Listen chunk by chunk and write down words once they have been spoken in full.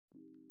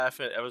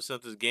laughing ever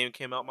since this game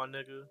came out, my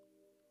nigga,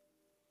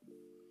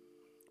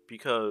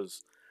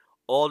 because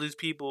all these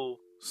people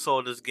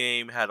saw this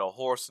game had a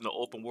horse in the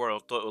open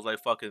world, thought it was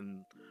like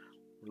fucking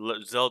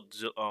Zelda,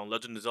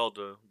 Legend of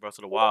Zelda, Breath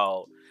of the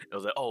Wild. It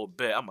was like, oh,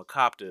 bet I'm gonna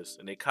cop this,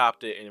 and they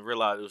copped it and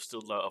realized it was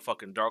still like a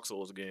fucking Dark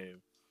Souls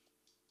game.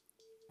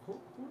 Who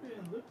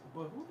didn't look?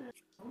 But who didn't?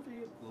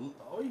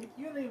 Oh, you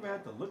didn't even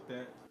have to look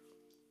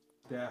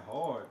that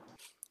hard.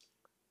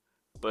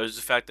 But it's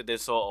the fact that they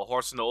saw a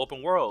horse in the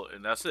open world,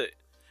 and that's it.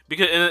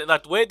 Because and,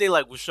 like the way they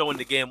like was showing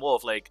the game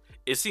off, like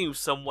it seemed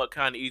somewhat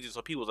kind of easy.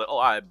 So people was like, "Oh,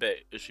 I bet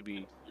it should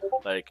be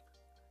like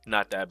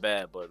not that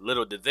bad." But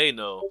little did they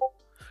know.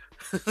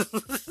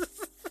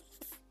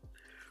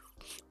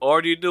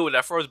 Already knew when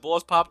that first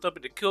boss popped up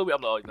and it killed me.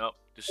 I'm like, oh, no,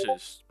 this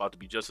shit's about to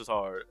be just as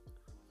hard.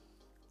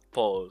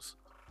 Pause.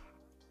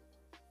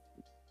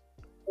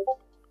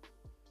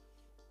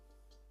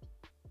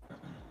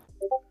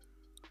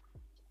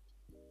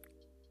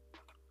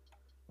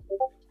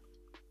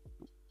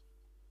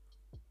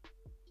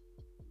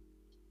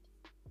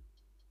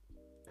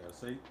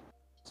 Yeah,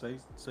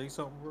 say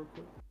something real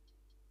quick.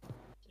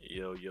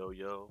 Yo, yo,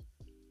 yo.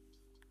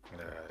 I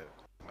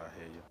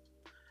hear you.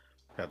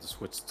 Had to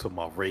switch to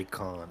my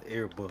Raycon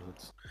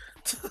earbuds.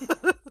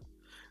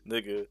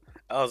 Nigga,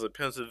 I was in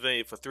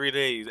Pennsylvania for 3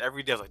 days.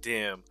 Every day I was like,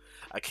 damn,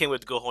 I can't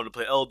wait to go home to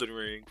play Elden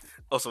Ring.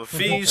 Oh, some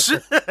fiends.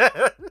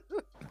 I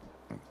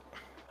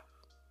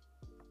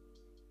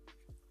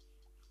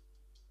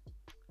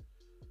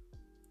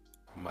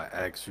might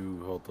ask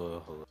you, hold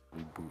on,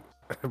 reboot,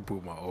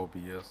 boot my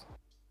OBS.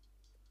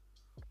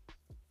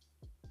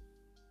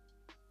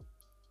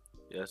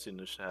 Yeah, I seen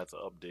this shit had to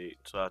update.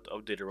 So I have to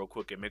update it real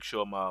quick and make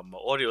sure my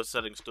audio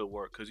settings still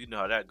work. Because you know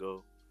how that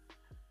go.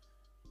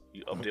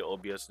 You update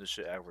OBS and this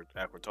shit act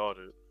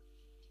retarded.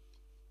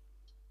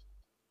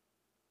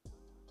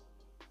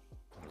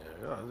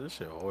 Yeah, this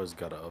shit always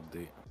gotta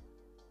update.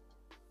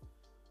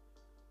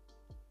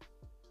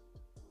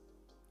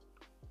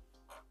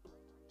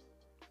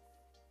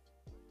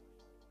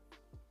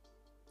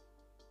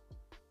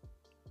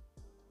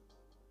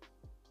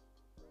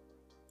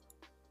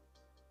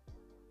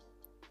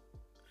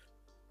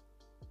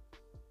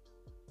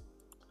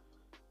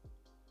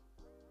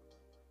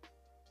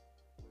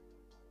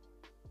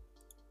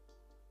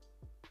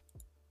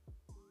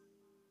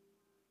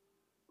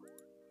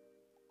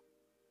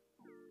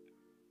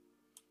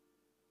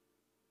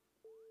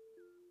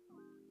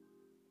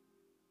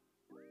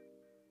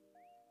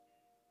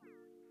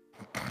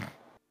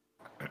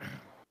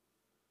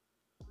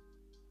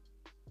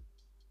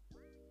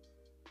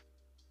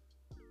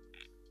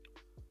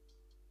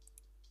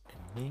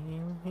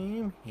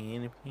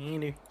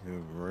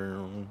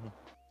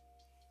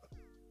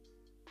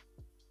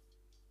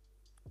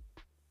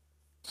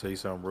 Say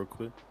something real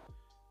quick.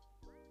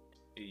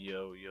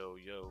 Yo, yo,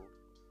 yo.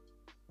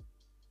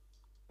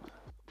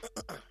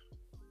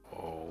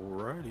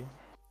 Alrighty.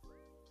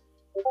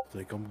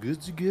 Think I'm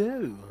good to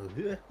go.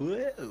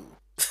 Whoa.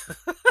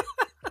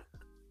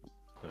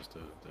 That's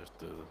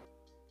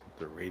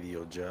the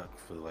radio jock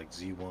for like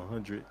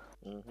Z100.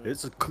 Mm-hmm.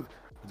 It's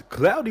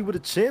cloudy with a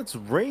chance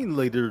of rain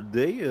later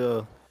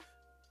today.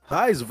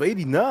 Highs of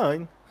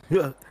 89.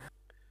 Yeah.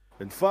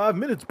 In 5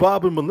 minutes,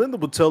 Bob and Melinda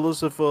will tell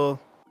us if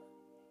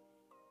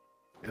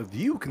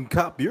you can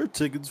cop your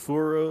tickets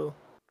for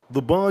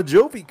the Bon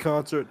Jovi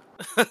concert.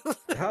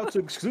 How to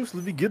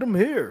exclusively get them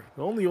here.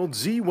 Only on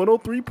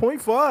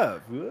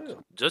Z103.5. Yeah.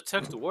 Just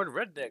text the word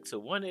redneck to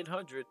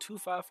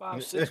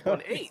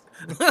 1-800-255-618.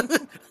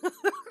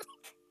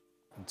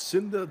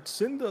 Send a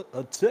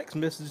text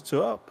message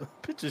to our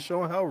picture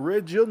showing how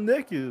red your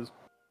neck is.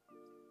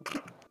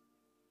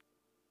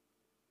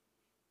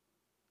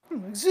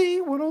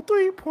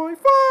 Z103.5.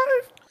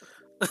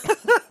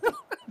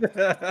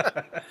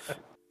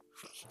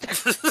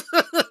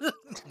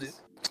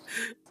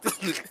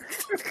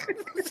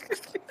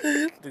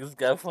 This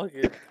guy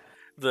fucking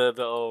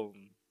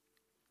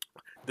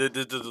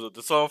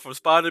the song from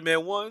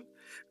Spider-Man 1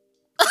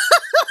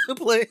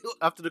 play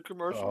after the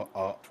commercial.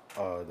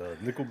 The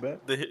Nickelback.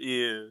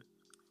 Yeah.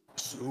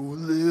 So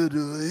let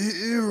a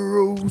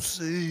hero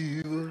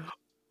save.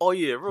 Oh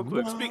yeah, real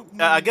quick.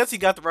 I guess he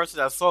got the rest of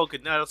that song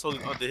because now that song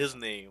is under his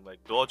name,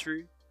 like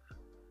Daughtry.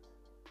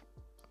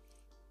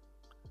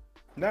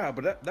 Nah,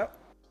 but that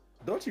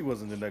Daughtry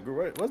wasn't in that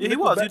group, right? Yeah, he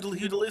was. He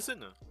the lead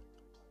singer.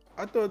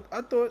 I thought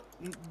the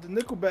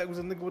Nickelback was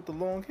a nigga with the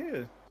long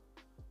hair.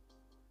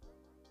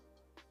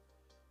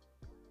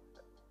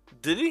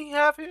 Did he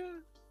have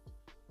hair?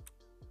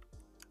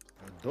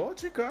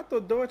 Daughtry? I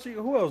thought Daughtry.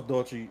 Who else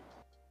Daughtry?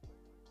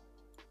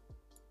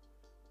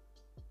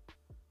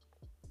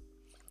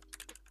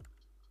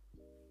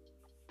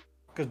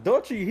 Cause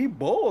Daughtry, he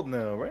bald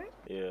now, right?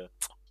 Yeah.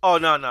 Oh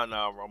no, I'm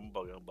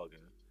bugging.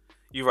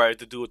 You right,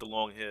 the dude with the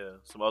long hair.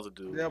 Some other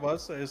dude. Yeah, but I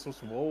say it's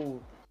some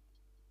old,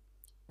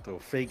 the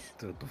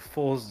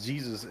false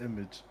Jesus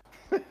image.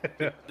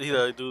 He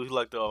like dude, he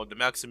like the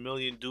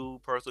Maximilian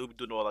dude person who be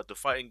doing all like the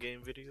fighting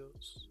game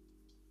videos.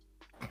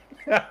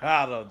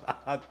 I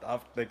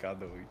think I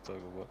know what you're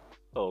talking about.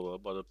 Hold on,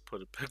 I'm about to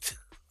put a picture.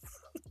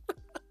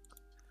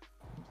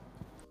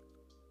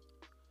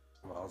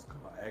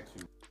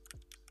 actually,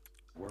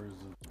 words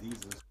of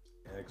Jesus,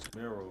 asked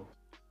Mero.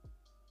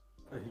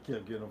 He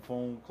kept getting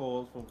phone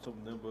calls from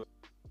some number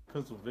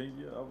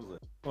Pennsylvania. I was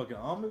like, fucking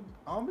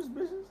Amish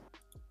bitches?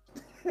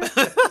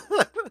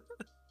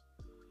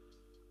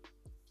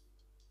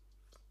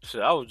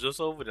 Shit, I was just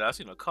over there. I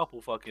seen a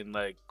couple fucking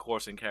like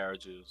horse and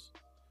carriages.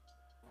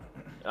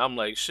 And I'm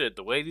like, shit.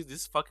 The way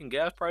these fucking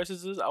gas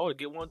prices is, I would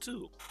get one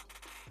too.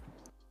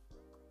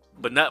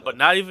 But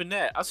not even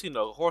that. I seen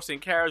a horse and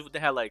carriage. They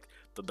had like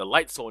the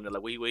lights on it.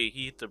 Like wait,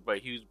 he hit the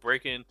brake. He was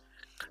braking.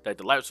 Like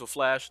the lights were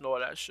flashing, all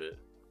that shit.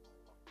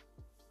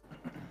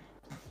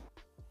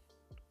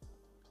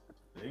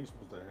 They ain't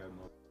supposed to have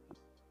no.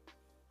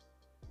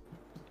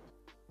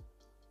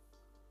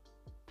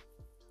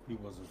 He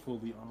wasn't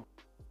fully on.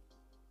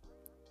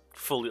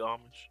 Fully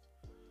Amish.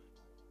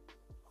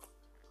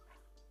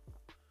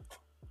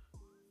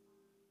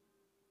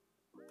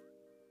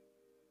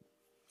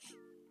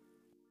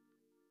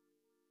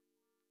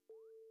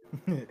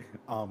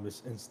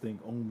 Amish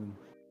instinct omen.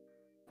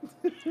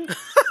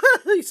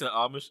 He said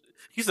Amish.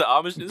 He said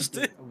Amish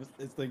instinct.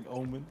 Instinct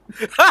omen.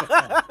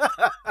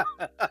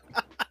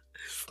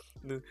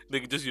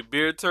 Nigga, just your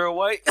beard turn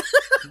white.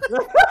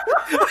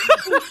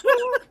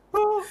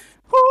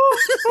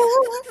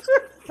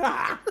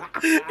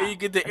 And you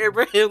get the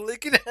Abraham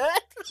Lincoln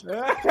hat.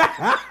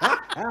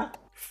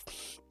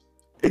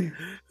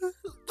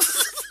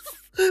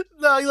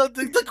 No, you don't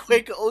think the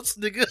Quaker Oats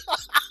nigga.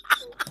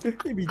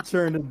 He be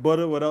churning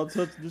butter without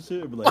touching the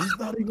shit. Be like, he's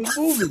not even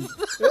moving.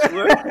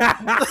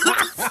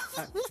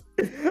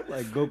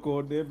 Like Goku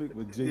on Namek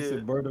when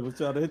Jason Burner was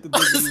trying to hit the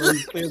nigga and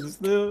he's standing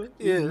still.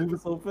 Yeah. He's moving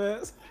so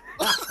fast.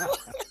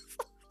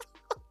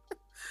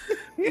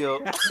 Yo,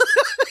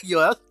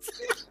 yo,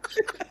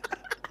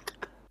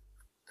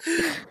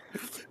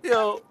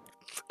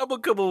 I'm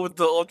gonna come up with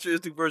the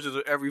altruistic versions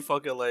of every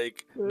fucking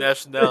like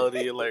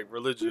nationality and like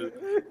religion.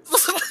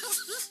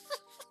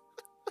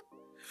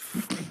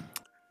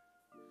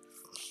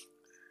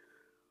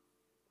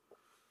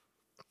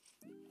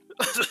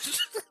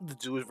 The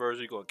Jewish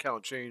version, you gonna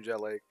count change at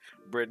like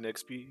breadneck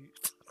speed.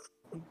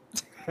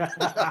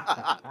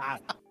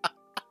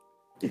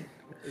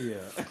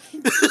 Yeah.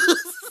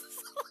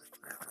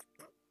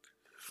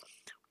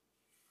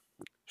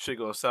 Shit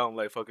gonna sound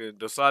like fucking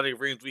the Sonic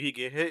rings when he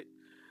get hit.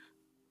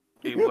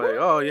 He be like,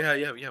 oh yeah,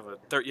 you have a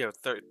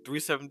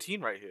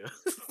 317 right here.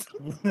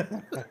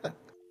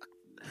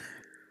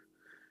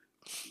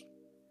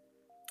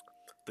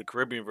 The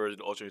Caribbean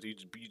version of Ultra, you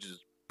just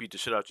beat the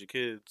shit out your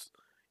kids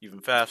even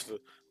faster.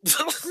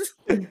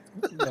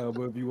 No,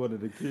 but if you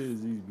wanted the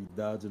kids, you'd be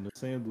dodging the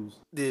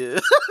sandals. Yeah.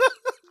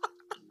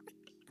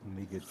 And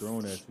they get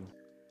thrown at you.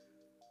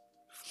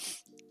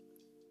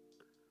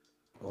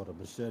 Or the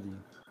machete.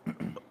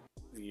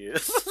 Yeah.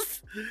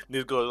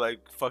 Niggas go like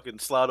fucking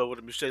slide over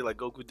the machete like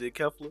Goku did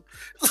Kefla.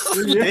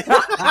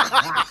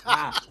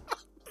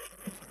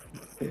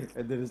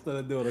 And then instead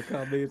of doing a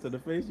Kame to the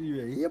face,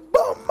 you like, you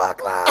bum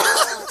buckler!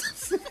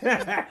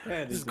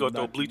 Just go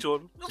throw bleach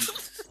on him.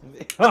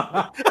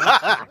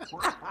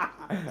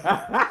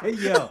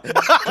 Yo,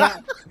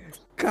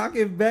 cock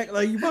it back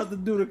like you about to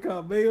do the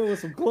Kame with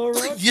some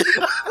Clorox. Yeah.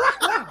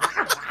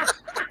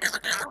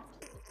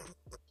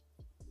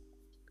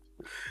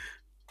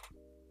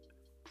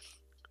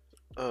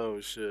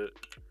 Oh shit.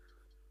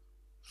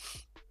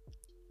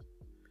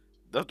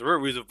 That's the real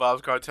reason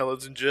Vibes Cartel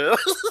is in jail.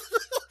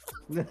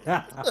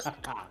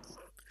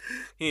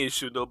 He ain't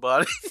shoot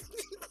nobody.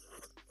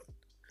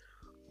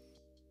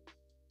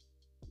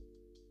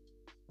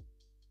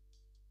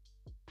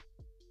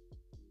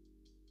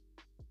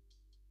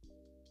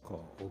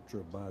 Called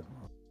Ultra Bad.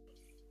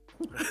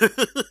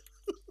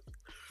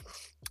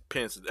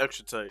 Pants is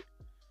extra tight.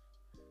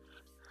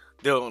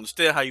 They don't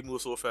understand how you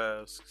move so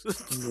fast.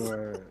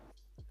 Right.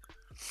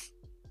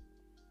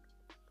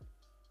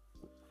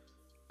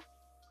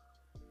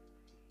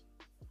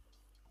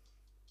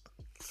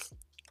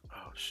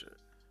 Oh shit.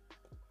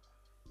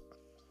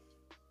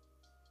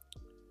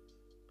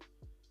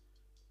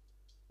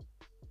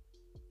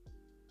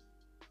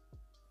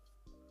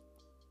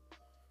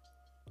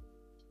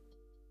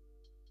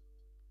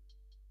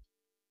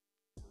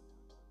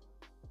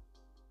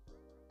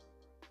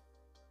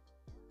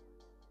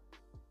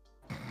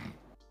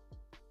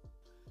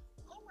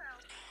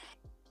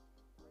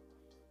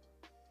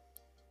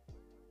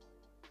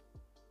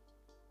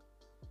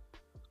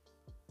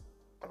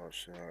 Oh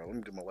shit, alright, let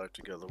me get my life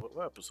together.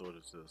 What episode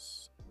is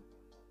this?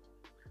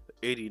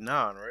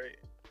 89, right?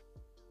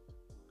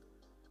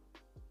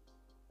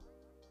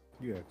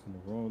 You asking the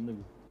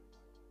wrong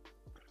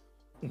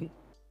nigga.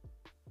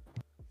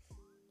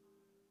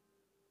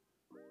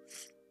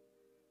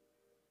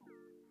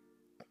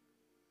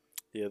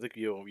 Yeah, I think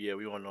we on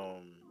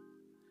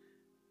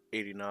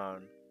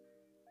 89.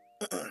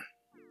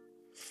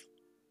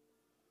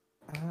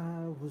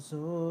 I was all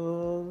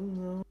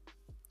alone.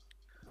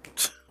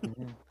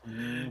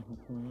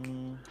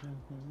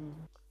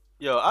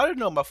 Yo, I didn't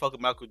know my fucking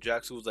Michael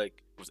Jackson was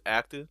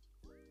acting.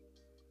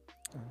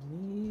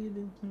 He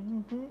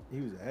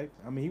was acting.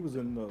 I mean, he was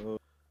in the.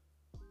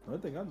 I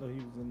think I know he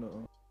was in the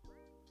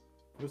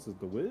This is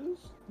the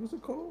Wiz. What's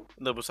it called?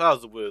 No,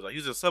 besides the Wiz, like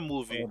he's in some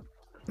movie Um,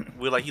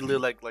 where like he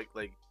lived like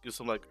in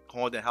some like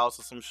haunted house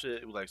or some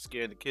shit. It was like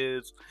scaring the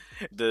kids.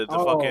 The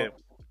oh, fucking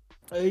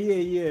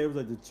yeah. It was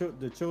like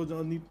the children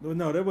underneath.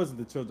 No, that wasn't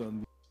the children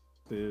underneath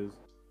the stairs.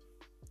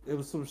 It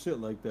was some shit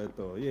like that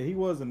though. Yeah, he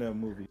was in that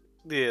movie.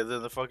 yeah,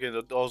 then the fucking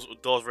dolls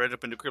ran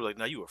up in the crib like,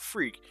 now you a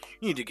freak.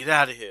 You need to get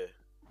out of here.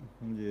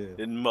 Yeah.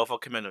 Then the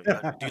motherfucker come in and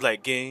like, do you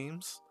like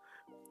games?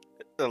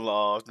 The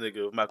laws,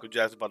 nigga. Michael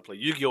Jackson about to play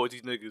Yu-Gi-Oh with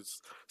these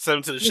niggas. Send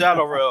them to the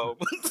Shadow Realm.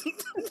 Shit,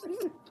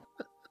 man.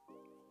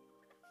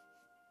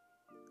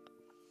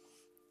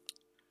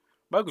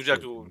 Michael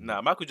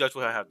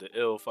Jackson would have the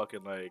ill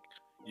fucking like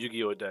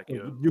Yu-Gi-Oh deck,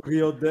 yo.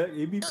 Yu-Gi-Oh deck.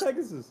 It'd be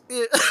Pegasus.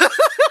 Yeah.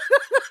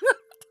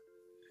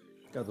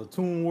 Got the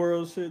Toon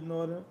World shit and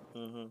all that.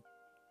 Mm-hmm.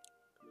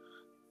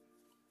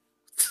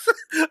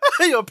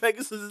 Yo,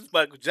 Pegasus is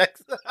Michael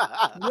Jackson.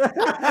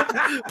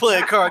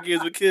 Playing card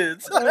games with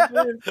kids. Yeah,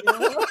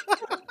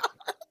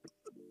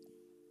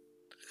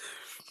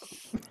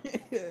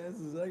 that's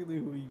exactly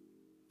who you.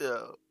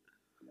 Yeah.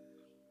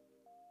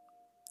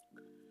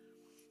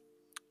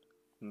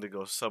 And they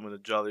go summon the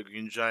Jolly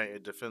Green Giant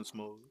in defense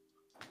mode.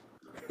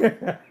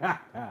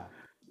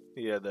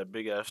 He had that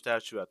big ass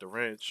statue at the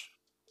ranch.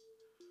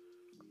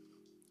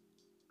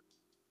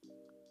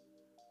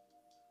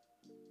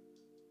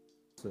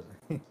 So,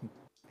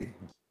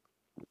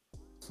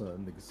 so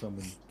that nigga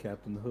summoned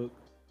Captain Hook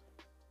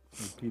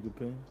and Peter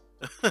Pan.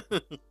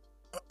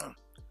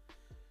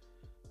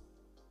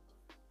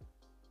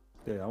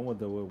 Yeah, I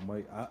wonder what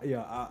Mike.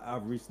 I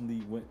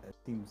recently went and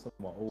seen some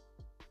of my old,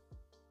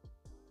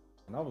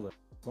 and I was like,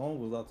 what song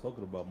was I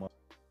talking about?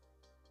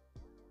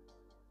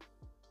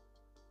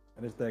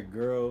 And it's that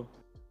girl.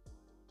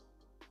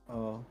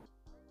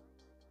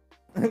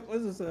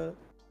 What's this?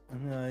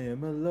 I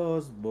am a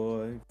lost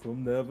boy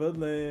from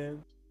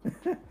Neverland.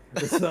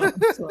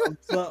 Something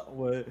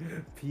with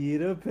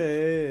Peter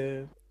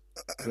Pan.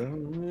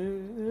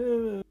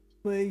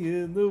 Playing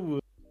in the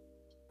woods,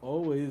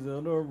 always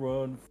on the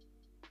run.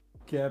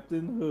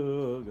 Captain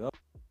Hook.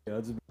 I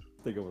just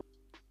think of it.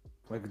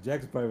 Michael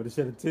Jackson probably would have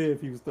shed a tear if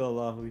he was still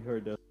alive when he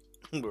heard that.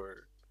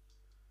 Word.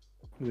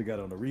 They got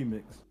on a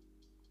remix.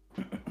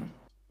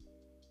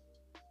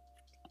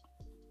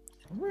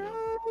 Run,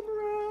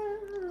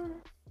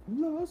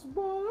 lost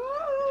boy.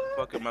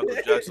 Fucking Michael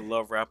Jackson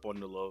love rap on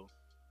the low.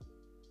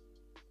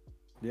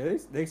 Yeah,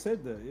 they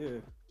said that. Yeah,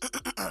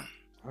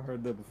 I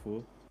heard that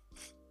before.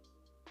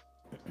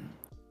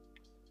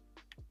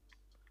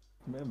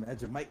 Man,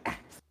 imagine Mike.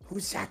 Who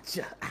shot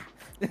you?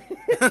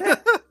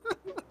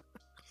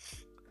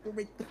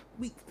 Break the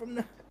weak from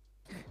the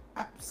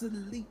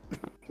obsolete.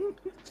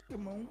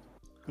 Come on.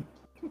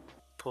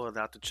 Pulled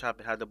out the chop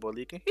and had the boy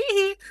leaking.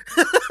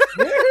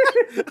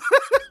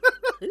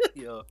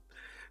 Yo.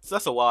 So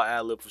that's a wild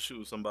ad lib for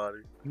shooting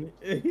somebody.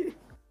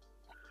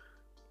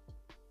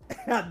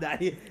 Nah,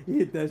 he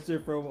hit that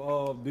shit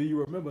from do you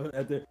remember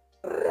at the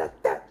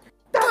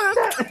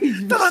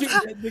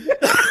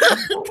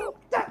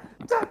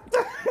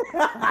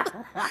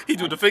He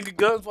do the finger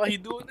guns while he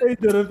doing it. He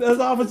did it. That's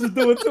officers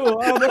do it too.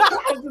 I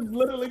was just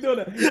literally doing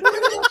that.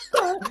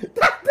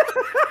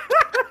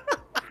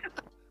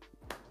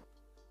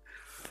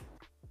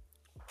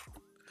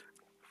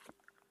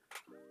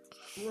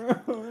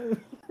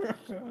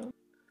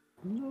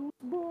 No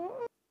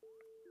boy.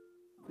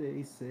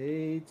 They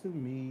say to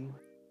me.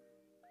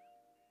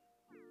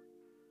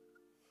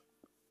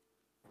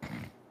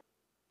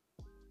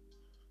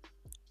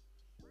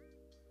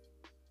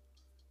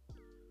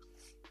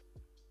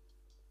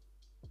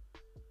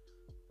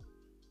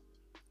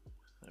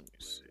 Let me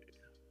see.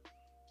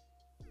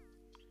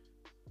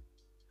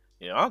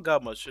 Yeah, I don't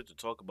got much shit to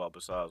talk about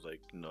besides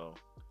like,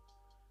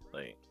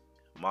 like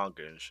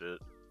manga and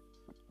shit.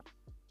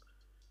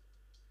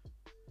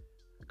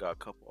 I got a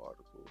couple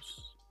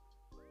articles.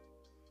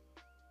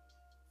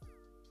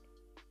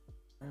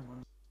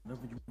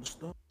 Whenever you want to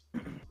stop.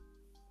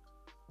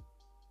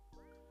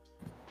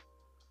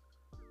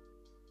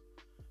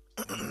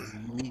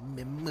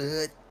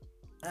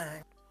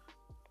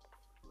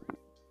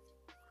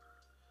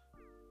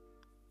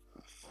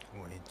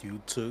 When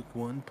you took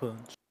one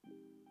punch.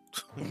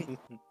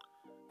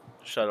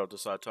 Shout out to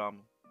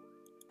Saitama.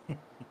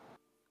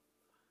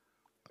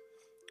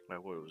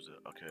 Like, what was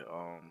it? Okay,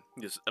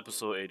 this is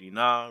episode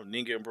 89,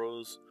 Ningen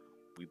Bros.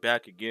 We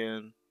back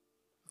again.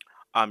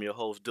 I'm your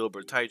host,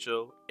 Dilbert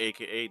Taicho,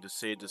 aka the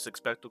Sage of Six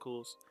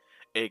Spectacles,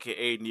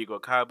 aka Negro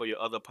Kaiba, your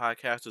other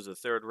podcasters are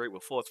third rate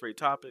with fourth rate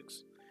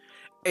topics,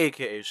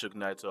 aka Suge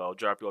Knight, so I'll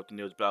drop you off the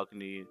nearest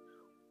balcony,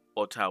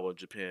 Ottawa,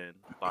 Japan,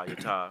 by your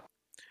tie,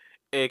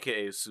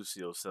 aka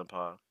Susio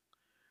Senpai,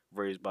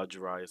 raised by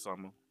Jiraiya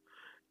Sama,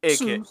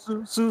 aka.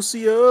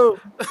 Susio.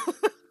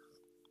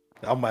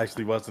 I'm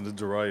actually watching the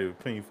Jiraiya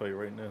pain fight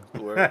right now.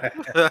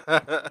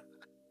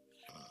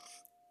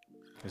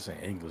 This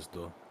ain't English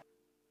though.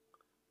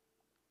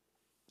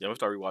 Yeah, I'm gonna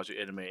start rewatching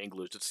anime in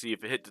English just to see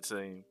if it hit the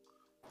same.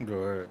 Go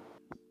ahead.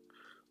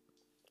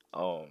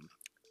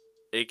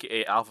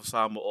 AKA Alpha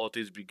Sama, all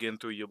things begin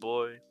through your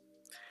boy.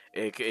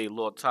 aka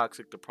Lord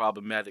Toxic, the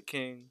problematic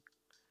king,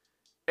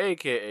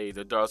 aka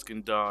the dark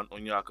skinned Don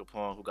on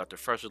Yakapon who got the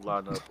freshest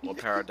lineup on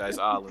Paradise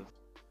Island,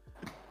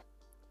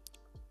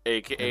 And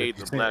aka if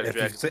you the say, Black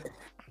Dragon.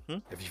 Hmm?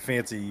 if you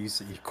fancy, you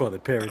call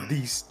it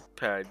Paradise.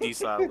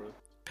 Paradise Island.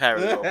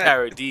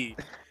 Paradis.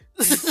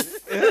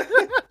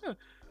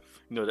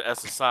 The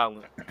S is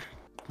silent.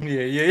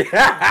 Yeah.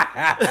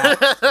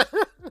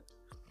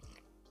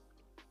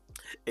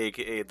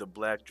 AKA the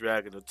Black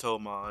Dragon of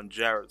Toma and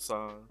Jared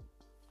son.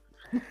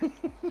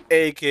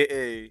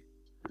 AKA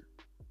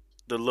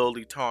the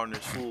lowly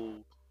tarnished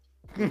fool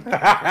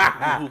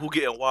who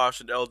getting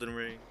washed in Elden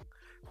Ring.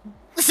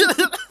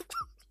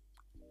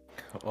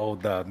 Oh,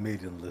 the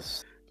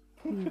maidenless.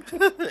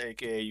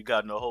 AKA you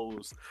got no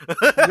hoes.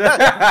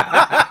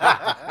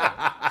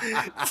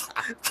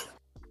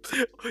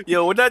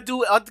 Yo, when that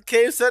dude out the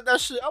cave said that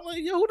shit, I'm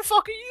like, yo, who the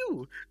fuck are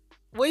you?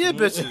 Where your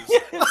bitches?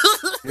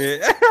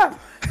 Yeah.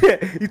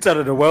 He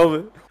telling the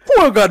Welvin,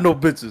 who ain't got no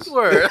bitches?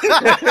 Word.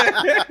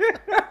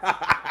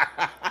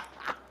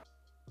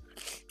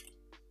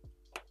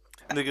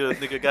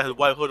 nigga got his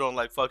white hood on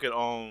like fucking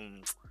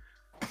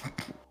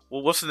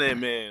what's the name,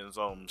 man's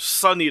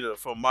Sun Eater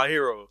from My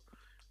Hero.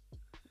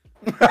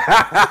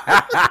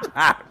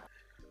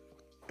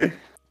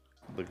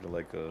 Looking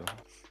like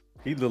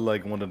he looked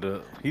like one of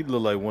the No, he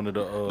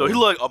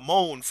look like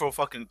Amon from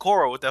fucking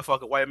Korra with that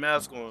fucking white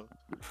mask on.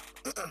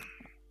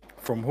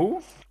 From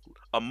who?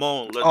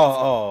 Amon.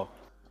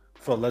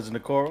 For Legend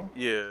of Korra?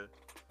 Yeah.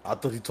 I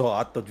thought you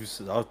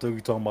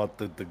talking about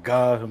the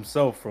guy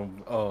himself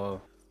from Oh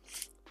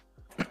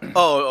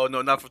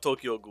no, not for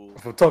Tokyo Ghoul.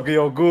 From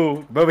Tokyo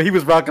Ghoul. Remember he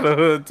was rocking the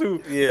hood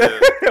too. Yeah.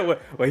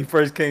 when he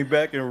first came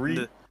back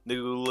and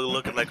Nigga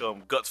looking like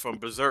Guts from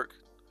Berserk.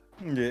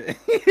 Yeah.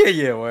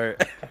 Yeah,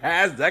 word.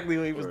 That's exactly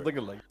what he was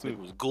looking like too. It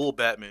was Ghoul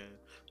Batman.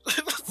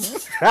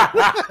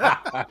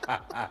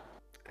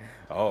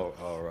 Oh,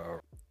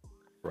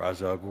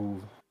 Raja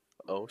Ghul.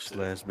 Oh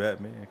shit. /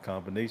 Batman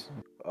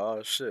combination.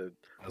 Oh shit.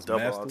 That's Double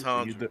master.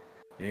 entendre.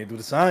 You ain't do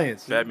the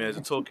science. Batman's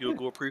a Tokyo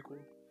Ghoul prequel.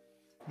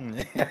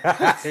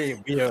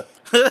 Yeah.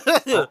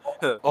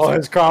 All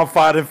his crime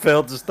fighting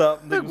failed to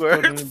stop niggas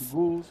turning into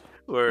ghouls.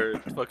 Where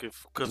fucking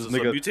because it's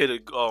a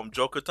mutated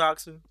Joker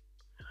toxin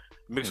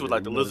mixed with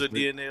like the lizard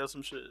DNA or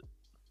some shit.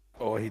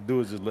 All he do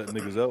is just let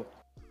niggas out.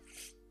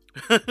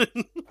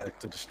 Back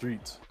to the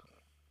streets.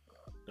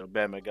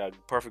 Batman got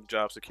perfect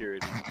job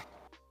security.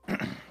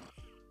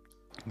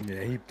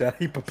 Yeah,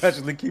 he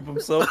perpetually keep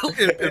himself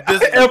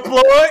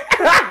employed.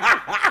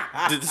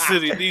 The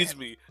city needs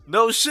me.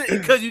 No shit,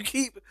 because you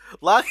keep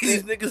locking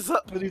these niggas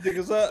up.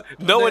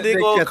 No one they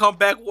gonna come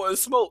back wanting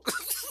smoke.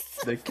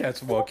 They catch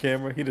him on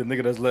camera. He the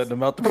nigga that's letting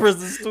them out the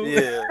prisons too.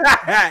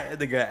 Yeah.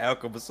 They got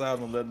alcohol beside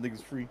him letting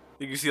niggas free.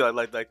 You can see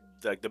like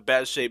the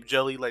bat shaped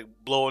jelly like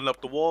blowing up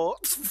the wall.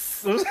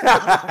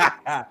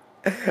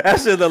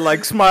 That shit look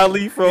like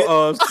Smiley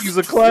from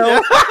Caesar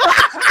Clown.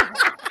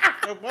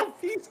 One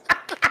Piece.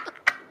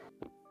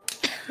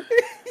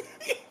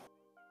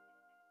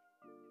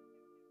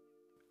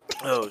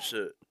 Oh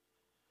shit.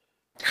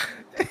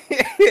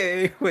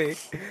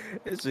 Wait,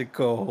 that shit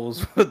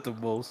co-host with the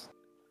most.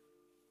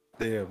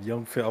 Damn,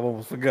 young Finn, I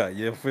almost forgot.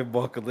 Yeah, Finn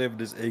Barker lived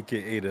this,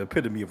 aka the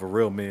epitome of a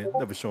real man.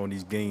 Never showing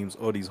these games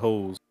or these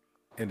hoes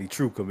any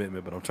true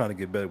commitment, but I'm trying to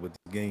get better with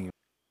this game.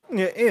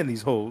 Yeah, and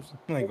these hoes.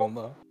 I ain't gonna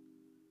lie.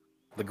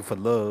 Looking for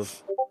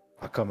love.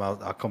 I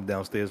come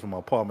downstairs from my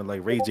apartment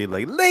like Ray J,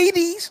 like,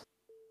 ladies!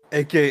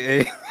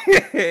 AKA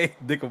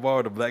Dick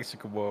Amaro, the Black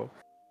Chikamaro.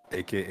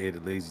 AKA the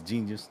Lazy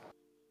Genius.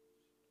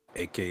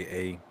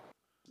 AKA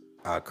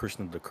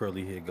Krishna, the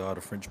curly haired god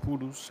of French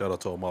poodles. Shout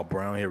out to all my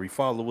brown hairy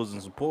followers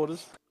and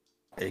supporters.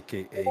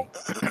 AKA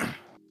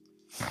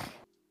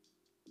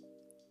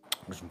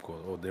which one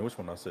called? Oh damn, which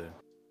one I said?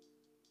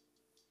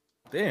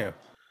 Damn.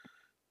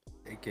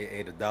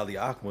 AKA the Dali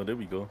Akma, there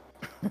we go.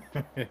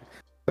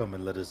 Come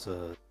and let us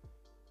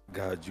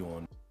guide you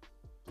on a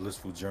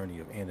blissful journey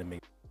of anime.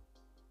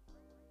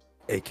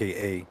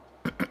 AKA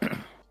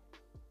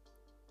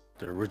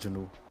the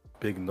original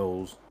big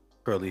nose,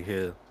 curly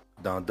hair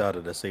Don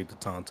Dada that saved the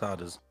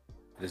Tontadas.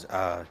 It is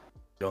I,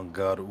 young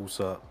god of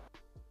Usopp,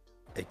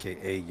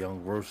 aka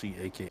young Roshi,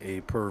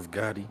 aka Perv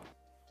Gotti,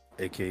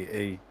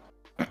 aka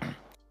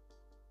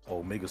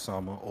Omega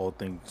Sama, all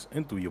things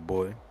into your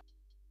boy,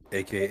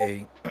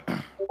 aka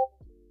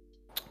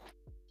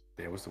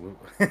damn, what's the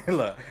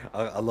look,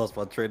 I lost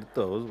my train of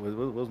thought.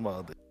 What's my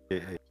other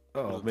AKA?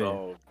 Oh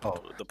man,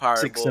 the pirate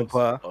Six boss.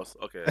 Senpai. Oh,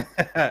 okay.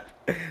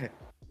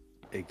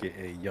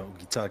 AKA Young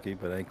Gitake,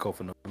 but I ain't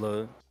coughing no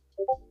blood.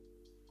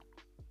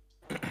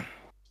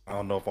 I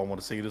don't know if I want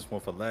to say this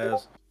one for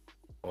last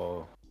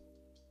or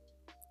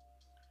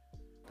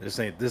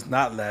this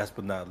not last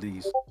but not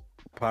least.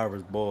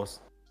 Pirate's boss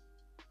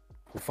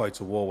who fights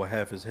a war with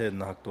half his head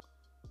knocked off.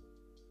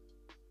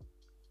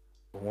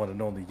 The one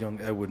and only young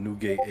Edward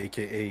Newgate,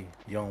 aka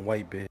Young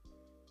Whitebeard.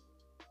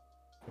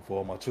 And for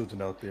all my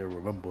children out there,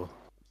 remember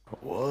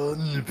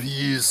One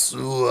Piece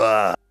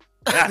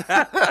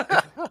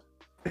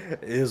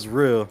is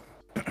real.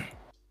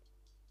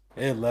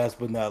 And last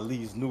but not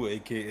least, new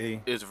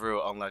AKA. It's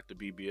real, unlike the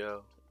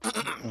BBL.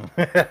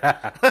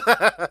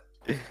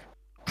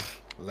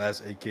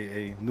 Last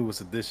AKA,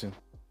 newest edition.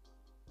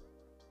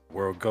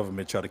 World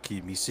government try to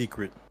keep me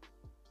secret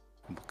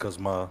because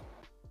my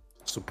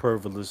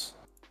superfluous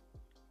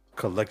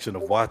collection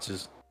of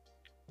watches.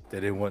 They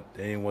didn't want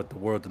the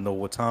world to know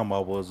what time I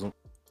was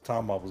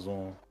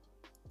on.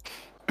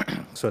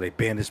 So they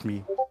banished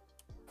me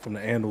from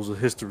the annals of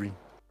history.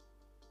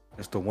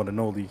 It's the one and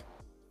only.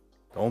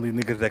 The only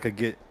nigga that could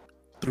get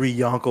 3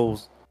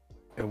 Yonkos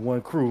and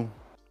 1 crew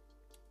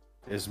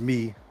is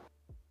me,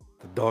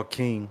 the Dark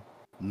King,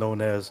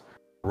 known as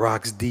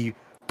Rox D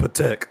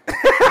Patek.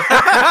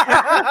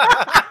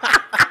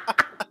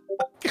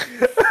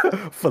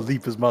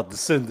 Philippe is my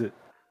descendant.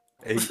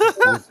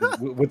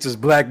 Which is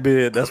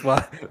Blackbeard. That's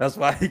why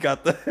he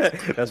got the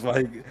that's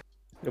why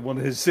one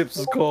of his ships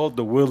is called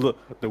the Will of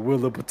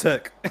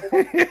Patek.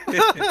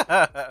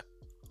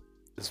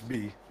 It's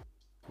me.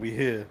 We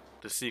here.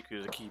 The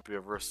secret to keep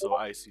your verse so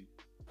icy.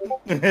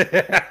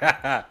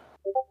 I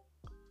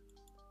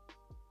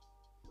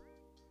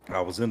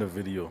was in a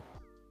video.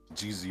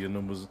 Jeezy and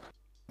them was.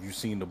 You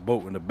seen the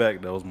boat in the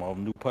back? That was my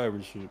new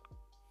pirate ship.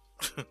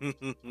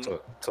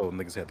 So told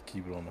niggas had to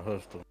keep it on the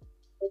hush though.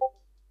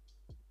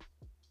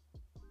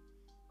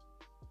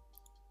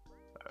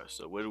 Alright,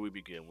 so where do we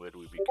begin?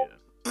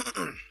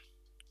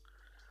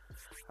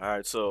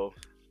 Alright, so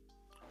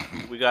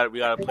we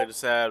gotta play the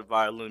sad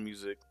violin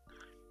music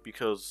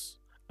because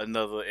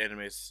another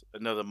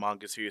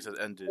manga series has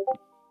ended.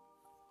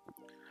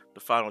 The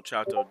final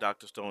chapter of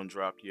Dr. Stone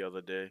dropped the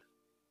other day.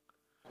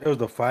 It was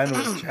the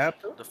final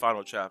chapter. The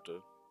final chapter.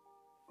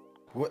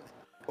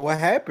 What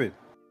happened?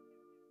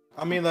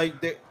 I mean, like,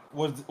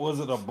 was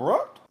it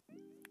abrupt?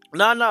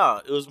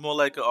 Nah. It was more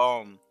like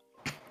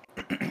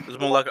it was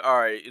more like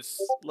alright. It's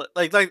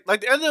like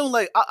the ending.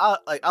 Like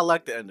I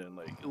like the ending.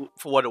 Like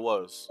for what it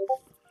was.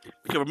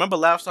 Because remember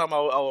last time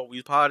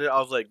we potted, I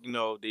was like,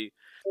 they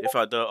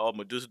found the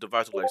Medusa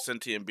device with like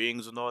sentient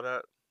beings and all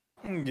that.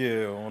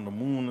 Yeah, on the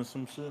moon or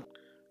some shit.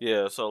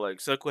 Yeah, so like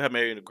Senku had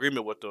made an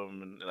agreement with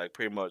them, and like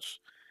pretty much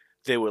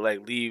they would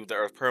like leave the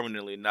Earth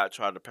permanently, not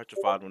try to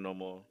petrify them no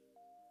more.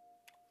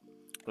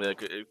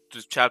 Like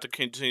this chapter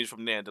continues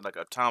from there, and then like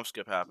a time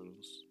skip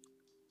happens.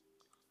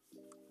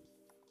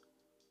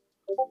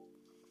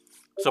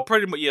 So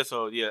pretty much, yeah.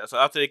 So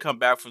after they come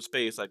back from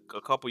space, like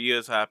a couple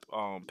years have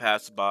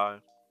passed by.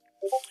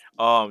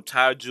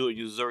 Taiju and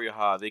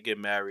Yuzuriha, they get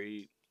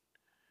married.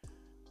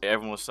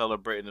 Everyone's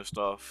celebrating and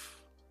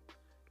stuff.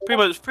 Pretty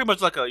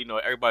much like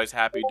everybody's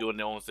happy doing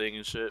their own thing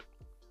and shit.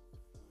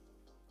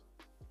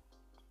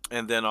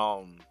 And then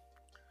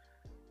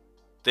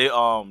they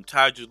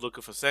Taiju's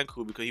looking for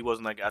Senku because he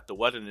wasn't like at the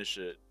wedding and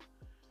shit.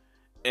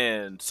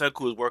 And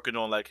Senku was working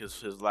on like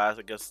his last,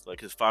 I guess,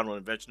 like his final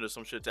invention or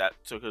some shit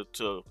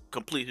to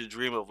complete his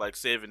dream of like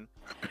saving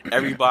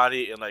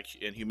everybody and like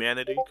in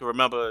humanity. Cause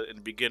remember in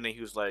the beginning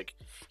he was like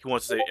he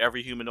wants to save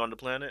every human on the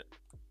planet.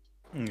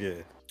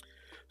 Yeah.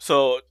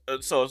 So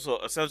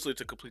essentially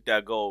to complete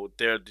that goal,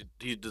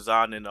 he's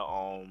designing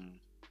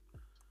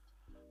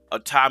a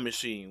time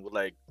machine with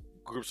like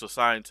groups of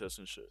scientists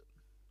and shit,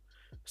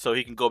 so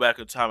he can go back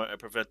in time and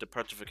prevent the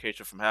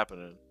petrification from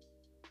happening.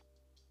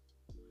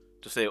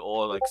 To save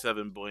all like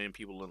 7 billion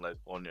people in like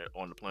on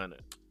the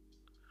planet.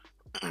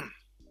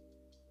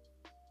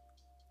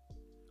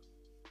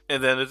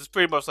 And then it's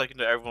pretty much like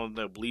everyone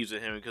believes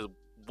in him because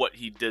what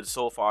he did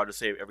so far to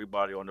save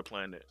everybody on the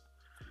planet.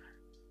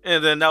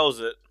 And then that was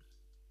it.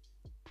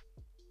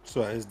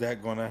 So is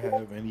that gonna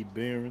have any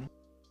bearing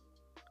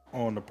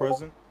on the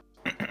present?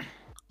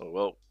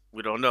 Well,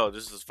 we don't know.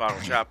 This is his final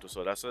chapter,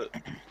 so that's it.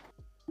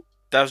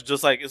 That's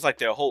just like it's like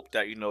their hope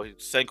that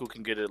Senku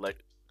can get it like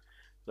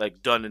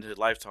done in his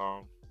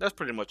lifetime. That's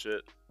pretty much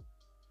it.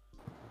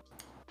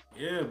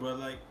 Yeah, but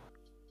like,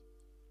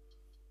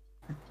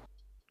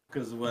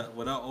 cause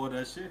without all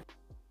that shit,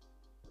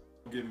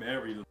 get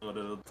married and all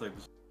that type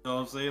of shit. You know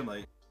what I'm saying?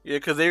 Like, yeah,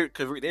 cause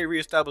they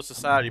reestablished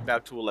society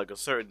back to like a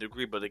certain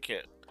degree, but they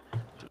can't.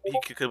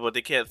 But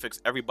they can't fix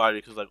everybody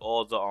because like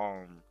all the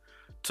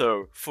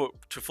to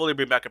fully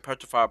bring back a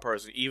petrified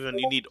person, even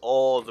you need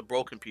all the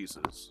broken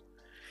pieces,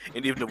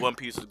 and even if one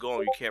piece is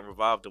gone, you can't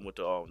revive them with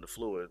the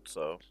fluid.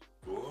 So.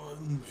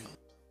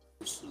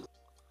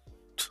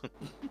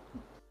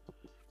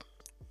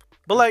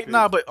 But like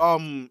but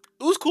it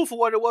was cool for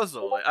what it was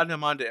though. Like I didn't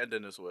mind it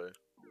ending this way.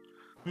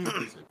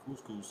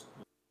 Couscous.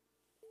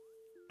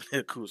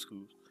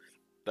 Couscous.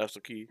 That's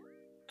the key.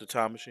 The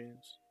time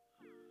machines.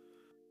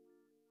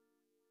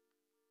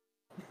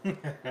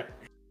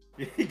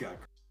 He got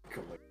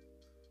collect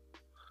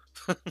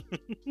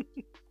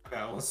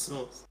power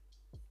source.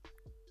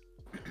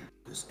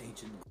 This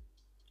ancient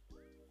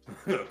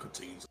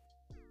contains.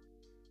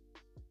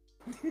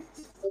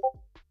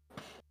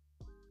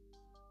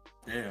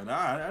 Damn,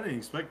 I didn't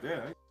expect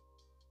that.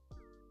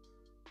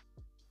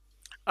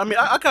 I mean,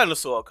 I kind of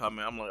saw it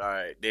coming. I'm like, all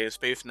right, they're in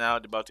space now.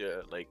 They're about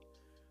to like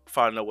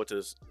find out what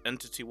this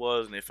entity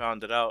was, and they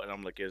found it out, and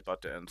I'm like, yeah, it's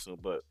about to end soon.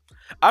 But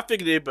I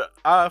figured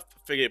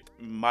it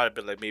might have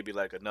been like maybe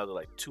like another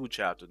like 2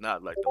 chapters,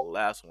 not like the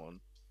last one.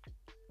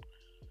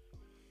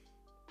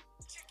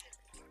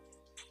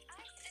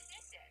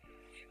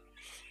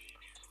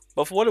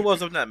 But for what it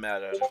was, I'm not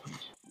mad at it.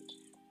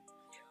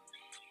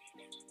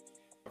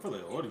 I feel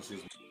like all these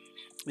shits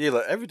Yeah,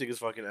 like everything is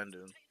fucking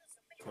ending.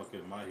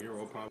 fucking My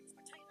Hero probably,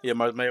 Yeah,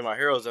 my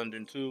hero's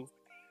ending too.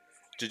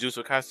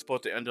 Jujutsu Kaisen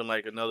supposed to end in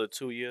like another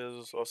 2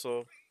 years or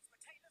so.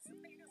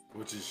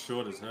 which is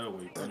short as hell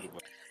when you think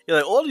about Yeah,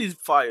 like all these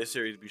fire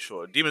series be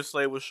short. Demon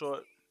Slayer was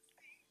short.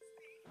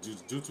 it.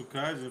 Jujutsu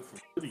Kaisen for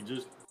really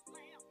just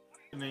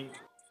it ain't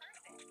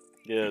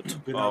Yeah,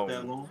 been out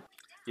that long.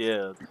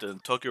 yeah. The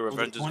Tokyo Was it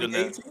Revenge is gonna.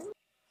 2018?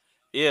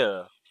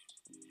 Yeah,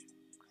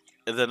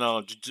 and then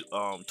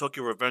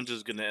Tokyo Revenge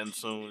is gonna end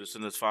soon. It's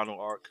in its final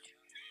arc.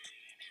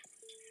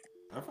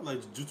 I feel like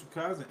Jujutsu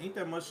Kaisen ain't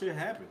that much shit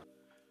happen.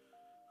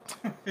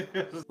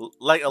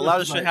 Like a lot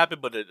of It's shit like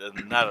happened, but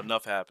not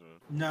enough happened.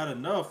 not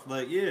enough.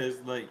 Like yeah,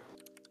 it's like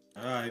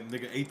all right,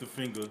 nigga ate the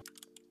finger.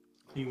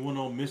 He went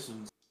on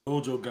missions.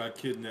 Gojo got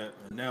kidnapped,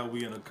 and now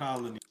we in a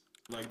colony.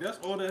 Like that's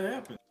all that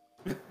happened.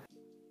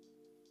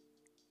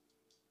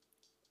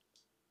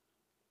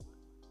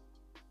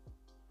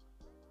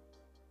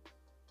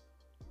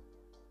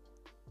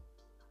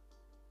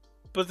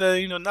 But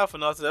then not for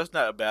nothing. That's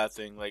not a bad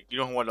thing. Like you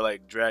don't want to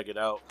like drag it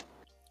out,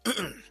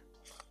 and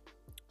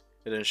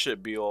then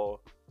shit be all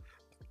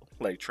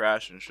like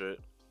trash and shit.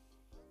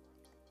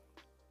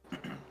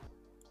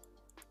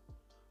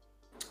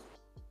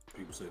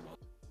 People say about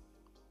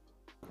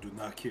do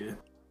not care.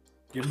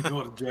 Give me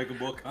all the Dragon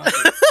Ball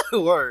content.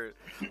 Word.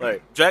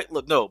 Like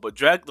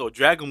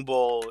Dragon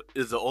Ball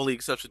is the only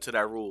exception to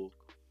that rule.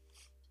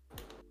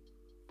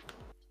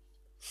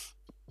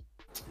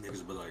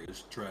 Niggas be like,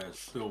 it's trash.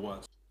 Still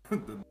watch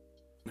the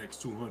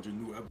next 200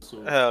 new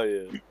episodes. Hell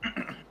yeah.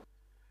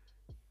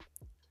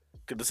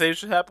 Cause the same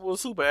shit happened with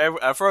Super.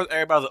 At first,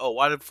 everybody was like, "Oh,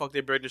 why the fuck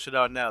they bring this shit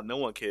out now?" No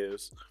one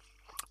cares.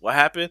 What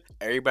happened?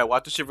 Everybody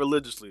watched the shit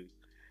religiously.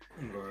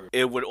 Right.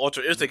 And when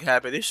Ultra Instinct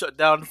happened, they shut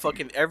down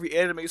fucking every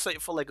anime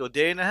site for like a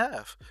day and a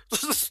half.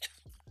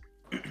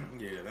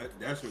 Yeah,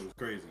 that shit was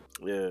crazy.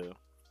 Yeah.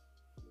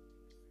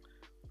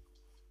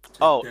 Take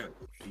Oh, that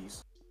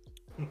piece.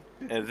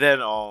 and then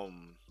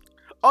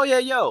oh yeah,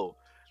 yo,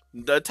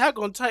 the Attack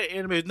on Titan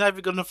anime is not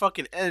even gonna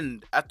fucking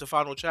end at the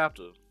final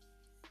chapter.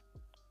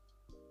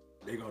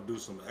 They gonna do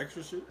some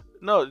extra shit?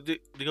 No, they're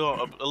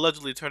gonna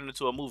allegedly turn it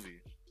into a movie.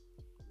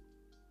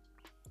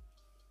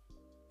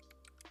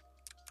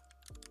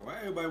 Why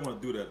everybody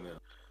want to do that now?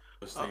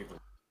 Let's Uh, save them.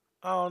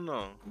 I don't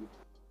know.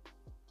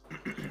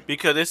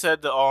 Because they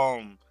said the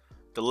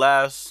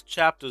last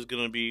chapter is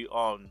gonna be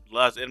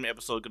last anime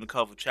episode gonna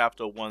cover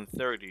chapter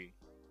 130,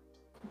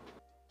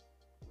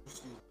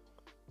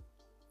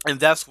 and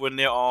that's when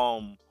they're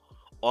on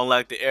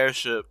like the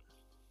airship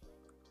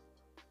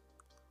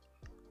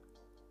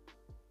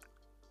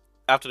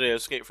after they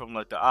escape from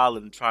like the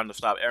island trying to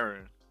stop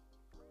Eren.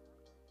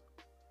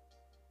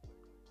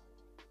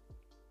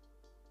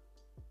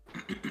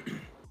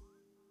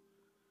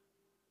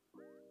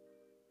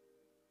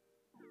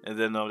 And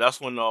then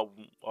that's when all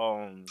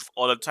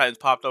the Titans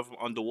popped up from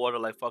underwater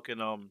like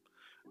fucking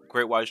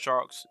great white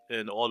sharks,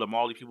 and all the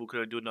Marley people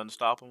couldn't do nothing to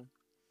stop them.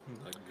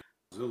 Like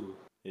Godzilla.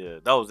 Yeah,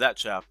 that was that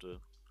chapter.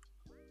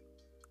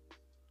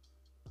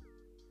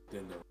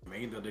 Then the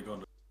remainder they're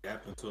gonna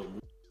adapt into a movie,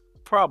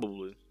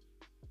 Probably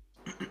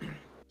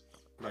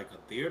like a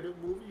theater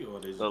movie, or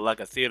they just like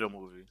a theater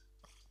movie.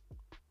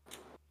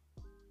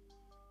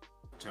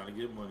 trying to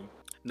get money.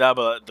 Nah,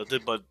 but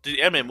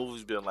the anime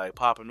movies been like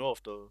popping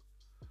off though.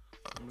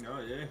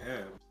 No, they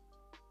have.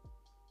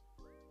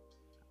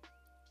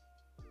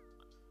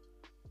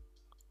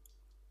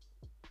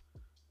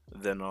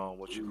 Then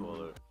what you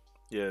call it?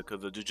 Yeah,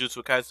 because the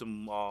Jujutsu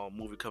Kaisen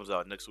movie comes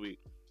out next week.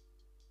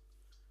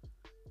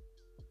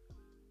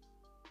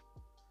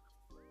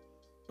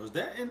 Was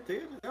that in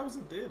theater? That was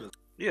in theaters.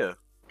 Yeah.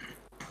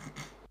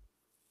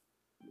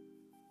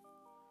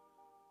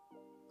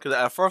 Because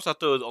at first I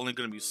thought it was only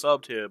gonna be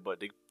subbed here, but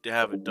they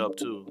have it dubbed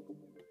too.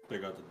 They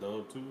got the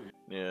dub too.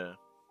 Yeah.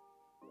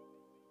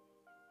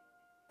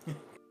 I'm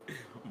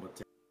gonna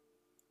take,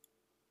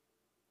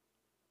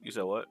 You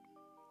said what?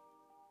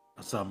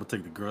 I said I'm gonna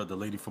take the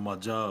lady from my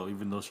job,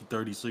 even though she's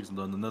 36 and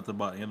doesn't know nothing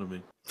about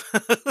anime.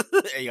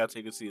 Hey, y'all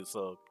take a see it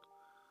sub.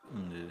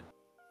 Yeah.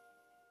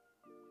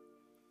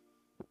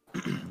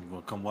 You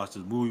wanna come watch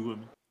this movie with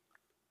me?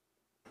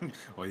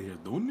 Oh yeah,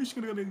 don't this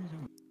shit.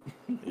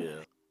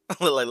 Yeah.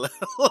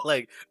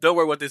 like, don't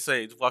worry what they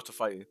say. Just watch the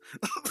fighting.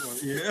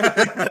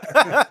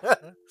 Yeah.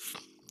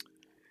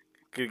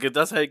 Cause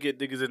that's how you get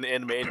niggas in the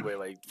anime anyway.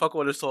 Like, fuck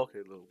what they're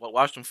talking.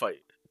 Watch them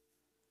fight.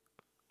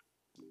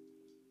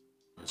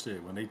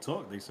 Shit, when they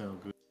talk, they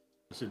sound good.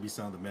 They should be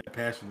sounding mad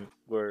passionate.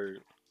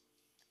 Word.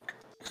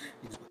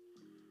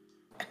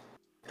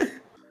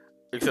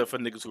 Except for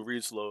niggas who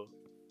read slow.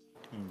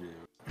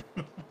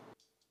 Yeah.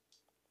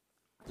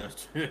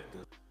 That's true.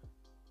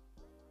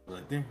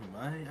 Like, damn,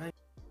 I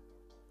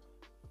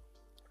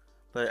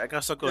Like I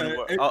got stuck on the Yeah,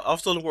 word. I was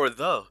still in the word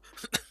the.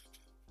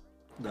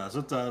 nah,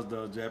 sometimes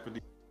the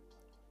Japanese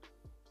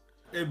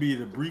it be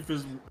the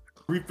briefest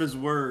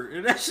word,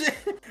 and that shit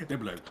they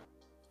be like,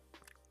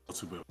 "Oh,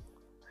 too bad."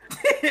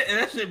 And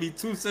that should be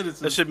two That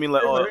sentences. should mean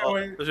like It's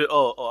like, that should,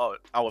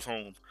 I was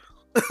home.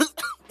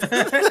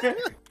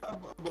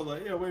 I'm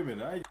like, yeah, wait a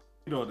minute, I ain't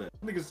you know that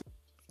niggas.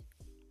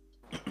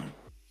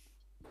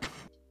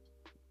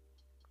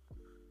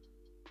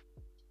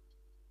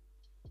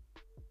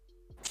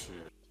 Shit.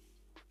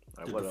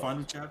 Like Did what the else?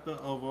 final chapter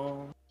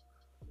of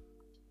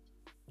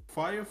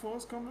Fire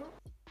Force come out?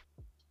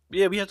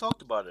 Yeah, we had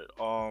talked about it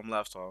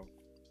last time.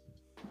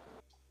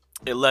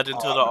 It led into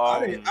Oh,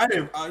 the I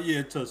didn't,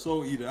 yeah, to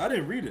Soul Eater. I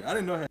didn't read it. I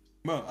didn't know it had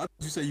come out. I thought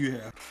you said you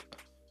had.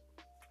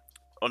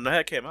 oh no,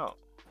 that came out.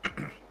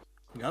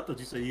 Yeah, I thought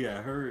you said you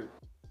had heard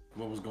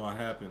what was going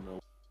to happen though.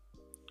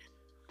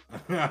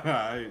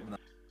 Nah.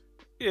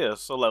 Yeah,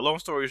 so like long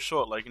story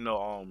short, like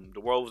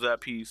the world was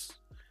at peace,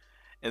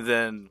 and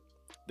then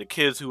the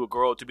kids who would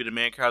grow up to be the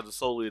main character of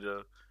Soul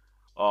Leader,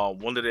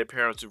 one of their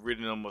parents was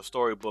reading them a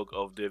storybook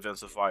of the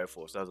events of Fire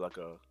Force. That's like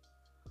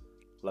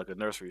a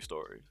nursery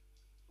story,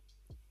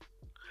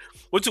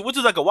 which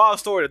is like a wild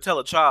story to tell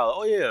a child.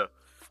 Oh yeah,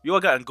 you all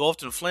got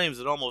engulfed in flames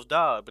and almost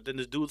died, but then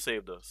this dude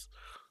saved us.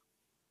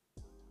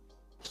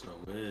 So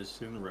where's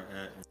Shinra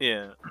at in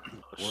Yeah.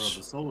 the world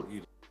of Soul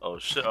Eater? Oh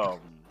shit.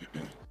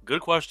 Good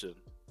question.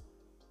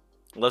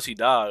 Unless he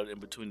died in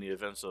between the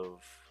events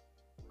of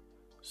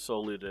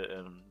Soul Leader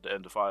and the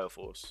end of Fire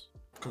Force.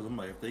 Because I'm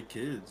like, if they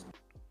kids,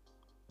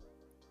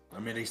 I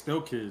mean, they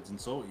still kids in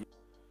Soul Eater.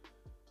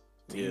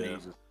 Yeah.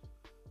 Teenagers.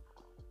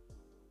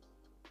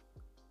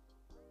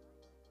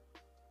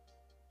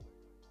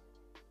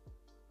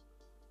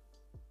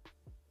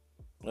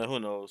 Like, who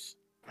knows?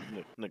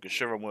 Nigga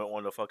Shiver went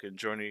on a fucking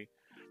journey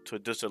to a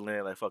distant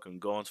land like fucking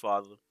Gon's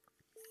father.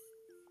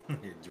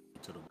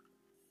 To the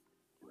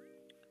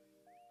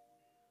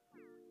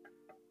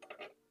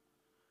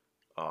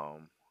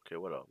Okay,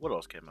 what else? What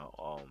else came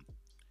out?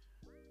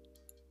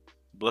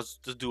 Let's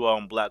just do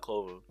Black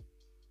Clover.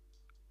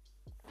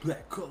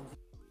 Black Clover.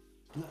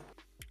 Black.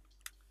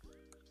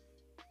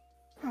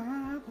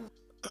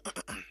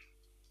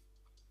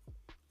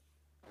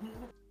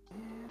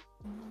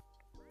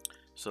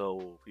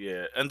 So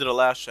yeah, end of the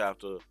last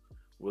chapter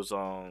was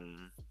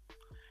Yami,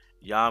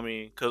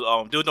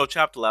 cause there was no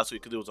chapter last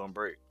week because it was on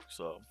break.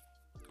 So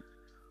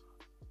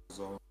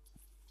So,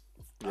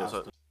 yeah, so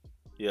Asta.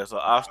 yeah, so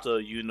Asta,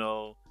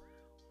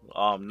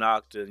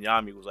 Noct and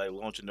Yami was like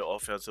launching the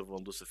offensive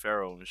on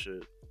Lucifero and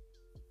shit.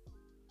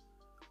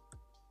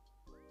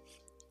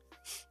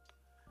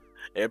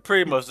 And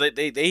pretty much they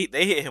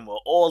hit him with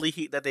all the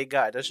heat that they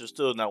got. That shit's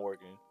still not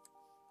working.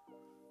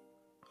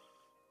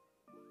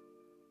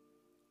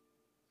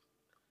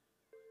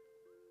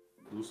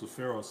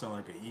 Lucifero sound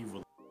like an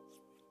evil.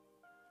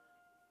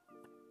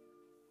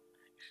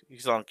 He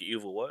sound like an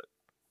evil what?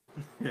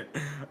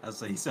 I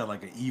say he sound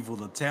like an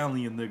evil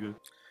Italian nigga.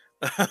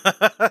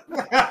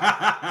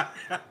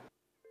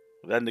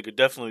 That nigga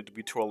definitely to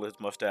be twirling his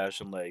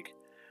mustache and like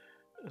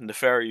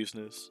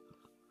nefariousness.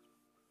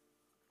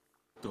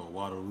 Though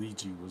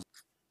Waluigi was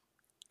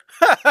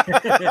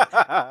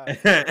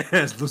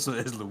That's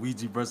as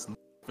Luigi versus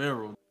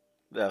Pharaoh.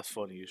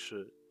 funny as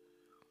shit.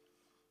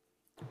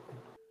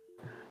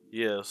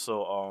 Yeah,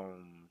 so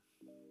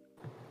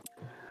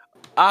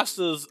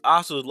Asta's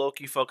low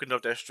key fucking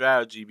up that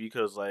strategy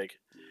because like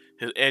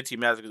his anti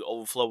magic is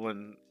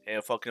overflowing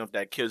and fucking up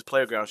that kids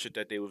playground shit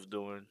that they was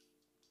doing.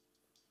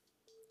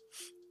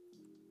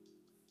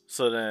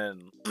 So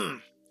then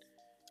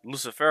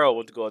Lucifero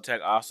went to go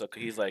attack Asta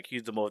because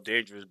he's the most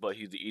dangerous, but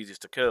he's the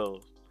easiest to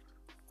kill.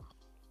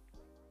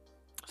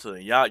 So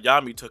then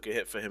Yami took a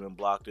hit for him and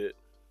blocked it.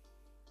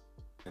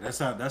 And that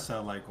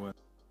sound like when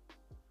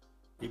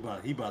he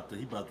about to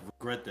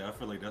regret that. I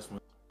feel like that's when.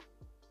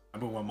 I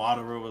remember when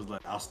Madara was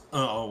like,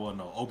 oh well,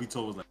 no,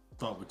 Obito was like, I'll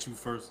start with you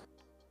first.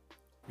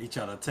 He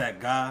tried to attack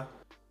Guy.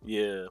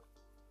 Yeah,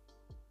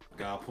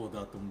 Guy pulled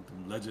out them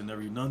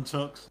legendary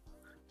nunchucks,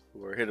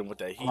 or hit him with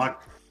that heat.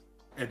 blocked,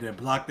 and then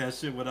blocked that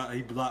shit without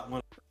he blocked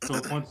one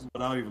so punches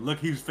without even look.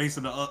 He was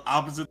facing the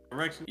opposite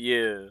direction.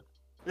 Yeah.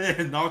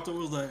 And Naruto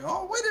was like,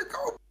 "Oh, way to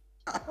go,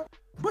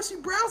 Bushy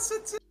Brown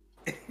sits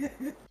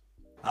in."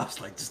 I was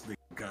like, "This nigga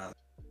guy."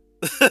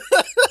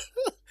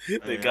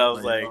 The guy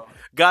was like,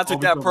 God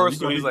took that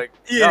personal. He's like,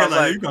 "Yeah,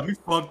 like you got me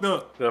fucked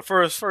up." the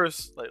first,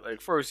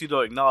 like first you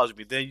don't acknowledge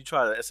me, then you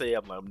try to say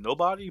I'm like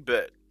nobody,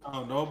 bet. I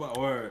don't know about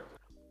word.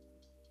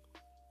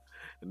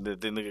 And then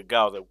nigga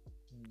guy was like,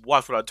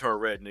 watch when I turn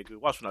red, nigga.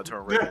 Watch when I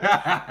turn red.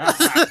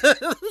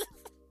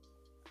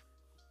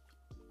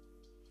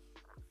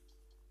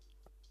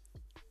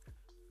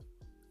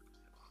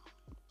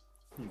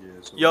 Yeah,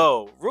 so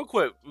Yo, real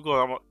quick,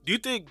 do you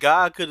think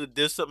God could have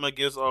did something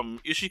against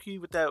Ishiki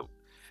with that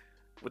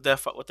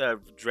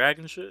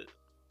dragon shit?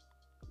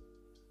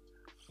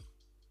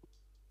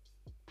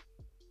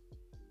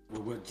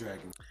 with what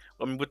dragon?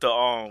 I mean, with the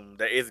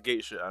that Eighth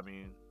Gate shit. I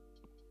mean,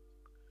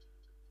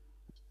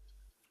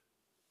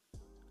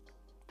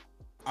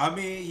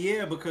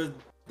 Yeah, because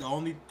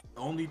the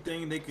only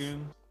thing they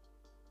can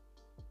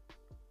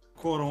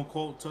quote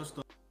unquote touch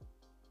the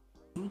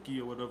Suki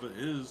or whatever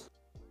is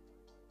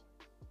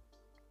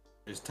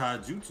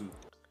taijutsu.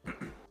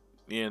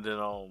 Yeah, and then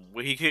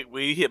when he hit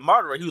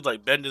Madara, he was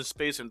like bending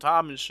space and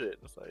time and shit.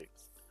 It's like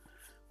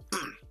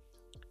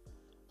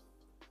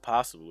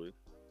possibly.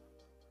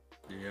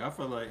 Yeah, I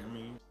feel like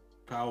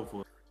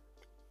powerful.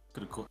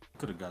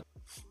 Could have got.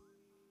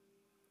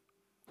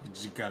 You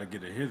just gotta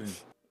get it hidden.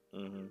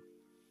 Hmm.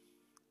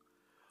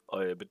 Oh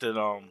yeah, but then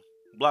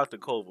blocked the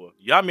Cobra.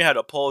 Yami had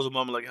a pause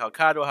moment like how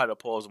Kaido had a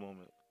pause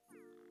moment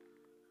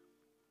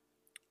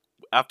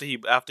after he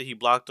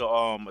blocked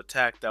the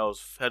attack that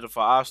was headed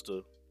for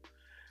Asta.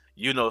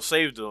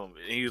 Saved him,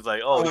 and he was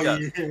like, "Oh, Oh yeah,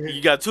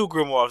 you got two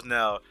grimoires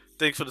now.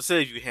 Thanks for the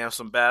save, you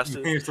handsome you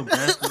bastard." handsome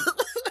bastard.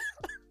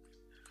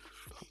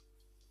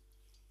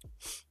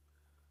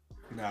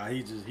 Nah,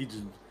 he just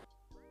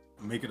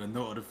making a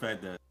note of the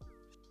fact that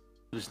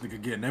this nigga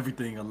getting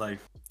everything in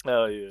life.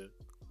 Hell yeah.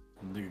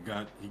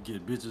 He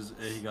get bitches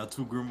and he got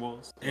two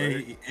grimoires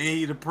Right. and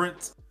he the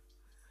prince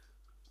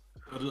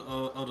of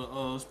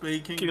the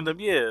Spade Kingdom. Kingdom,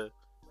 yeah.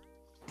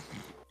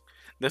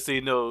 Next thing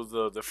you know,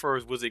 the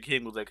first Wizard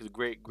King was like his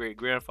great great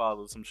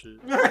grandfather or some shit.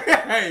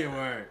 Hey,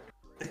 word.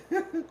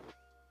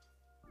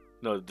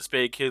 No, the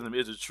Spade Kingdom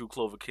is a true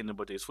Clover Kingdom,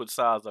 but they switch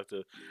sides like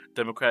the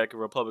Democratic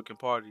and Republican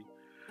Party.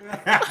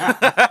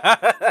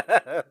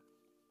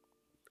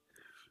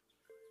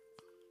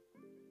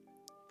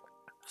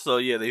 So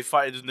yeah, they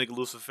fight this nigga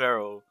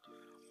Lucifero.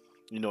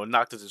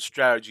 Knocked us in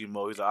strategy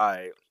mode. He's like,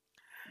 alright,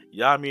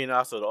 Yami and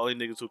Asa are the only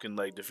niggas who can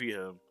like defeat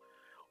him.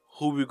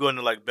 Who we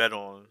gonna like bet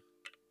on?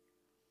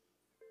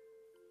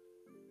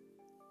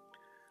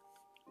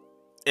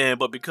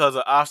 But because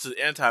of Asa's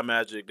anti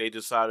magic, they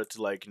decided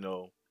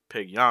to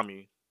pick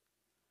Yami.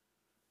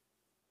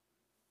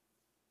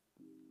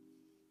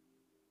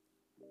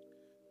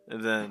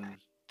 And then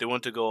they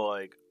went to go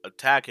like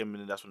attack him,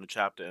 and then that's when the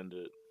chapter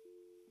ended.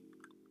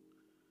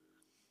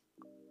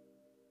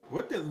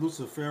 What did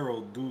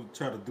Lucifero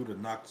try to do to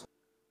Nox?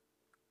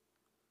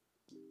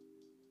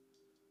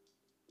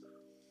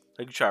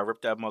 Like you try to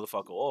rip that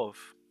motherfucker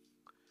off.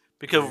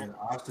 Because And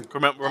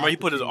remember he Asta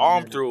put his came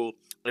arm in. through,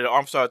 and the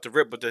arm started to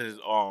rip, but then his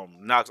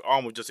Nox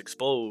arm was just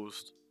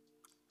exposed.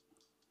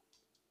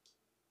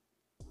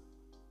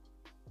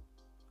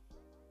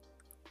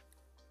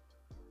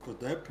 But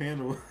that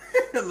panel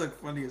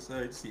looked funny as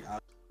hell. You see Asta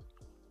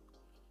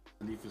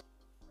underneath his.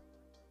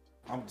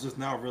 I'm just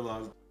now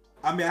realizing.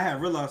 I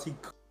had realized he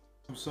could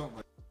do something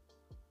like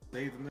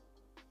save the nigga.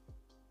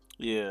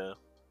 Yeah.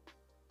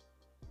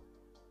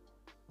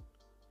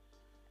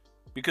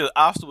 Because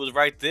Asta was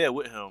right there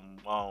with him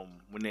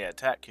when the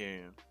attack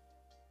came.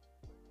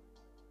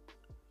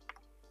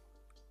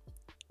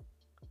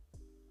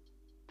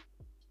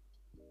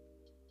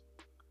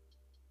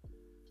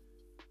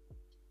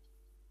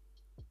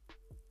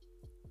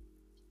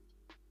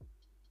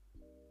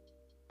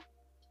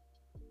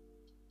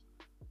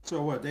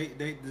 So what they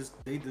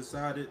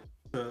decided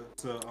to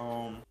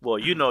Well,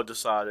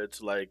 decided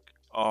to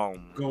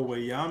go with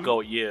Yami.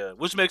 go, yeah,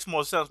 which makes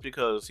more sense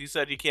because he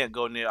said he can't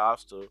go near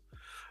Asta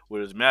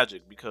with his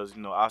magic because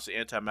Asta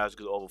anti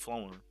magic is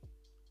overflowing.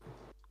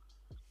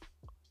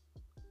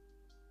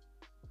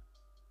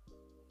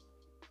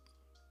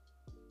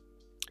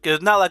 Cause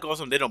it's not like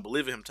also they don't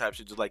believe in him type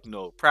shit. Just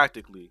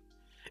practically,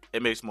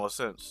 it makes more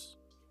sense.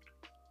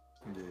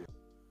 Yeah.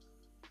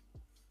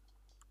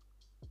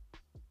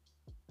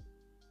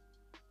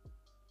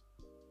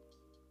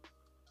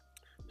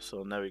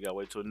 So now we gotta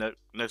wait till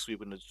next week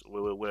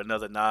with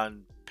another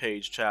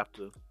 9-page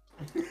chapter.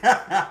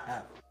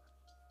 I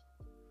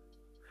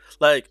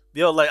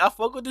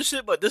fuck with this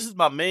shit, but this is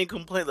my main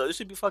complaint. Though, this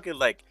should be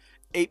fucking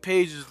 8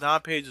 pages,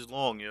 9 pages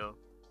long, yo.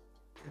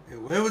 Hey,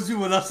 where was you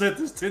when I said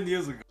this 10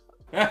 years ago?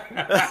 That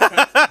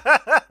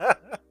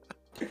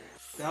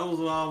was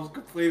what I was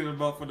complaining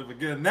about from the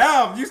beginning.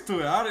 Now I'm used to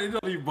it. It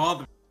don't even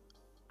bother me.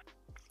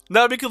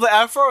 No, because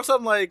at first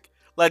I'm like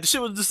the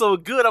shit was just so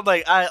good. I'm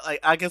like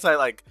I guess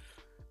I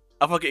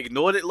fucking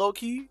ignored it low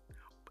key,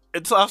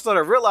 and so I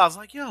started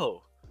realizing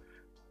yo,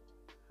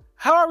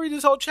 how I read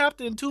this whole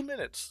chapter in 2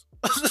 minutes?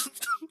 I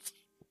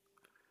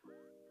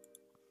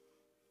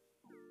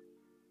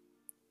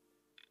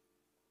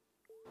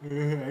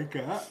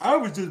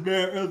was just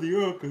mad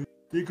earlier because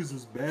niggas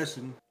was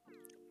bashing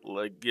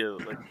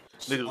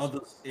Niggas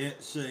others and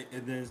shit,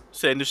 and then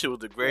saying this shit was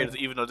the greatest,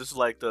 even though this is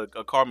a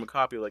carbon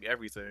copy of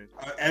everything.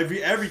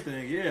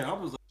 everything. Yeah, I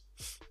was like,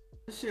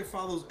 this shit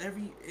follows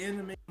every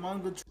anime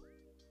manga.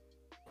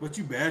 But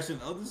you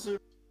bashing others,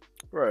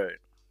 Right.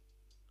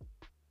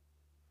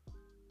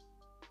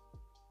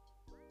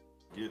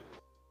 Yeah.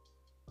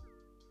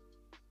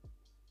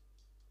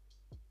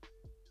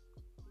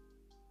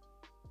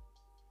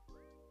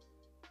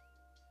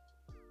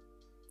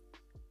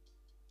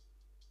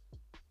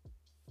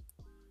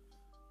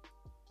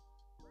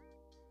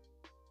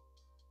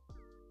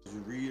 You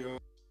read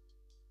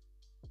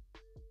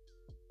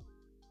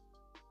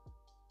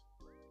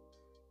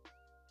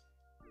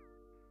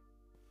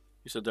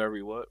You said that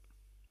read what?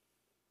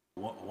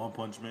 One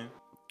Punch Man.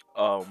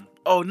 Oh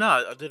no,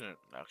 I didn't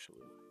actually.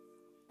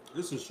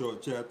 This is a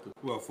short chapter.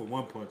 Well, for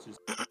One Punch, it's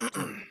 20.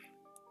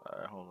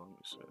 Alright, hold on. Let me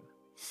see.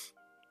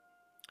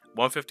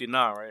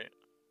 159, right?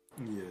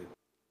 Yeah.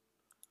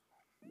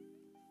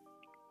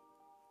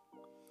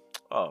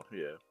 Oh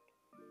yeah.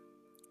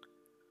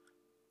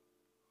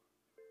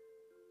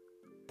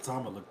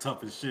 Tama look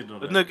tough as shit on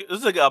This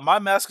nigga, my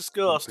mask of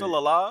skill are that still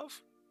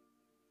alive.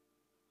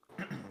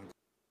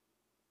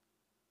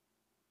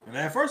 And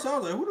at first I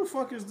was like, who the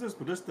fuck is this?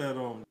 But this that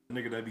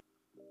nigga that be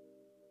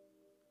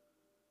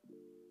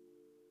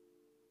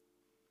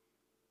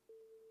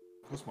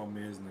what's my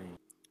man's name?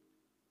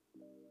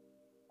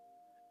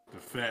 The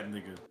fat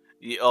nigga.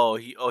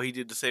 He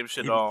did the same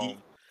shit.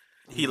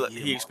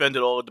 He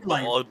expended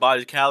like all his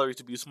body's calories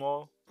to be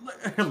small.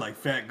 like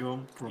Fat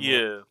Gum from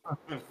Yeah.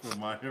 from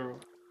My Hero.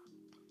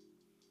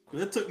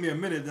 But it took me a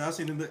minute. I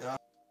seen it. I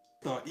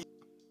thought,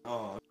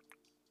 oh,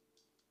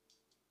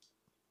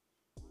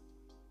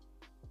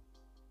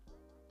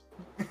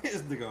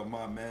 this nigga on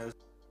my mask.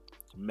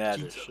 Mad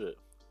as Cheetah. shit.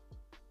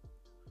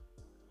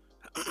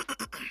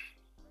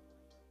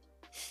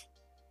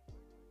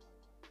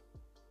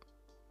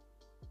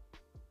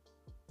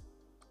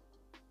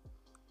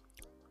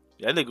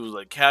 Yeah, that nigga was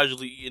like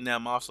casually eating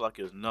that monster like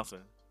it was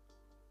nothing.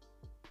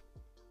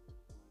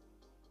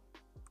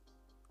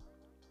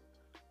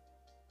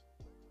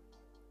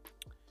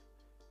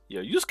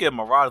 Yo, you scared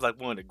Mirage like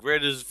one of the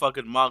greatest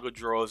fucking manga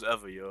drawers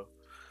ever, yo.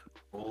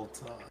 All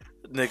time.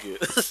 Nigga.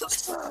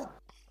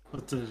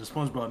 But the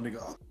SpongeBob nigga,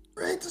 oh,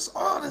 greatest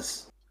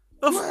artist.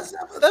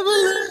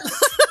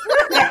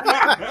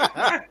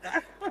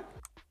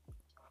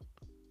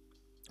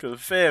 Cause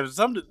fam,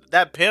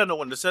 that panel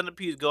when the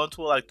centipede going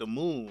to like the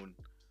moon.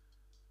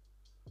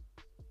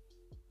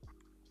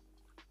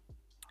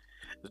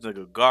 This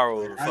nigga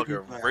Garo Like,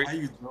 fucking how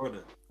you draw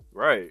that?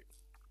 right.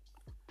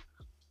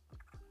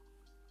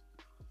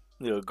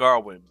 Nigga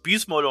Garo went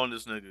beast mode on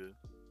this nigga.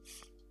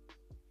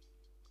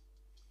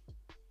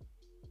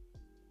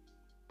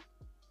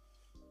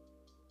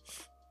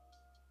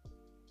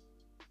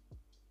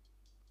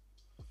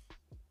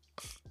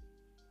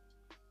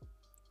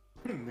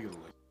 Nigga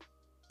like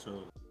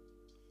so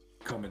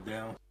coming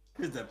down.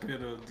 Is that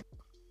pit of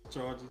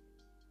charges?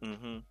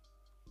 Mm-hmm.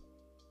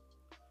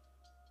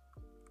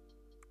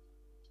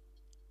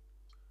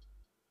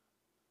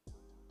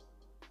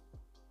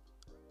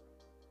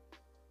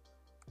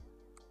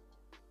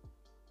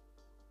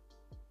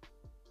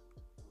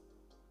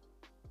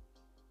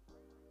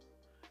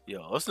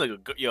 This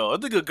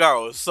nigga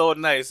Garo is so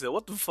nice.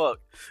 What the fuck?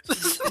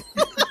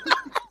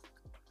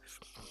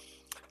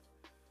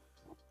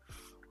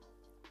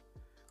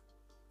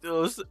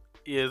 This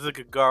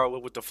nigga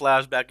Garo with the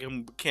flashback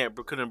and him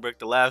couldn't break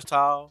the last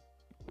tile.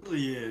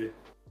 Yeah.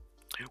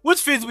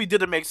 Which physically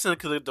didn't make sense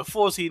because the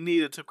force he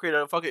needed to create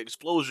a fucking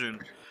explosion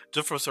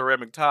just for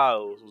ceramic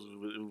tiles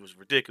was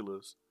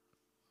ridiculous.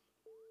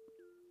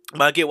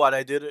 But I get why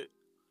they did it.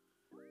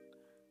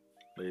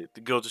 Like,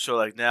 to go to show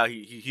like now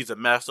he's a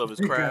master of his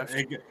craft.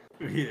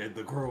 Yeah,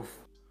 the growth.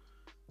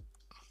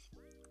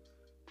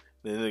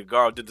 Then the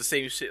guard did the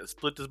same shit and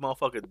split this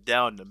motherfucker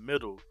down the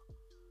middle.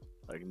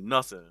 Like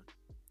nothing.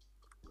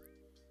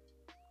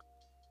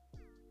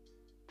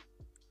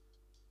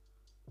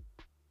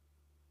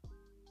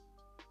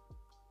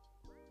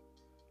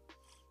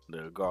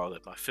 The guard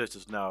like my fist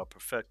is now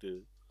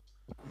perfected.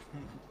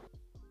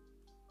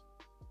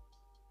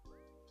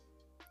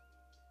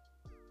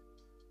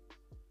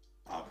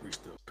 I've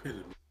reached the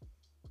epitome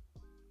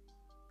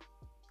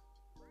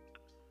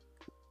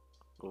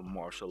of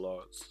martial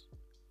arts.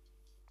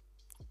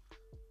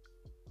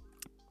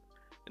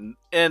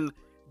 And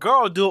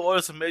girl do all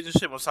this amazing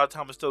shit when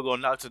Saitama still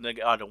gonna knock the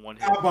nigga out in one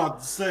hit. I'm about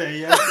to say,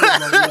 yeah.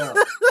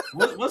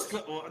 Like,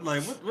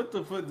 what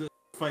the fuck the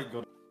fight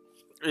go?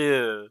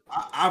 Yeah.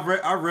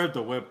 I read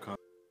the webcomic.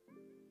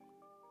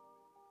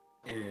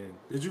 And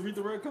did you read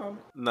the webcomic?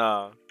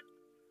 Nah.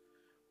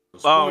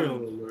 Spoiler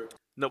alert.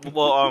 No,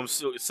 well,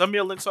 send me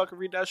a link so I can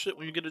read that shit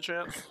when you get a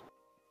chance.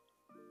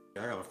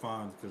 I gotta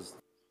find because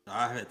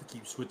I had to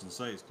keep switching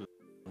sites because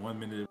 1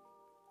 minute.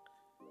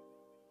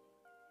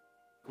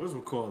 What's we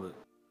call it?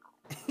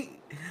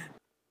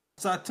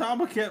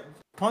 Saitama kept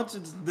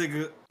punching this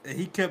nigga and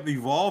he kept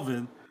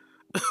evolving,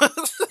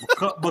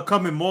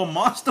 becoming more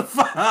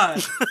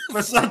monsterfied.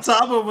 But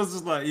Saitama was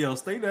just like, yo,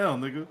 stay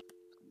down, nigga.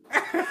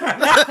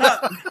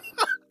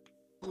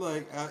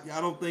 Like, I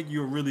don't think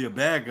you're really a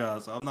bad guy,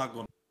 so I'm not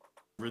gonna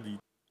really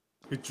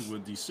hit you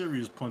with these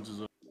serious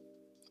punches.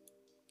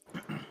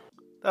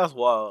 That's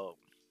wild.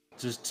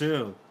 Just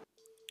chill.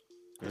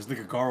 This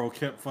nigga Garo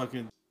kept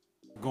fucking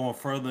going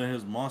further in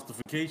his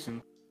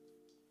monstification.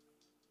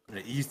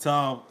 And each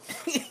time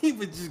he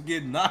would just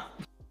get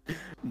knocked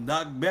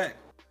back.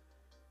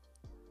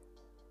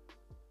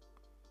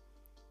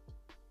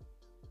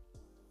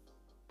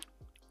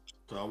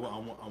 So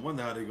I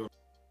wonder how they go.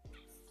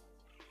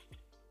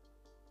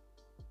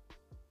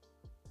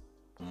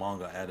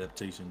 Manga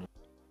adaptation,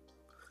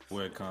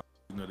 webcomic,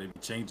 they be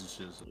changing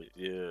shit. So.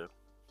 Yeah.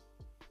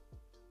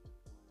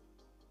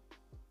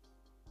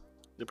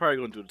 They're probably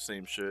gonna do the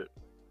same shit.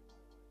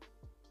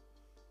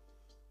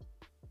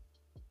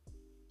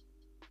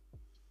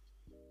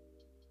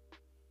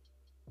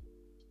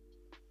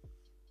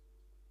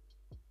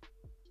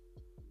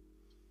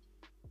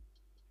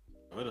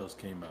 What else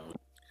came out? You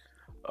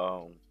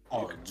Oh,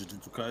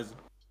 Jujutsu Kaisen.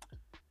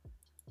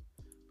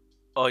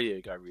 oh yeah,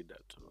 you gotta read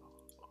that too.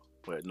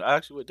 Wait, no,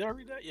 actually, wait, did I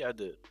read that? Yeah, I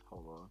did.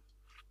 Hold on,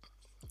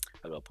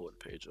 I gotta pull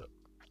the page up.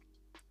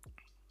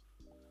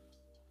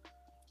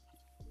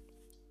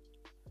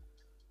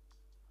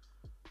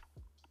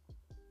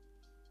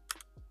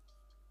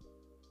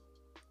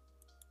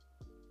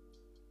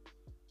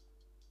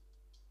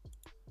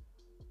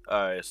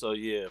 All right, so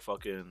yeah,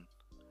 fucking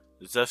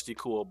Zesty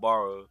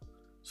Kuwabara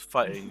is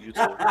fighting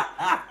Yuta.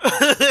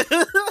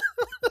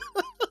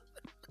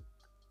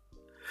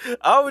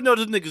 I don't even know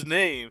this nigga's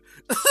name.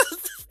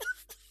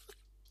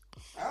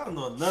 I don't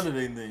know none of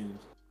their names.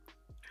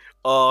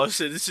 Oh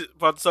shit, this shit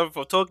about to suffer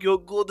from Tokyo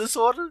Ghoul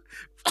disorder.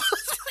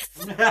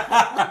 E-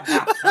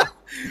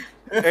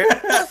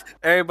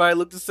 Everybody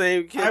look the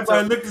same. Can't tell.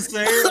 Everybody look the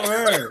same.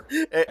 Or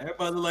Eh,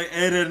 everybody look like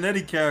Ed and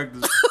Eddie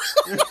characters.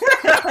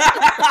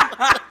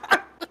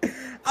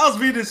 I was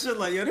reading this shit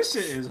like, yo, this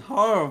shit is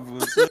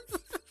horrible.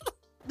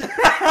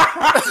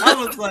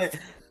 I was like,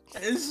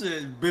 this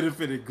shit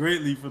benefited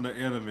greatly from the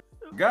anime.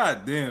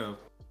 God damn.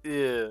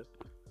 yeah.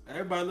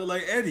 Everybody look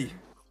like Eddie.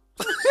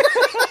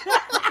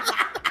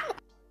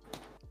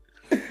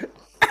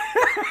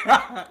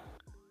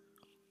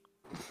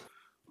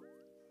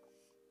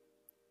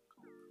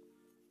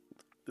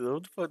 Dude,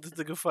 what the fuck this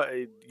nigga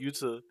fighting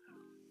Yuta?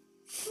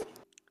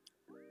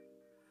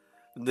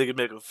 The nigga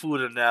making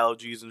food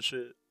analogies and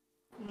shit.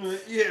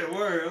 Yeah,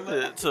 word. Yeah,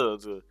 Like, to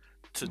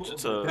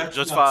that's not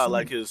justify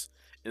like food. his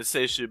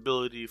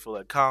insatiability for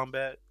like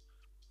combat.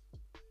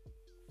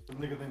 The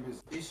nigga name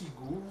is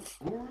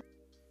Ishiguro.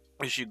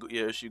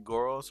 Is she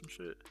Goro or some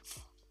shit?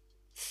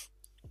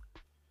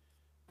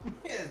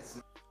 Yes.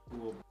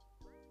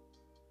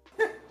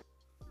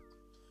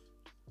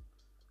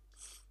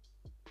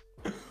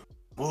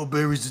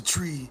 Mulberry's a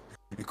tree,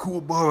 and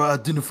Kuwabara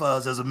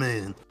identifies as a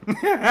man.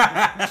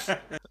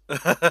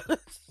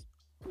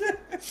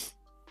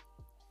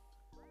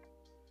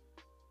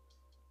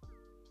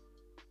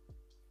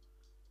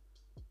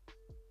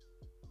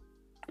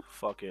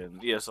 Fucking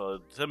yeah. So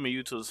him and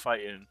Yuta was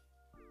fighting,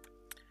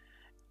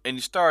 and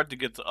he started to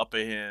get the upper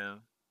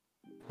hand.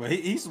 But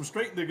he's some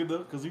straight nigga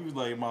though, cause he was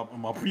like in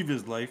my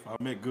previous life,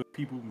 I met good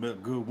people,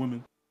 met good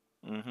women.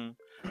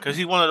 Cause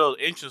he's one of those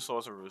ancient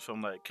sorcerers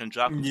from like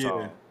Kenjaku Yeah.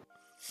 song.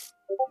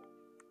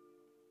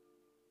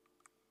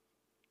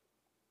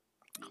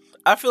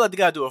 I feel like they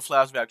gotta do a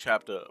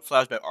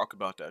flashback arc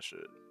about that shit.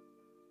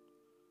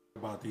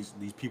 About these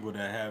people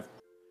that have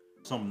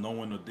some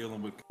knowing or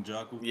dealing with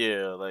Kenjaku.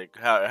 Yeah, like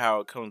how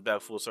it comes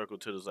back full circle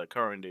to this like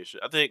current day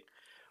shit. I think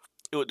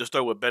the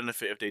story would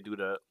benefit if they do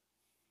that.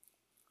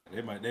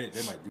 They might do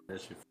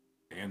that shit for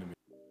the anime.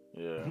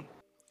 Yeah,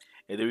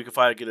 and then we can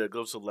finally get a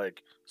glimpse of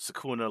like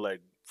Sukuna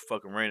like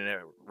fucking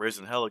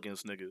raising hell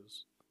against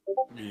niggas.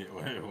 Yeah,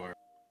 or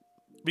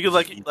Because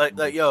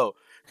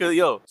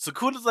cause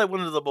Sukuna's like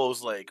one of the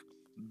most like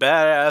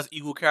badass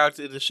evil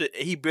characters in the shit,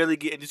 and he barely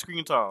get any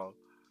screen time.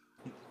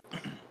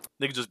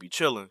 Nigga just be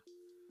chilling.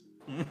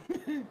 you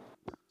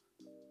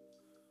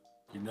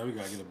know we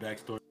gotta get a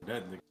backstory for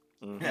that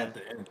nigga at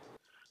the end.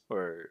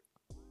 Or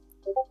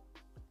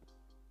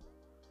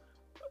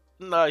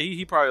nah,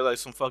 he probably like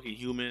some fucking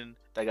human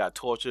that got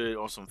tortured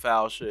on some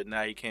foul shit.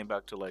 Now he came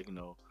back to like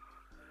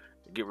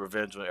get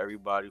revenge on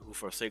everybody who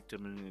forsaked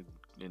him and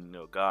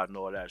God and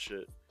all that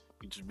shit.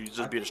 Be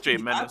a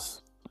straight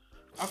menace.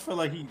 I feel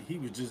like he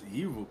was just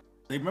evil.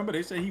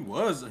 They said he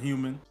was a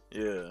human.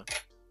 Yeah.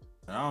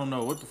 And I don't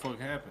know what the fuck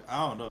happened.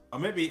 I don't know. Or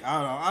maybe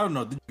I don't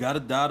know. Did you gotta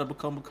die to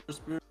become a cursed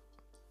spirit?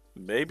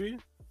 Maybe.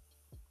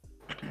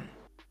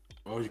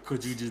 Or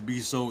could you just be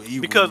so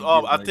evil? Because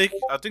I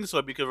think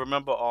so because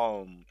remember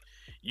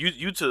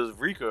Yuta's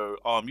Rika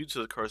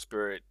Yuta's cursed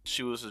spirit,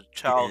 she was a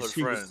childhood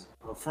friend. Was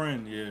a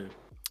friend,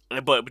 yeah.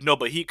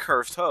 But he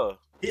cursed her.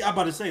 I'm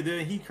about to say,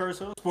 then he cursed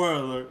her. Spoiler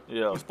alert.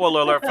 Yeah,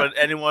 spoiler alert for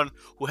anyone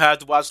who has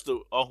to watch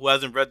who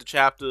hasn't read the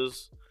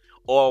chapters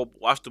or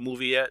watched the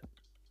movie yet.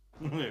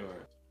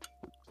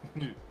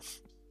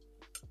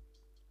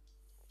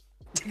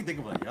 Think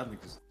about it, y'all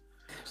niggas.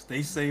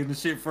 Stay saying the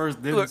shit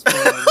first, then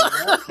spoiler.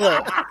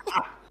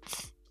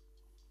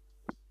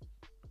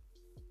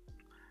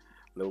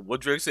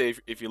 What Drake say?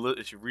 If you're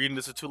reading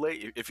this, it's too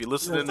late. If you're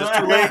listening, it's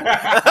too late.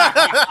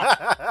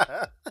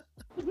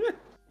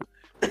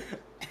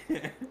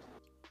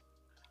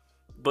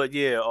 But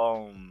yeah,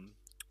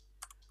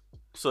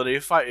 so they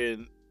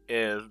fighting,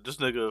 and this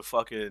nigga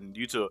fucking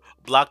Yuta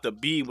blocked a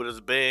beam with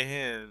his bare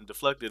hand,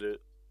 deflected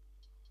it,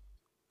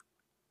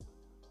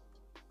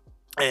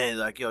 and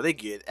like they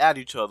get at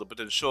each other. But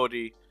then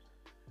Shorty,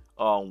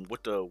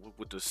 with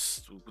the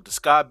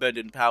sky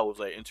bending powers,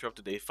 like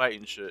interrupted they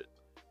fighting shit.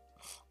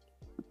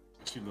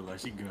 She look like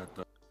she got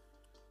the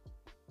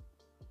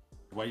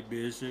white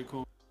beard shit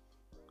cool.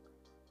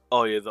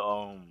 Oh yeah,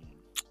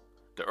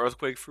 the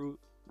earthquake fruit.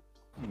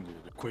 Yeah,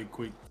 the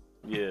quick.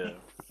 Yeah.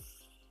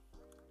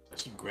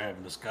 She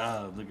grabbing the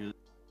sky. Look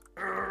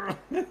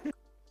at.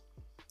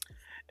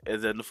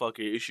 And then the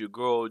fucking issue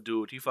girl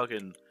dude, he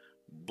fucking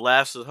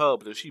blasted her,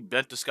 but then she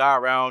bent the sky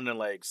around and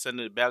like sent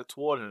it back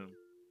toward him.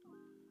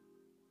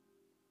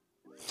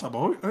 Talk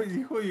about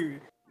who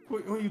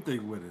you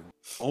think winning?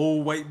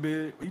 Old white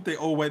man? You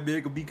think old white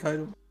man could beat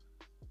Kaido?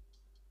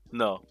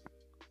 No,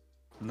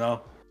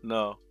 No.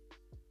 no.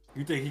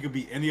 You think he could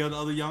beat any other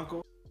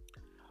Yonko?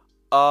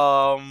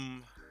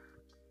 Um,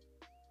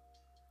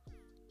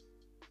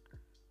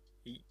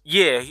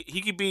 yeah,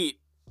 he could beat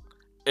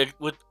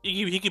with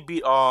he could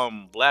beat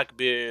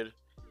Blackbeard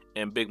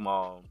and Big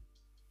Mom.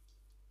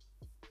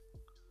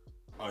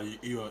 Are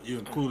you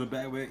including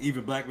Blackbeard,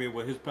 even Blackbeard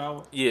with his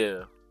power?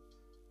 Yeah,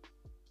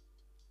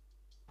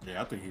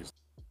 Yeah, I think he's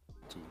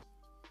too.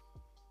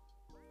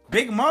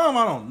 Big Mom,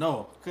 I don't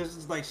know, cause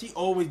it's like she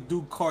always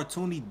do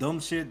cartoony dumb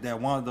shit that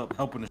wound up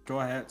helping the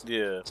Straw Hats.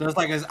 yeah. So it's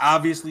like it's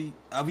obvious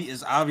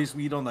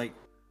we don't like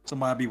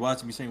somebody be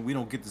watching me saying we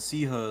don't get to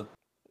see her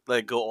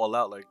Like go all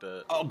out like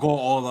that. go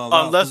all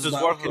out. Unless Cause it's this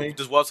like work okay,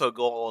 just wants her to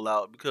go all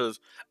out because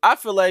I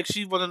feel like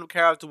she's one of them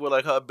characters where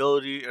like her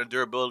ability and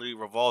durability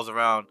revolves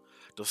around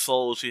the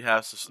souls she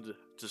has to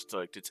just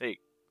like to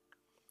take.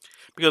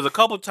 Because a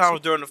couple times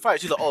during the fight,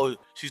 she's like, "Oh,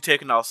 she's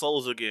taking our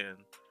souls again."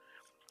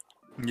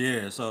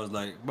 yeah. So it's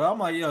like, but I'm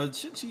like, yo,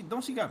 she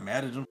don't she got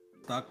mad at him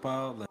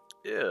stockpile? Like,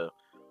 Yeah,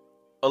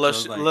 so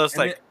it's like, and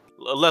then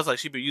unless like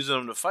she been using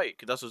them to fight,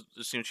 because that's what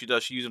it seems she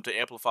does. She uses them to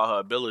amplify her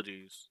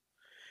abilities,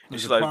 and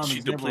like she a like prime she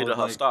example depleted is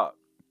her like, stock.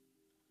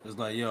 it's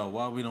like, yo,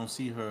 why we don't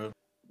see her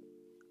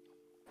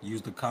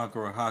use the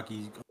Conqueror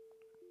hockey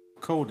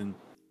coding?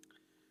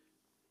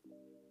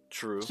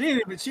 True. She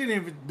didn't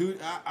even do.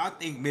 I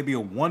think maybe a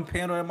one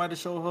panel that might have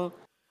showed her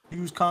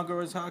use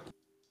Conqueror's hockey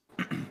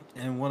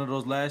in one of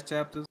those last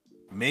chapters.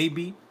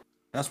 Maybe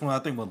that's when I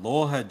think when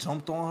Law had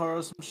jumped on her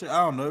or some shit.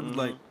 I don't know. It was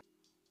like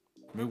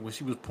maybe when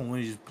she was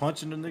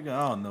punching the nigga.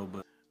 I don't know,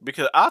 but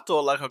Because I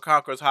thought like her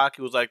conqueror's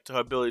hockey was like her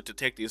ability to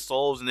take these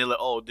souls, and they're like,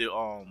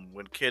 oh,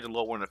 when Kid and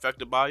Law weren't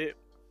affected by it,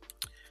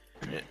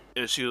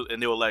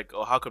 and they were like,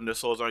 oh, how come their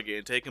souls aren't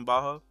getting taken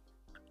by her?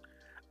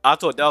 I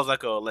thought that was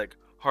like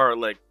her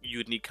like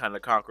unique kind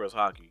of conqueror's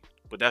hockey,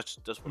 but that's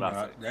what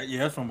I think. yeah,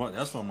 that's from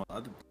I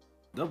think,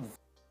 double.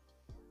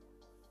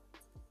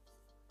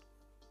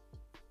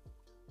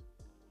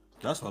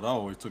 That's what I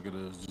always took it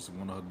as, just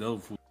one of her devil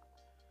food.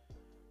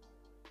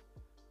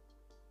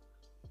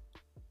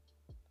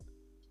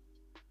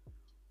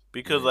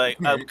 Because like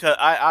because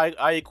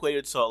I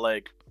equated to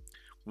like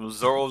when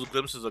Zoro's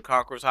glimpses of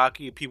conqueror's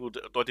hockey, people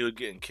thought they were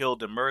getting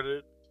killed and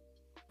murdered.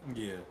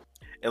 Yeah.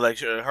 And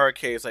like in her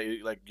case,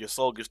 like your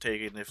soul gets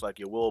taken if like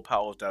your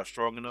willpower is not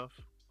strong enough.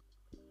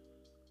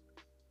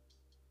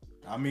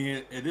 I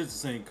mean, it is the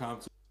same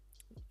concept.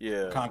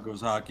 Yeah.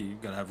 Conqueror's hockey. You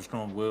gotta have a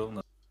strong will,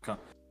 not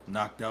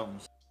knocked out.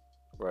 And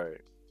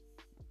Right.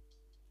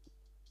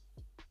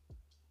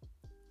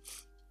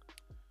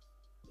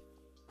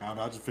 I don't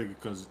know. I just figured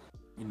because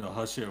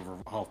her shit,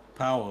 her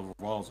power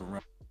revolves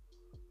around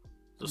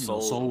The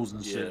souls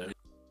and yeah. shit.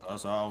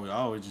 So I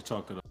always just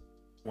chalk it up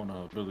one of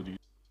her abilities.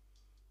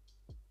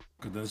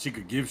 Because then she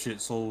could give shit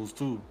souls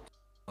too,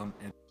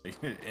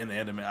 in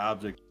inanimate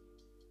object.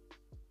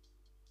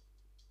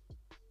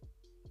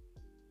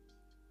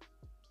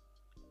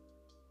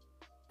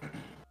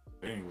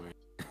 Anyway,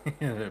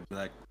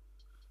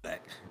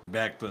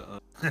 back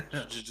to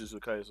Jujutsu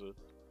Kaisen.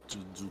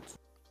 Jujutsu.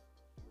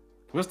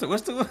 What's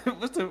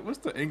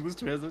the English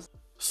translation?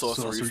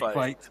 Sorcery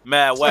fight.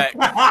 Mad whack.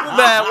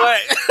 Mad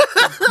whack.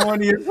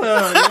 Corny as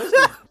hell. That's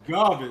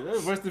garbage.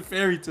 That's worse than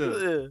fairy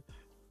tale. Yeah.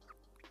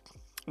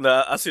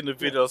 Nah, I seen the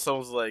video.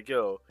 Someone's like,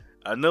 "Yo,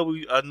 I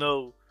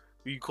know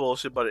we call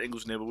shit by the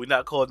English name, but we're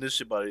not calling this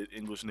shit by the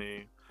English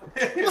name."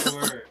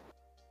 Word.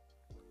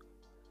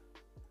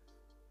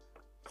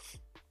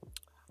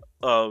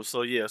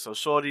 So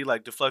Shorty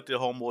like deflected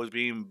homeboy's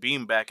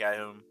beam back at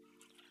him.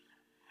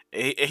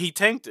 And he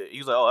tanked it. He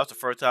was like, "Oh, that's the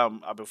first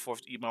time I've been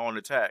forced to eat my own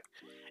attack."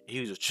 And he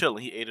was just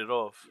chilling. He ate it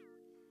off.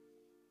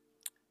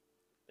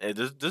 And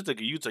this nigga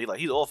Yuta,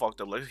 he's all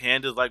fucked up. Like his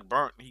hand is like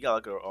burnt. He got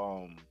like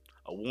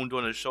a wound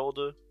on his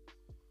shoulder.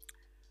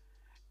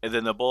 And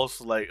then the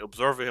boss like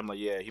observing him like,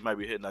 yeah, he might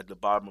be hitting like the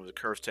bottom of the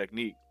curse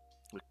technique.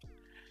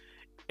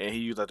 And he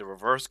used like the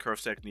reverse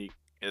curse technique.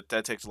 And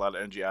that takes a lot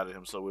of energy out of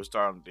him. So we're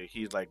starting to,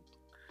 he's like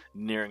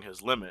nearing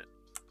his limit.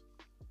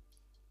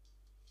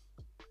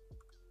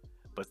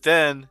 But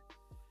then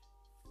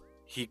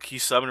he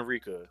summoned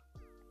Rika,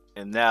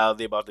 and now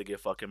they about to get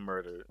fucking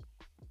murdered.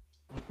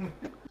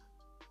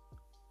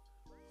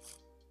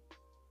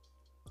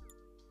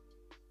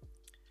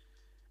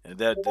 And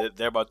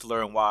they're about to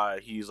learn why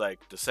he's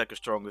like the second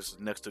strongest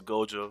next to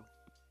Gojo.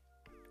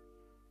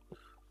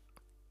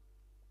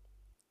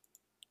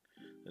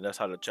 And that's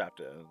how the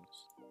chapter ends.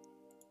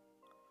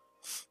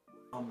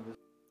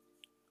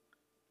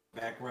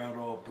 Background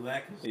all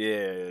black.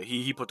 Yeah,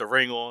 he put the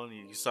ring on.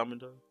 He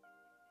summoned her.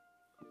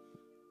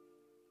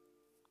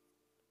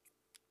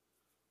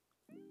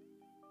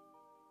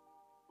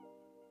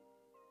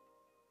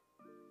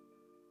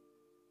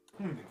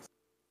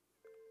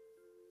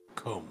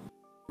 Come,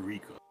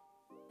 Rika.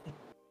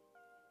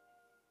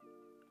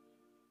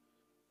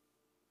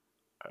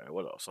 All right,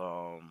 what else?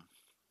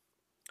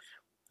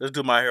 Let's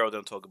do My Hero,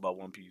 then talk about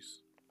One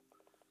Piece.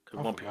 Cause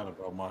I One Piece, forgot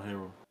about my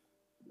hero.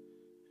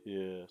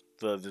 yeah,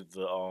 the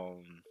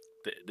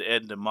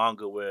end of the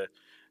manga where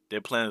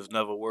their plans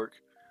never work.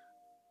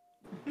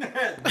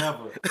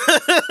 Never.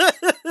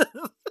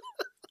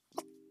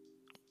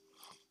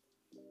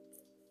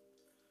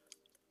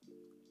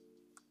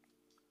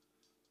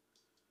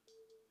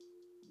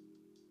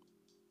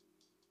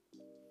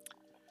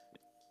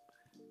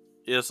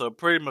 Yeah, so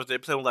pretty much they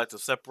plan like to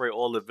separate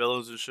all the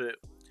villains and shit.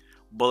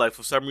 But like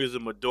for some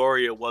reason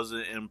Midoriya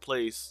wasn't in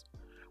place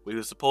where he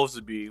was supposed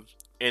to be,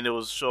 and it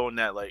was shown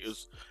that like it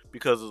was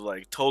because of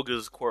like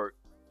Toga's quirk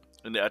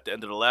at the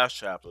end of the last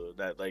chapter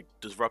that like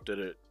disrupted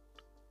it.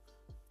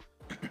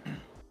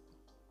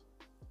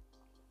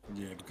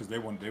 Yeah, because they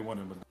wanted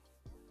him.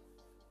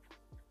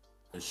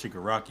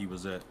 Shigaraki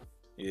was at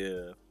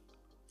Yeah.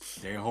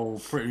 their whole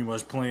pretty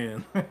much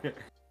plan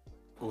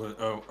was,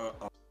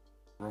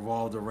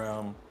 revolved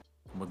around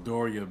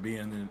Midoriya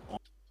being on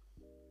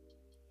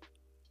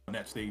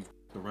that stage,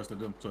 the rest of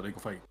them, so they can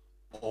fight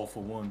All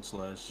for One /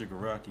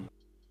 Shigaraki.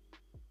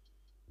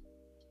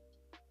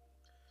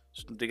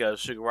 They got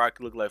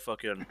Shigaraki look like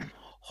fucking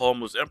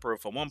homeless emperor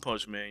from One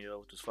Punch Man, yo,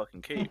 with his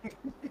fucking cape.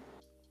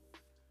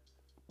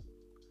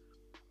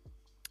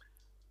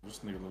 This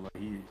nigga look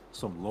like he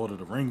some Lord of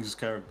the Rings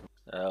character.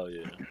 Hell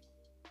yeah.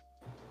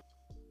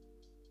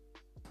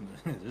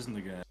 This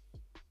nigga.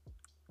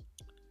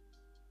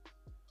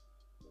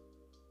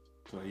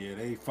 So yeah,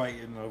 they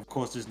fighting. Of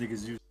course, this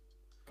nigga's using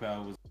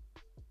powers.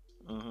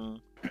 Mm-hmm.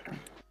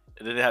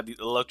 And then they have these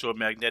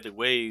electromagnetic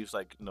waves,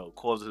 like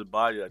causes his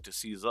body like to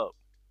seize up.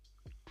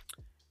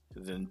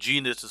 And then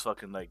Genius is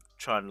fucking like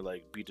trying to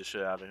like beat the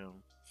shit out of him.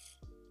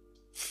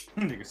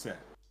 Nigga said,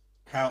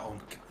 how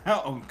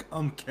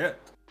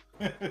unkept.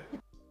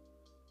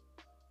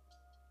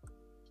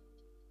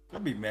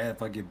 I'd be mad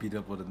if I get beat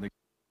up with a nigga.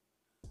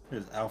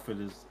 His outfit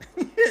is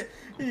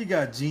he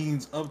got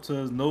jeans up to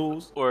his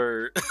nose.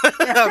 Or I'd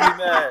be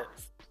mad.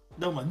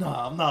 No,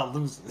 nah, I'm not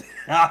losing.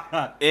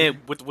 And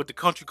with the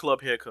country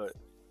club haircut.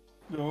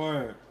 No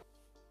word.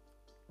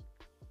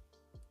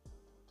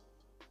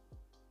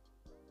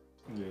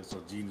 Yeah,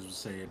 so Genius was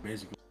saying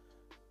basically.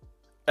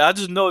 I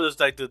just noticed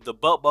like the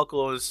belt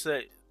buckle on his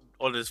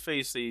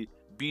face say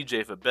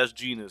BJ for best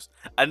genius.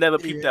 I never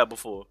peeped that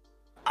before.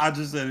 I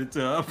just said it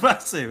to him. I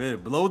say, man,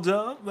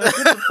 blowjob? Like,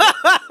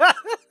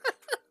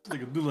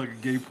 nigga do like a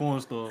gay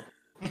porn star.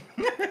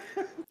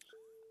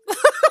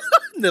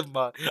 Never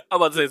mind. I'm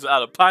about to say it's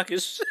out of pocket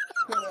shit.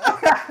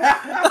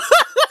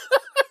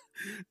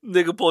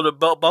 Nigga pulled the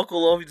belt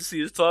buckle off, you can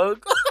see his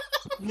tongue.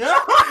 Yeah.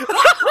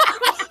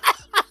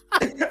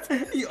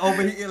 He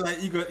over here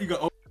like you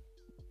got open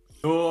the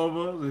door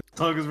over. His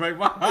tongue is right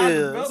behind.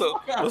 Yeah. So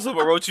what's up,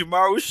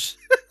 Orochimaru shit?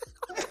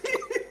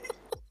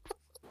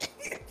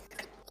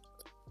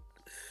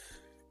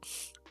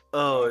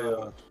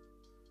 Oh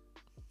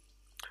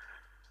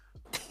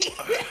yeah.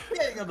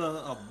 He got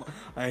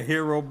a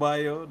hero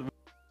bio.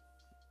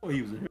 Oh,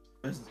 he was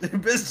a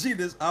best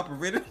genius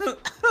operator.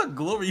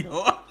 Glory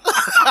hole.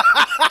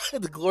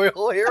 The glory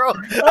hole hero.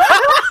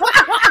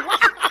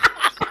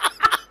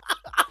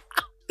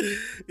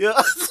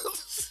 Yeah.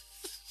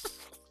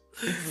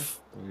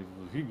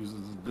 He was.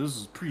 This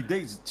is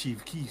predates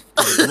Chief Keef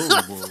and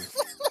the Glory Boys.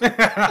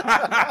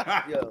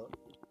 Yo.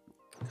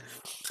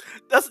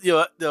 That's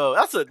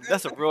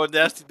a real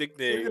nasty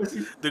nickname.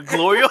 The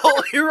glory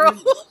hole hero.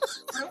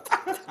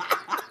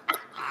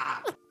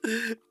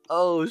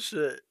 Oh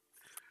shit.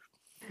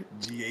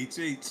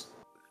 GHH.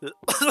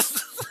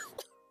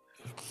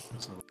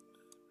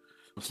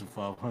 Fortune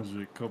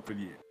 500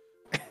 company.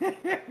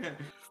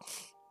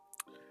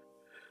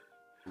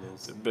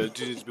 But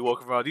Jesus be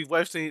walking around. These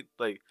wives ain't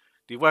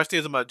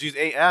about Jesus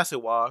ain't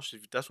acid wash.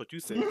 If that's what you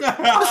think.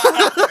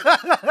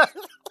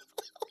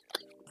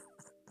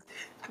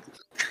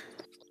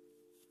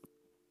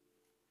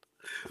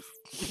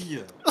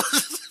 Yeah.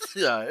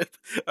 Yeah.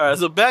 All right.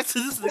 So back to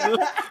this nigga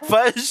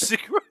fighting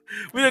Shikra.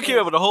 We done came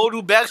up with a whole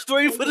new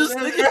backstory for this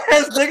nigga.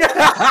 Yes,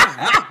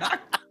 nigga.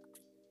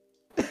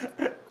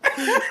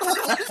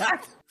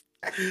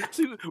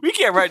 See, we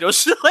can't write no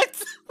shit like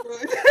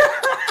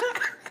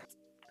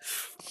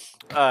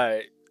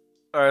that.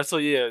 All right. So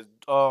yeah.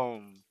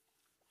 Oh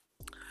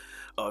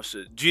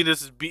shit.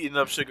 Genius is beating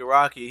up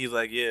Shigaraki. He's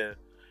like, yeah,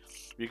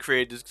 we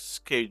created this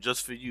cage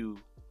just for you.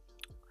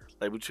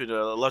 Like between the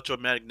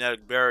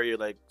electromagnetic barrier,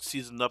 like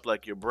season up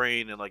like your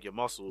brain and like your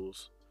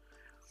muscles,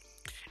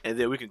 and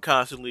then we can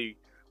constantly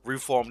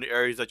reform the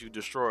areas that you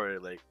destroy.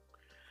 Like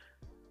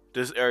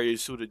this area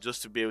is suited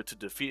just to be able to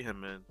defeat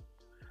him in.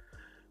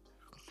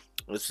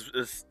 It's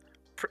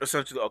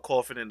essentially a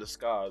coffin in the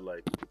sky,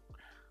 like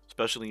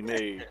specially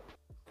made.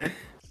 Yeah,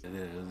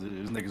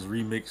 this niggas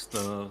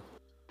remixed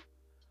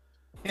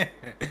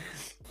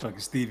fucking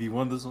Stevie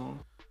Wonder song.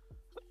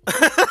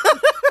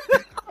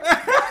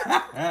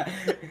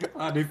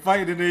 They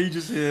fight and then you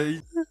just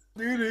hear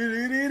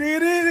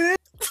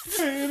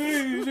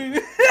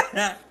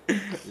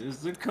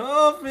There's a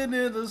coffin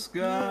in the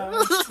sky.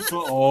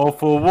 For all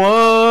for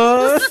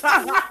one.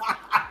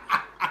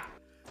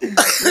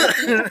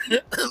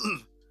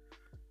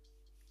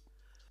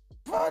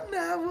 For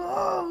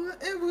never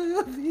it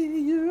will be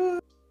you.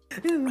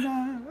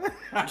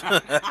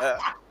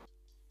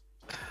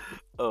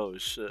 Oh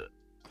shit.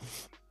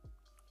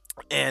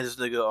 And this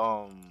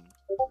nigga,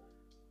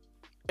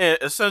 and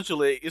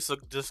essentially it's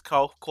this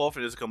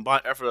coffin is a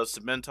combined effort of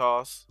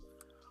Cementos,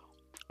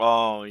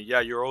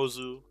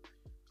 Yayorozu,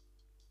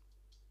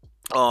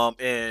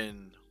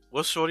 and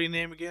what's Shorty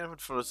name again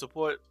for the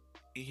support?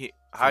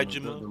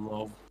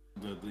 Hajima.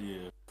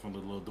 From the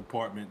little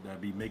department that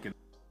be making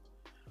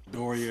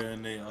Doria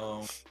and they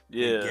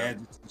Yeah,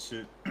 gadgets and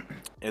shit.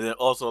 and then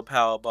also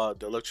powered by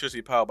the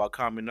electricity powered by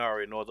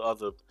Kaminari and all the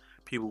other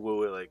people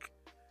with like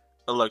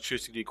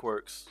electricity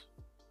quirks.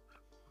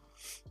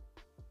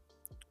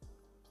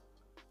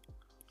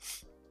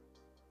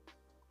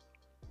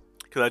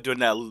 Cause like during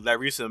that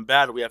recent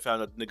battle, we had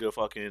found that nigga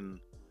fucking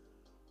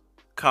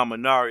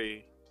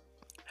Kaminari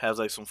has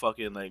like some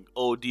fucking like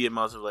OD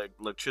amounts of like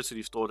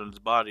electricity stored in his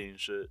body and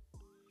shit.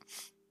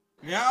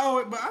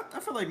 Yeah, but I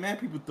feel like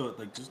mad people thought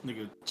like this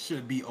nigga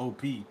should be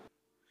OP,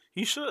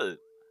 He should.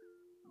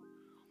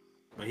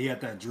 but he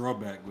had that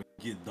drawback when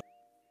he get dumb.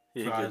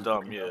 He get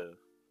dumb, yeah.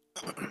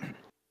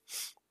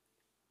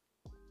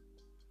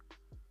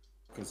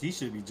 Because he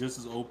should be just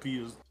as OP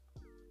as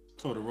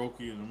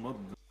Todoroki and the mother,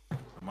 in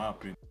my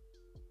opinion.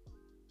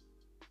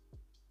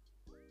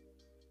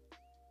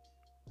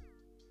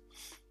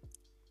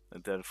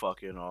 And then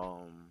fucking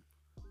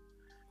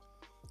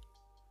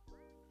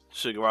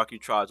Shigaraki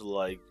tried to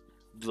like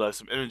do like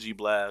some energy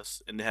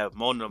blasts, and they have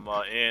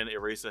Monoma and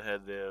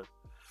Eraserhead there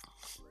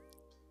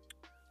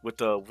with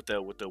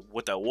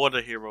that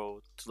water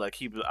hero to like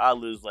keep his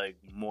eyelids like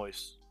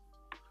moist.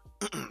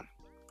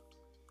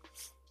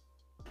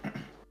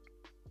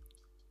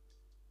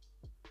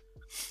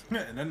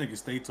 And that nigga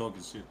stay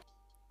talking shit.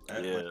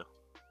 Yeah.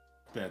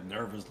 That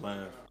nervous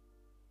laugh.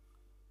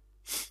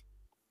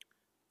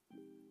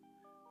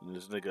 And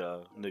this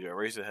nigga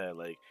Eraserhead,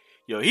 like,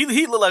 yo,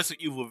 he look like some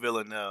evil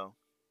villain now.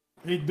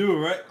 He do,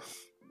 right?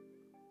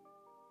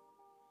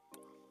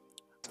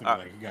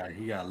 Like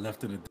he got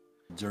left in a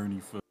journey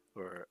for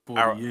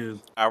 40 years.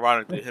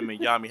 Ironically, him and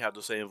Yami have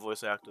the same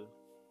voice actor.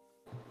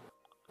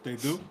 They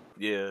do?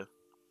 Yeah.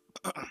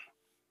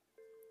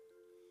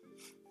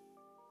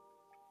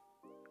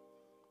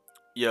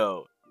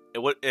 Yo,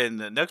 and what in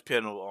the next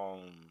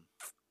panel,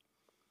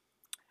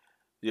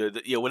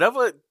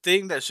 whatever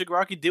thing that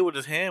Shigaraki did with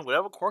his hand,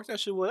 whatever quirk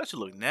that shit was, that should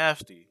look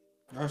nasty.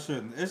 That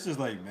shit, it's just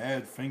like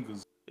mad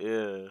fingers.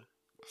 Yeah.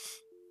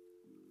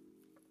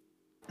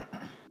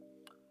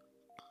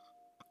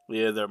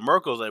 Yeah, the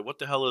Mirko's like, what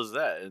the hell is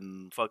that?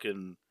 And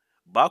fucking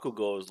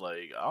Bakugo is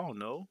like, I don't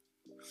know.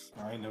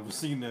 I ain't never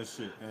seen that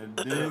shit. And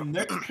then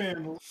next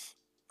panel,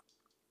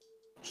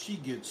 she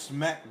gets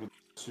smacked with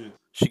shit.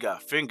 She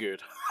got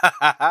fingered.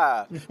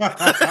 This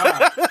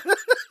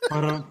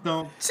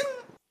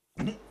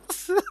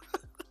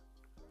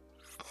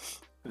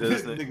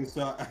nigga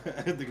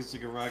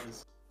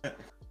Shigaraki.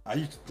 I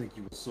used to think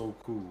you were so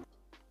cool.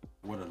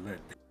 What a let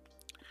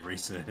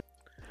Racer.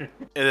 And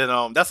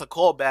then that's a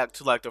callback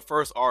to like the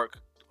first arc,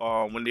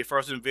 when they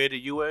first invaded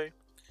UA.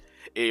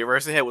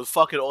 Eraserhead was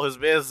fucking all his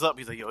mans up.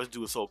 He's like, yo, this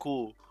dude is so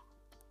cool.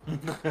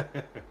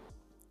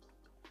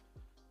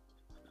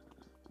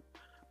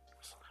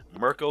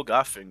 Mirko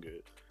got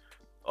fingered.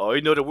 Oh,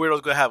 you know the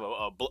weirdo's gonna have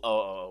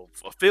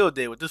a field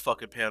day with this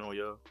fucking panel,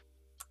 yo.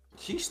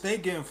 She stay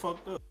getting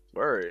fucked up.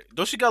 Word.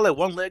 Don't she got like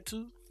one leg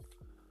too?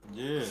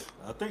 Yeah,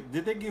 I think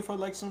did they give her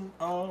like some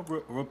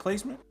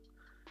replacement?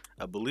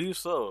 I believe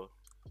so.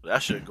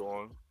 That shit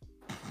going.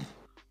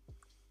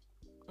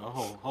 Her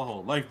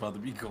whole life about to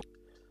be going.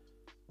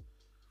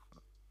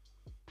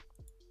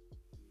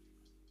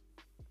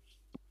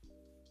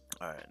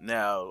 All right,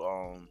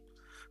 now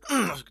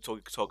let's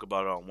talk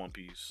about One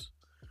Piece.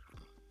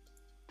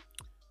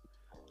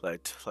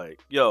 Like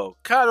yo,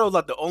 Kaido's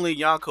like the only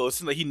Yonko. It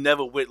seems like he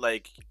never would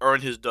like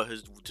earn his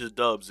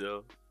dubs,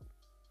 yo.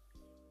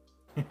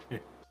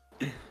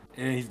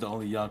 And he's the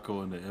only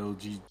Yonko in the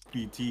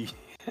LGBT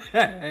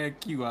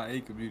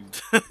QIA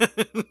community.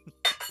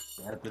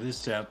 After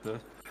this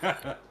chapter.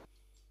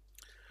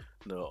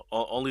 No,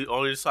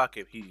 only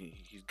sake.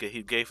 He's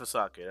gay for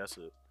sake. That's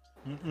it.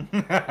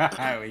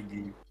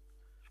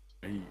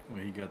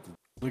 When he got the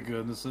liquor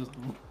in the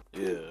system.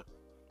 Yeah.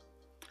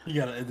 He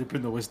got an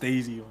independent West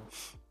Daisy on.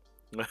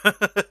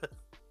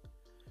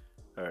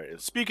 Alright, and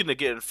speaking of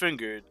getting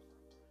fingered,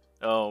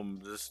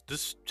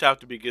 this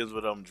chapter begins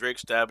with Drake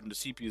stabbing the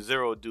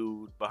CP0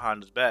 dude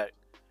behind his back.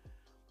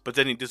 But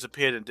then he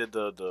disappeared and did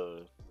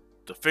the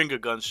finger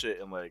gun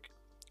shit and like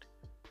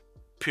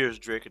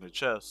pierced Drake in the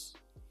chest.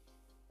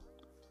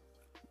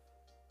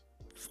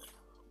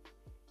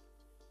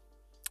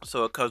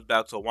 So it comes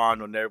back to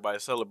Wano and everybody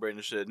celebrating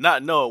the shit,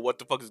 not knowing what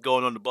the fuck is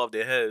going on above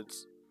their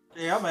heads.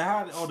 Yeah, I'm like,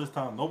 how all this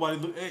time nobody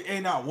look?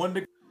 Ain't not one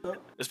nigga.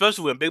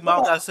 Especially when Big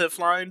Mom got set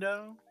flying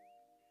down.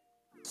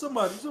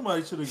 Somebody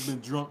should have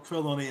been drunk,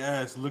 fell on their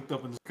ass, looked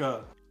up in the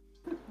sky.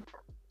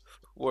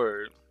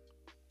 Word.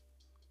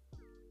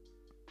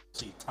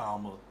 See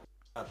Tama,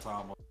 not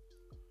Tama.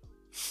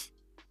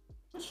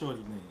 What's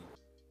shorty name?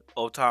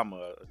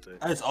 Otama, I think.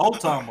 It's old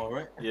Tama,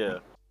 right? Yeah.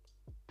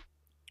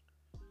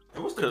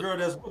 And what's the Cause girl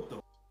that's with them?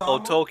 Tama?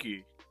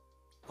 Otoki.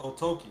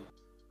 Otoki.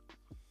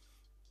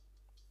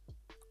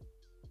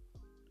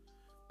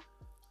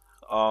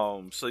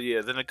 So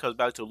yeah, then it comes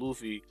back to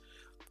Luffy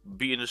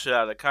beating the shit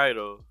out of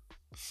Kaido.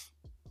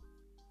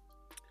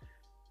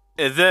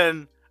 And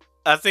then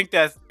I think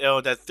that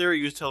that theory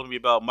you was telling me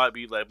about might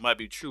be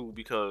true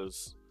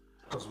because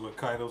That's what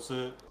Kaido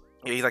said.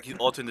 yeah, he's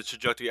altering the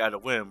trajectory at a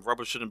whim.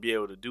 Rubber shouldn't be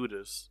able to do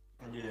this.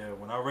 Yeah,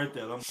 when I read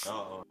that, I'm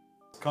like,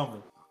 it's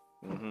coming.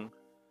 Mm-hmm.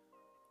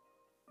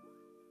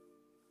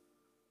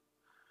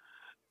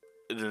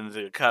 And then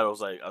the Kaido's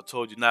like, "I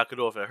told you, knock it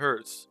off. It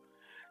hurts."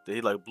 Then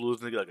he like blew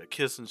his nigga like a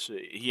kiss and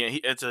shit.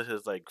 He entered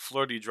his like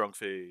flirty drunk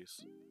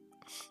phase.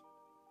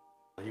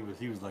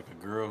 He was like a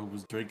girl who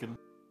was drinking.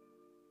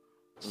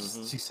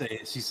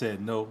 Mm-hmm. She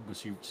said no, but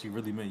she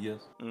really meant yes.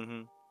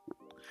 Mm-hmm.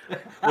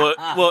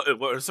 Well,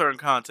 in certain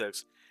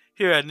contexts,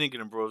 here at Ninkin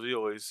and Bros, we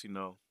always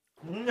we're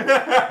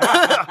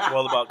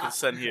all about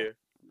consent here.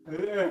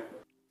 In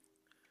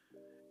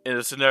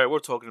the scenario we're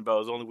talking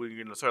about is only when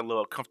you're in a certain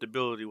level of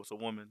comfortability with a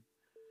woman.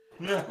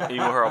 And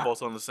you and her are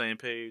both on the same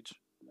page.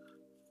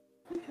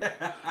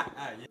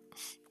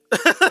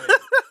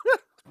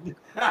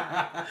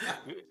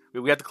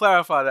 We have to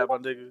clarify that, my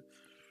nigga.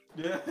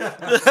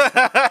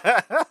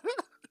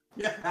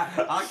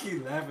 I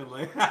keep laughing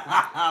like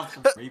I'm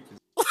some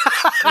rapist.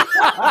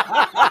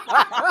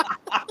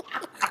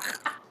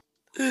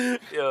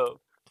 Yo.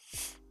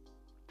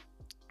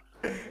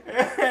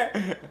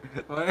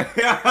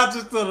 I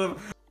just thought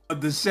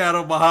of the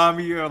shadow behind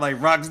me, or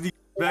like Rock's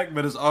back,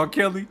 but it's R.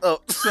 Kelly.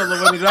 Oh,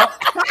 silhouetted up,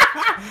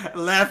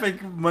 laughing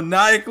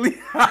maniacally.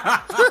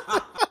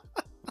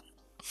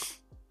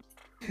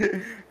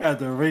 Had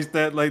to erase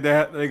that like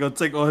that. They're gonna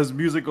take all his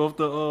music off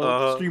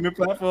the streaming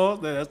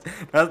platforms. That's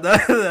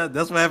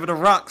what happened to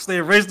Rocks. They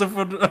erased him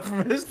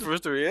from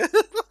history. Yeah.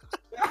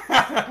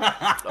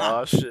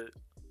 Oh shit.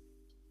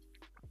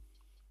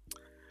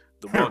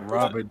 The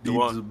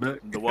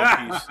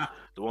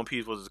One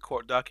Piece was his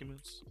court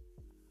documents,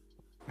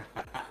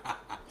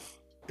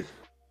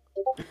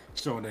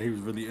 showing that he was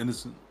really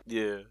innocent.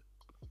 Yeah.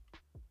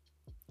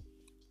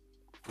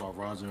 While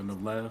Roger and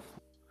them laugh.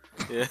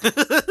 Yeah.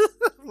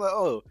 Like,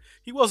 oh,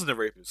 he wasn't a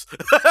rapist.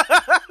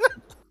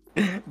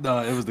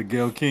 No, it was the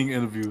Gail King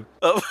interview.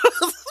 Oh.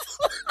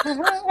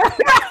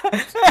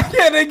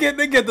 Yeah, they get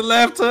the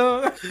laugh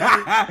too.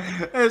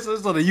 It's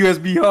on a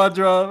USB hard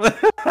drive.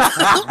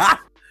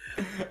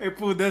 They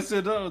pulled that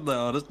shit up. I was like,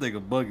 oh, this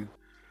nigga bugging.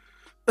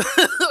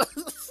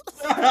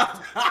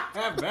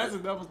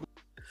 Imagine that was.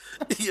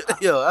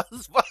 Yo,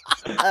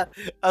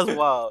 that's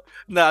wild.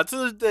 Nah, to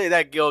this day,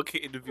 that Gail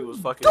King interview was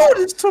fucking. Do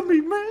this to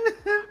me, man.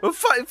 I'm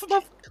fighting for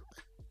my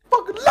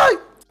fucking life.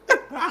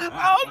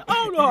 I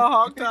don't know how to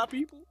hog tie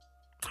people.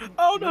 I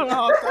don't know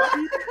how to hog tie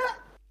people.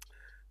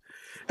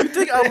 You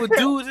think I would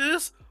do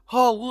this?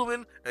 Oh,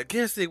 woman, I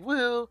guess they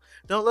will.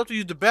 Don't let them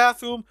use the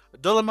bathroom.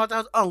 Don't let them out the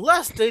house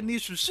unless they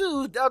need some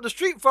shoes down the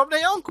street from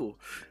their uncle.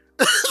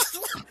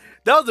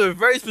 That was a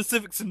very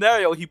specific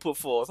scenario he put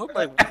forth. I'm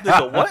like,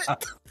 nigga, what?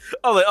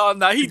 I'm like, oh,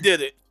 nah, he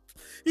did it.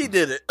 He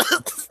did it.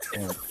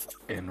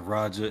 And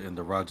Roger and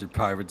the Roger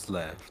Pirates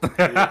laughed.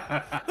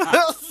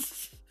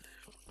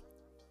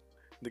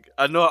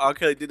 I know R.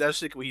 Kelly did that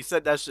shit. When he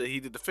said that shit, he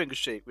did the finger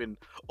shake. When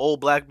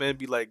old black men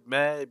be like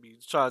mad, be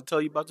trying to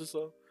tell you about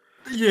yourself.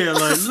 Yeah,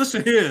 like,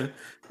 listen here.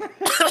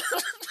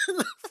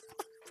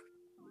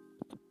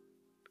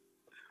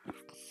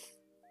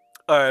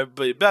 Alright,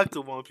 but back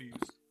to One Piece.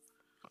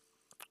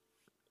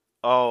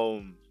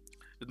 The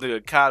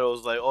nigga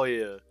Kaido's like, oh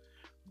yeah,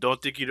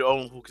 don't think you're the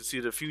only one who can see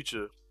the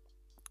future.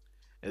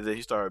 And then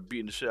he started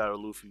beating the shit out of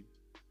Luffy.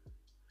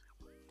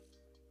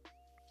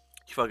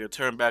 He fucking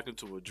turned back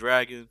into a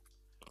dragon.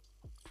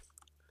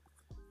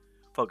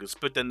 Fucking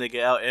spit that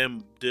nigga out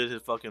and did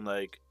his fucking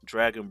like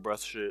dragon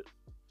breath shit.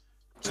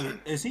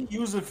 Is he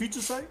using future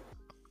sight?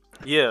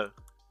 Yeah.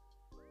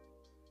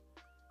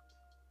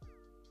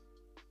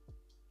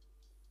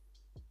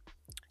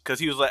 Cause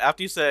he was like,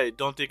 after he said,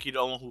 "Don't think you're the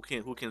only one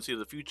who can see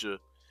the future."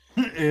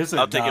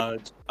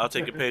 I'll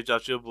take a page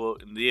out your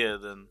book, and yeah,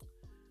 then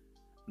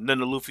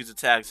none of Luffy's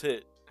attacks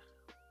hit.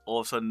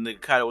 All of a sudden,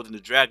 nigga Kaido was in the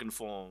dragon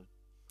form,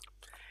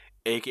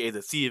 aka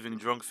the thieving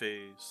drunk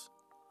phase.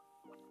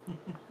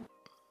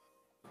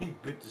 He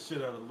bit the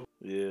shit out of Luffy.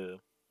 Yeah.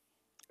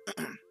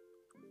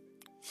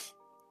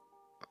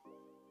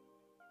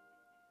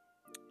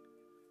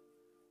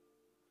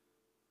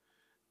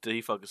 Then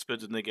he fucking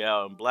spit the nigga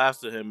out and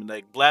blasted him and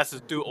like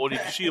blasted through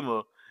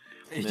Onigashima.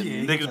 And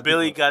Yeah, niggas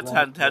barely had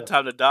time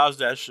to dodge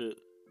that shit.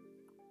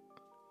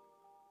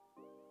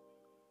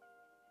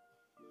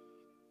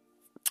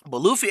 But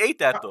Luffy ate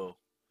that though.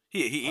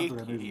 He ate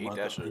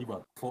that shit. He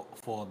about to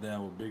fall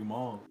down with Big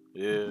Mom.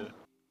 Yeah.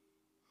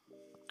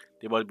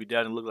 They about to be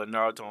down and look like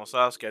Naruto and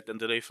Sasuke at the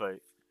end of their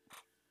fight.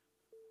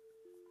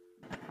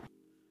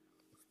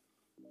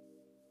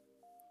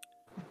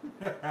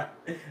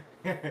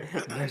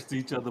 Next to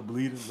each other,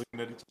 bleeding, looking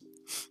at each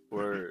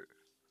Where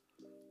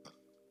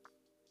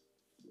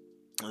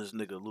this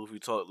nigga Luffy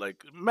talk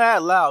like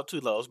mad loud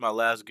too. Like, it's my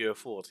last Gear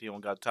Force. He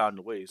don't got time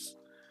to waste.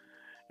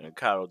 And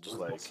Kaido just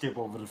other. like, Skip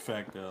over the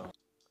fact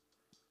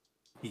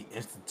he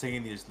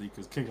instantaneously,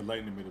 because King of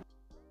Lightning made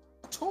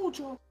I told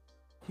y'all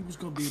he was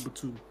gonna be able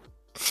to.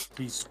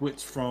 He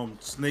switched from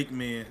Snake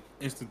Man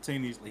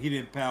instantaneously. He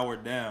didn't power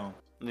down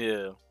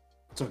yeah,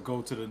 to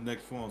go to the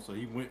next form, so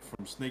he went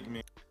from Snake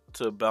Man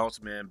to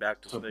Bounce Man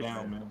back to to Snake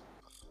Bound Man. Man.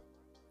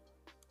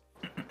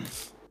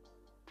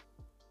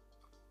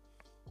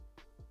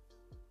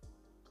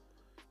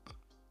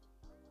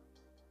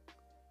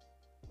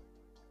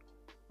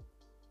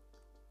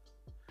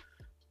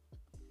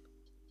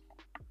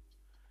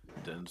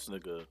 Then this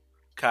nigga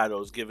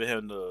Kaido's giving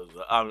him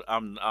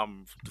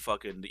I'm the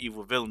fucking the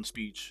evil villain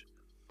speech.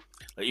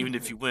 Like even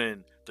if you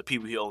win, the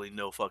people he only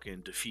know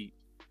fucking defeat.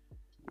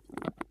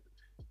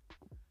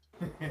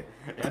 That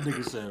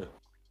nigga said,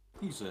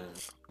 he said,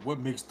 what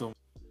makes them?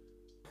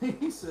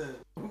 He said,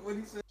 what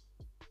he said?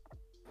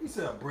 He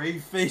said, a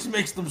brave face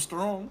makes them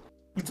strong.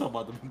 He talking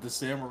about the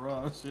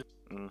samurai and shit.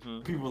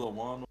 Mm-hmm. People that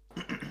want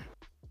them.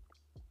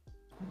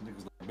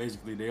 Niggas like,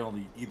 basically they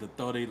only either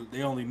thought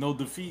they only know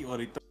defeat or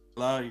they throw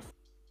life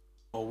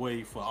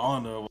away for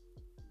honor.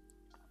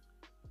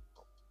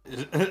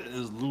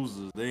 It's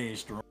losers. They ain't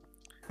strong.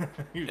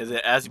 And then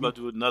as he about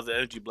to do another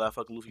energy blast,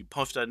 fucking Luffy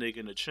punched that nigga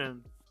in the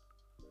chin.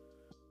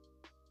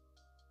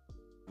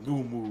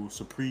 New move,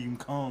 Supreme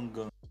Kong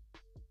gun.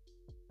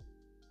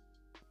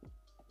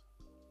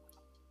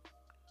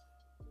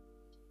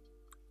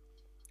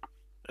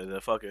 And then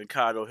fucking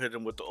Kaido hit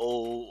him with the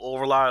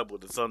old reliable,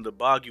 the son of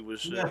Boggy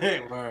with shit.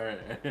 Right.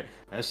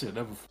 That shit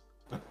never.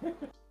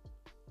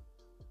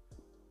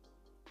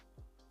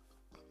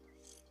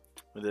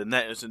 And then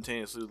that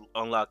instantaneously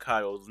unlocked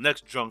Kaido's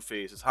next drunk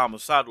phase, his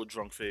homicidal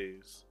drunk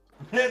phase.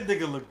 That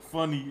nigga look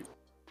funny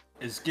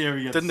and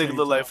scary at That the nigga same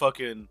look time. like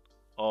fucking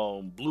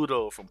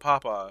Bluto from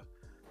Popeye.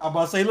 I'm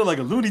about to say he look like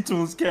a Looney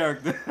Tunes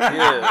character.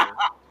 Yeah.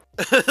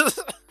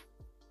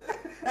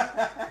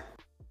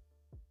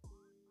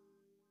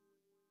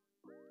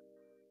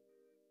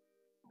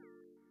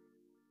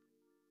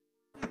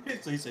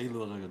 So he say he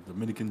look like a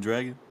Dominican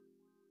dragon.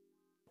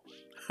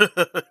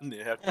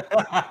 Yeah.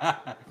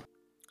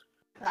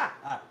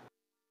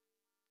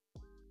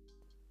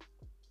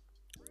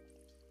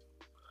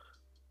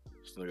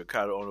 This nigga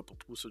Kaido on a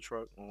pupusa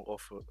truck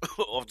off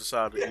off the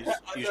side of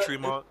East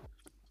Tremont.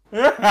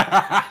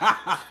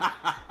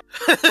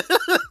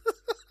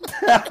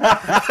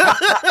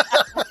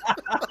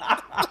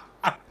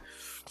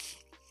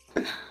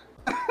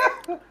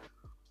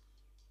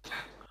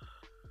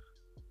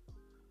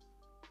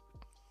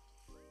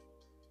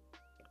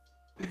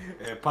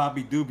 And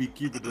Poppy do be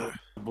keeping the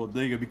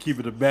bodega, be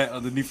keeping the bat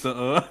underneath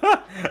the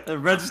the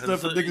register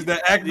for niggas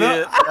that act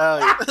Yeah,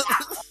 up.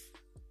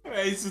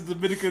 Hey, since the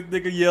Dominican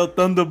nigga yelled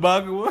Thunder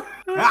Bagua.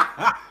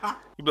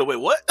 You be like, wait,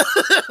 what?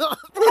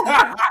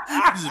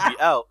 You just be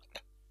out.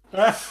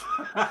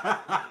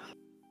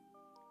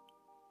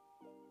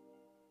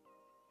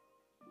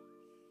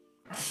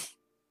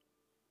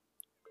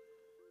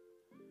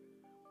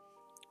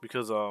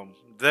 Because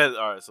then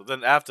alright, so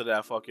then after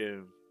that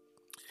fucking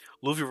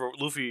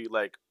Luffy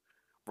like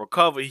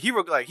recovered. He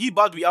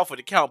about to be out for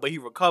the count, but he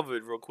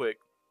recovered real quick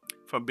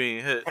from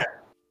being hit.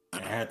 I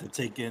had to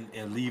take in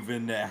and leave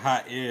in that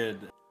hot air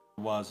that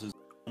was his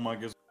I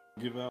guess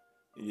give out.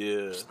 Yeah.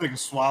 This nigga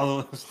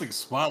swallow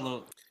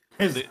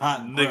his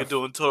hot nigga breath.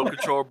 doing total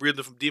control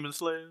breathing from Demon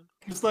Slayer.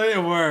 It's like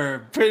a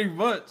word, pretty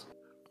much.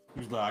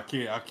 He's like,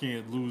 I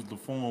can't lose the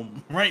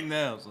form right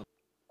now, so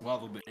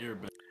swallow the air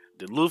back.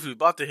 Then Luffy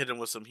about to hit him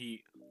with some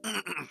heat.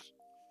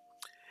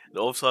 Then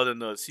all of a sudden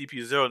the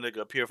CP0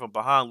 nigga appeared from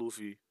behind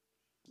Luffy.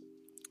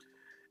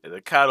 And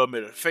then Kaido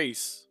made a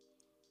face.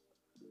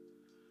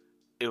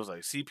 It was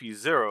like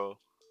CP0.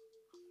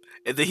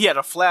 And then he had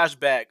a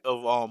flashback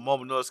of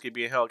Momonosuke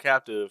being held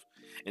captive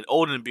and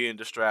Odin being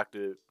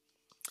distracted.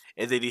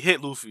 And then he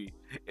hit Luffy.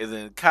 And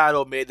then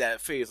Kaido made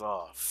that face.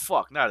 Oh,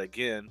 fuck, not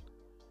again.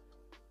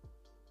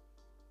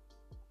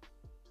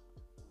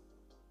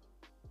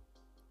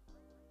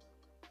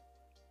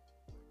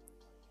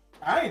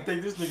 I didn't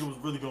think this nigga was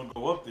really gonna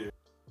go up there.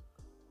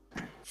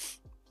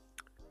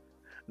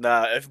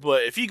 Nah,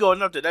 if he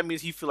going up there, that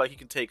means he feel like he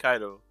can take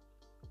Kaido.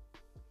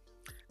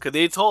 Cause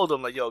they told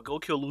him like, yo, go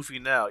kill Luffy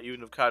now.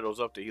 Even if Kaido's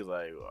up there, he's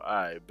like, well,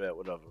 alright, bet,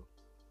 whatever.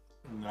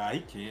 Nah,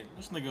 he can't.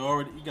 This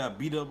nigga he got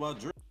beat up by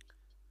Drake.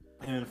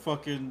 And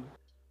fucking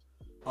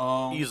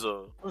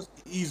Izo. What's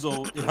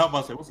Izo? How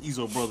about to say what's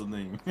Izo brother's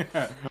name?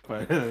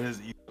 But it's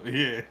Izo,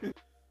 yeah.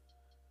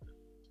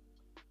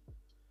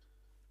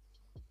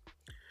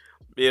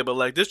 Yeah, but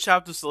like this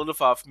chapter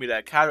solidified for me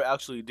that Kaido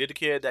actually did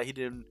care that he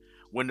didn't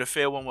win the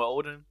fair one with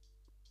Odin.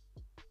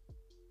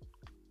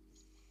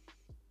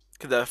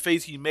 Cause that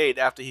face he made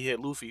after he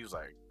hit Luffy, he was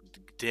like,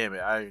 damn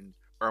it, I didn't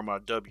earn my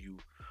W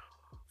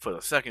for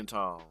the second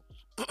time.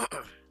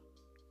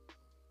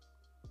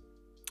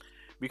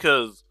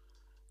 Because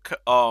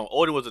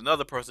Odin was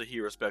another person he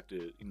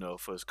respected, you know,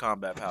 for his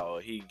combat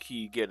power. He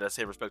gave that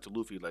same respect to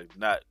Luffy, like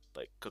not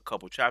like a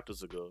couple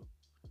chapters ago.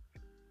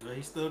 Yeah,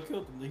 he still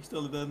killed him. He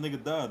still let that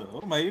nigga die though.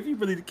 I'm like, if he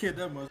really cared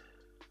that much,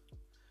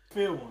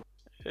 fair one.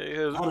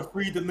 Yeah, I'd have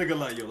freed the nigga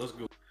like, yo, let's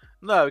go.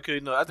 no, because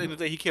you know, I think the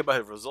day he cared about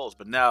his results,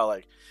 but now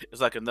like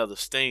it's like another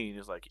stain.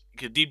 It's like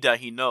cause deep down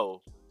he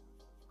know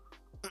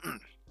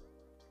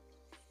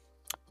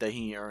that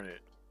he ain't earn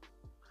it,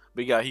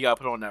 but he got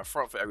put on that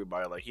front for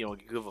everybody. Like he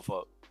don't give a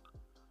fuck.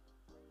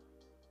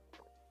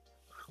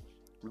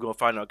 We're gonna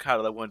find out kind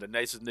of like one of the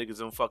nicest niggas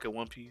in fucking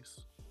One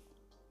Piece.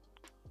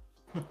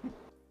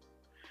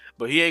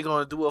 But he ain't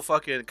gonna do a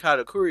fucking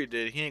Katakuri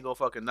did. He ain't gonna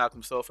fucking knock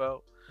himself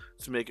out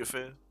to make it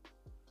fair.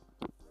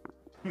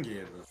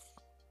 Yeah, bro.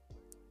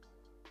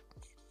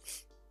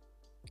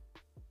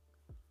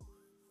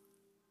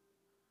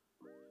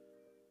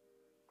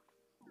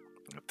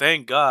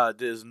 Thank God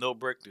there's no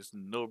break. There's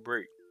no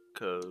break,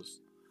 cause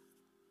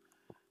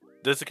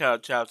this is the kind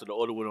of chapter the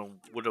order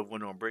would have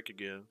went on break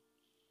again.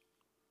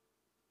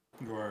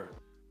 Right.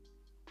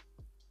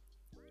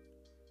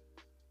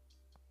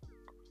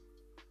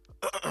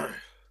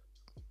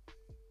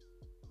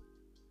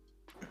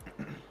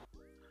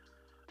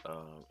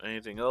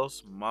 Anything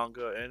else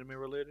manga anime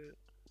related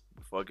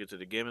before I get to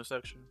the gaming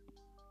section?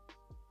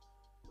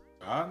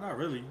 Not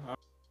really. I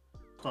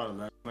started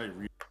last night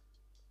reading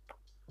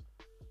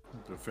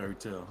the fairy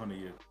tale Honey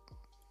Year.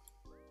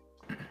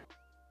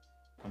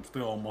 I'm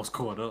still almost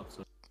caught up.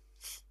 So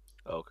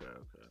Okay,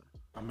 okay.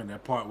 I'm in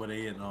that part where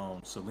they had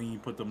Celine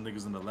put them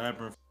niggas in the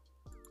labyrinth.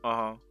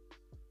 Uh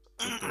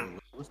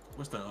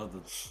What's that other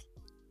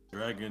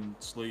Dragon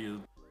Slayer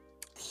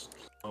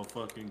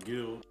fucking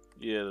guild?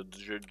 Yeah,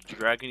 the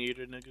Dragon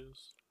Eater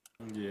niggas.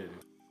 Yeah.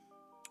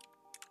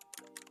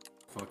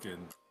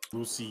 Fucking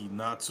Lucy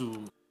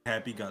Natsu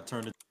Happy got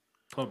turned into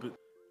a puppet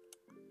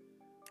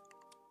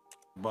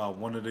by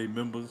one of their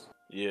members.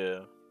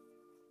 Yeah.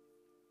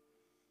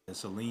 And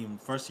Celine,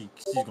 first she's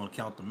gonna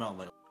count them out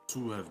like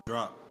 2 have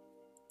dropped.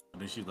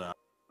 And then she's like,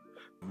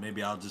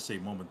 maybe I'll just say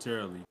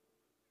momentarily.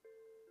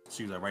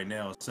 She was like, right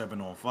now it's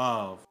 7 on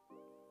 5.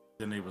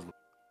 Then they was like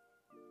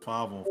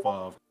 5 on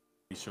 5.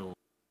 They showed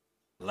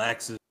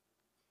Laxus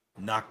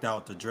knocked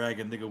out the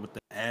dragon nigga with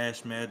the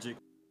ash magic.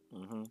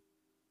 Mm-hmm.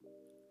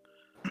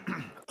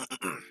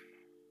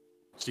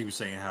 She was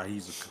saying how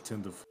he's a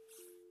contender.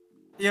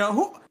 Yeah,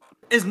 who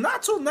is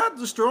Natsu not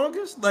the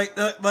strongest? Like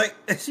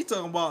she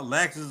talking about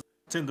Laxus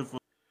contender for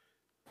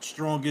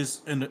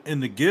strongest in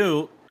the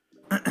guild,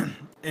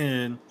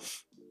 and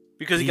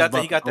Because he he's got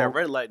about to that go.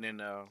 red lightning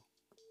now.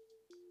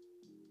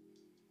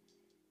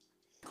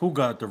 Who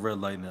got the red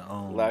lightning?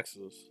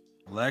 Laxus.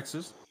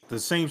 Laxus, the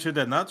same shit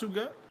that Natsu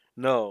got.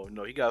 No,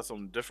 he got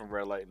some different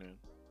red lightning.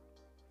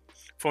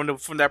 From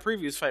that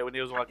previous fight when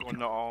he was like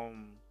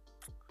on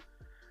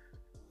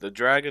the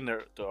dragon,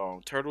 the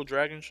turtle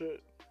dragon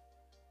shit.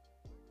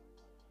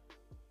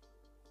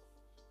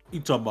 You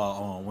talking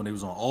about when he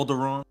was on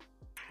Alderaan?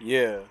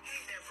 Yeah.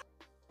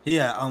 He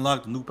had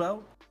unlocked the new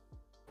power.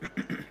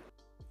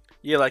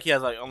 Yeah, like he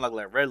has like unlocked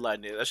like red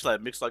lightning. That shit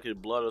like mixed like his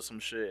blood or some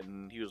shit,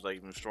 and he was like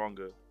even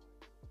stronger.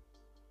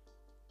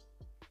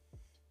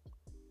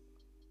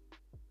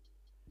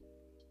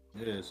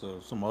 Yeah, so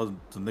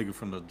the nigga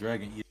from the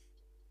Dragon Eater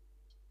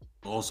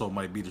also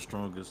might be the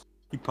strongest.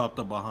 He popped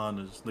up behind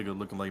this nigga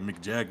looking like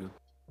Mick Jagger.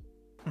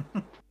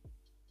 So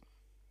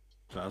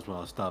that's why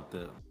I stopped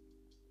that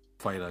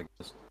fight, I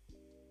guess.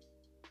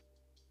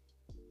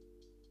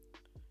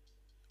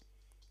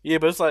 Yeah,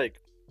 but it's like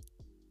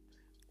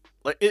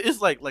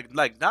it's like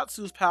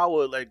Natsu's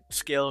power like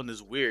scaling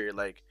is weird.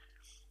 Like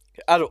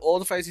out of all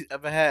the fights he's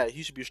ever had,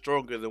 he should be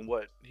stronger than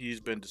what he's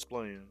been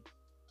displaying.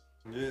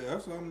 Yeah,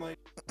 that's what I'm like.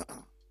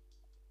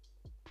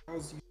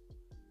 How's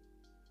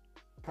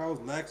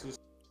Laxus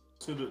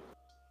considered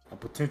a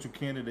potential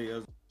candidate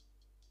as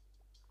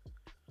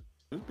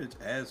this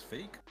bitch as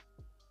fake?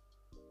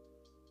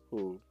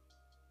 Who?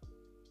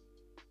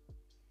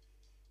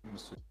 Let me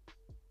see.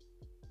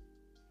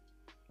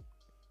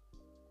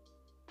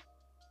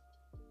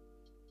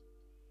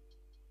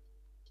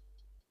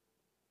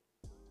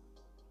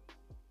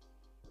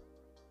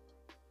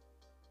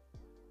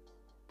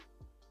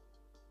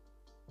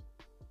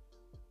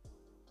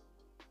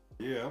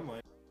 Yeah, I'm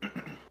like,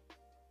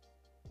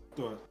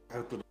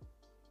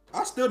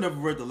 I still never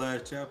read the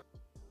last chapter.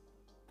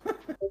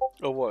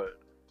 Or what?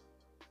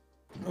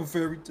 No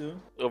fairy tale.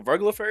 A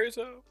regular fairy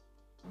tale?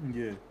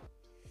 Yeah.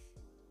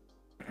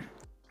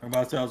 I'm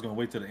about to say I was gonna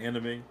wait till the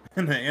anime,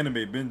 and the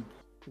anime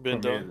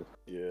Been done?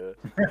 Yeah.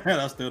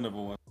 and I still never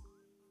watched.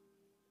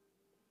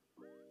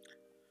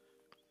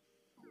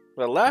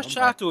 The last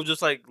chapter was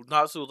just like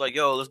Natsu was like,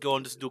 "Yo, let's go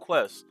on this new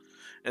quest,"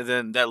 and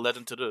then that led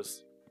into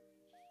this.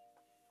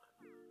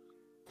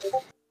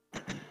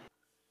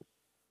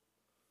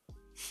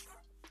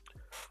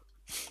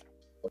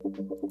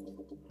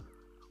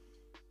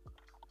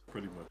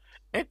 Pretty much.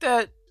 Ain't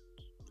that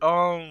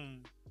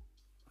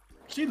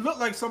She looked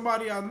like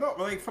somebody I know,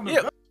 like from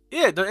the.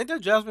 ain't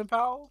that Jasmine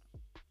Powell?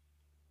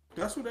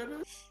 That's who that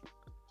is.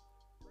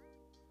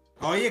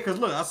 Oh yeah, cause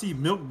look, I see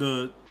Milk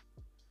Dud.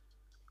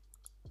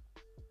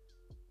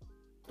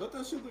 Don't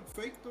that shit look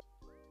fake though?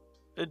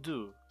 It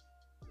do.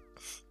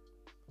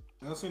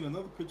 I seen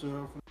another picture of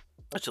her from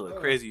That shit look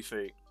class. crazy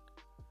fake.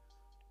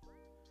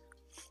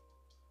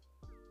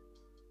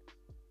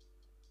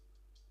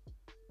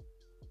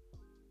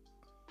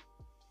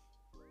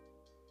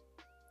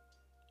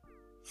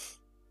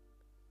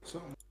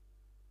 Something.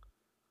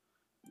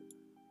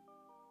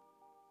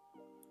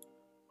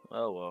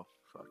 Oh well.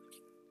 Fuck.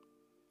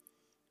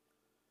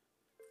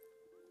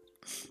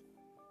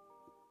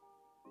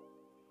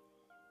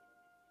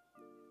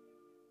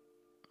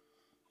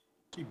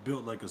 She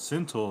built like a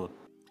centaur.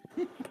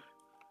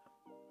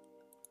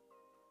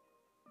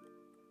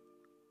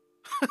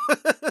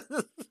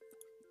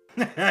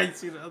 I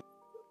see the other.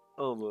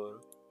 Oh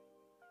lord.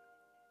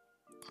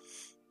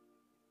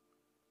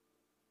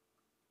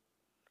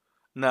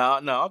 No,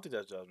 I don't think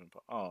that's Jasmine.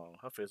 Oh,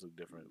 her face look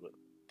different, but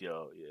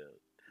yo,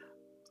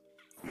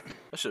 yeah,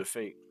 that shit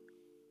fake.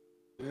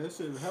 Yeah, that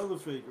shit hella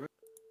fake, right?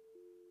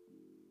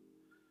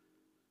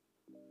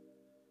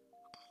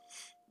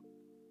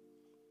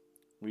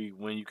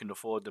 When you can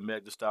afford the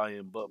Meg the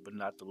Stallion butt, but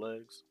not the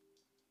legs.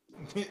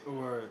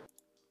 Or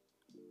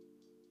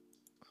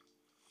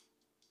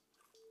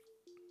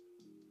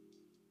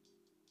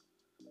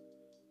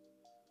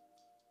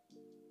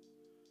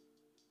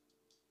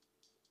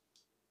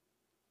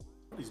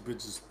these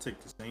bitches take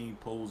the same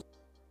pose.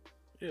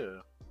 Yeah.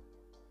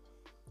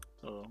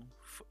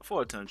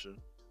 For attention.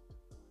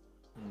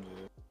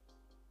 Yeah,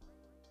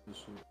 this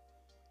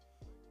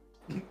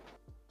shit.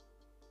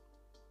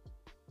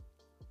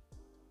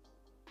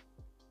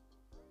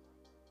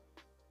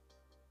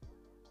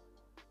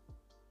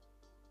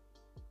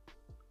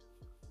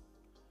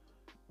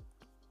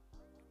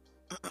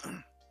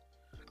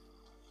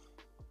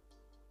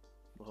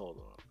 But hold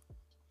on.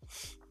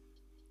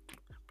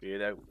 But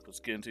yeah, let's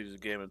get into these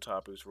gaming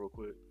topics real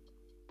quick.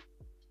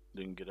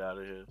 Then get out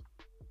of here.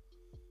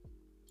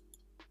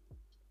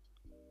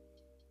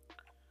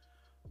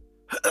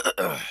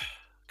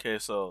 Okay,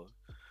 so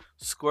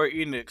Square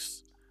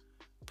Enix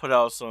put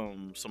out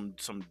some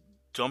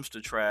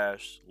dumpster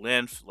trash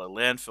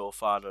landfill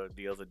fodder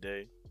the other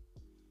day.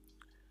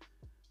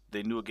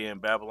 They knew a game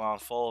Babylon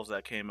Falls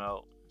that came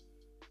out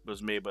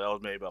was made by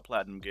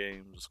Platinum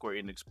Games.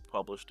 Square Enix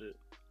published it.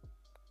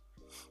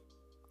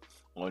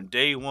 On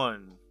day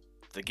one,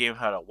 the game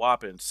had a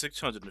whopping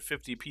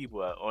 650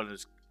 people on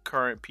its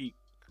current peak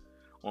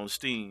on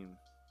Steam.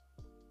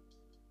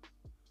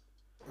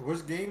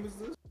 Which game is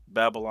this?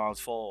 Babylon's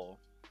Fall.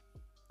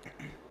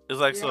 It's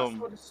like Yeah, I some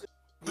saw this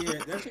shit.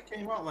 Yeah, that shit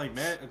came out like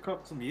mad a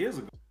couple some years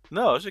ago.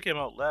 no, it shit came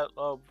out last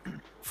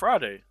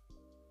Friday.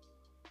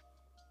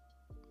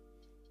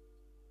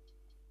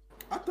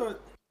 I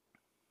thought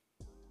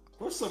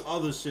what's some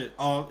other shit?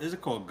 Oh, is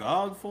it called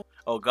Godfall?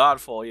 Oh,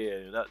 Godfall,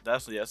 yeah,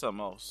 that's something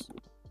else.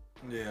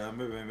 Yeah,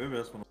 maybe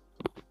that's one.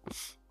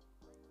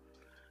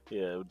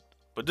 Yeah,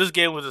 but this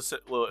game is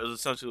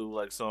essentially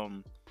like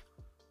some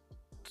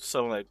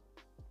like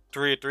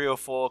three or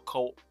four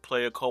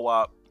player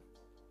co-op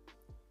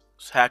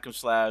hack and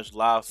slash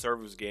live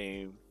service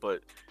game,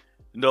 but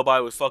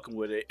nobody was fucking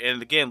with it,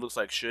 and the game looks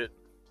like shit.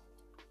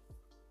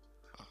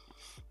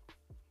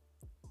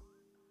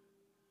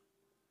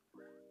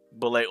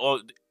 But like,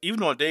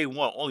 even on day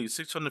one, only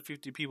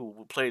 650 people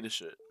would play the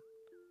shit.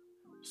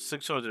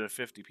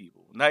 650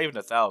 people, not even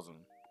 1,000.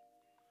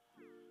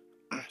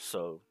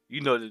 So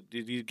you know that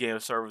these game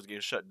servers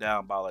get shut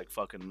down by like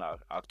fucking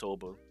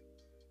October.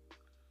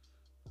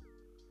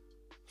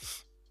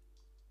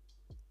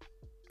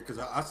 Because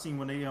I seen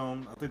when they I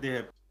think they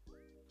had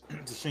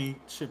the same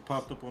shit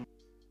popped up on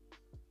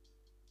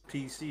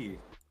PC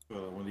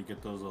when they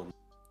get those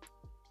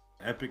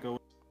Epic.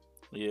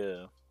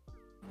 Yeah,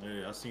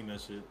 Yeah, I seen that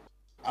shit.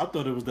 I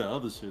thought it was that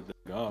other shit,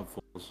 that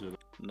Godfall shit.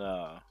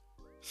 nah,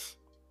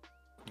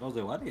 I was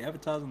like, why they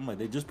advertising? I'm like,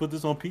 they just put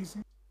this on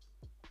PC?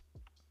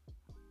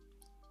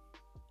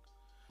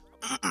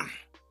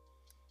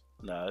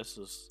 nah. It's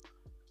just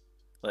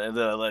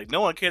like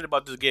no one cared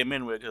about this game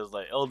anyway because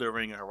like Elden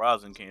Ring and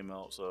Horizon came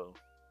out, so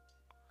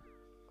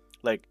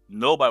like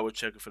nobody was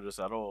checking for this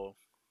at all.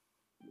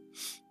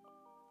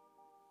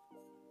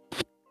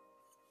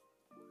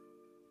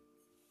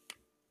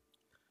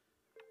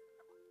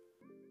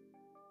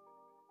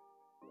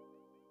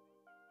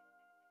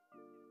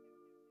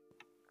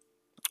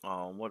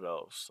 What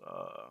else?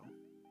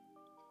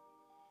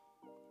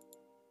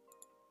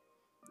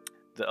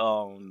 The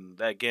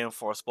that game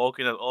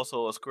Forspoken is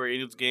also a Square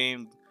Enix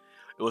game.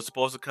 It was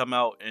supposed to come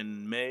out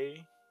in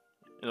May.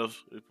 It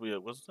was yeah,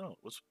 was no,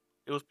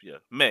 it was yeah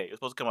May. It was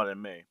supposed to come out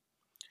in May,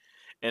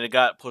 and it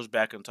got pushed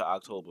back into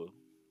October.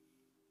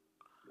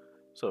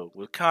 So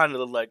it kind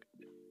of like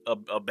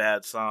a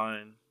bad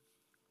sign,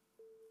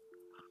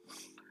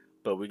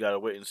 but we gotta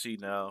wait and see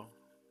now.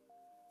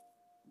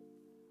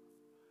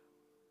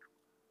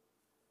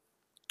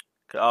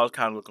 'Cause I was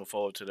kind of looking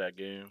forward to that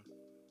game.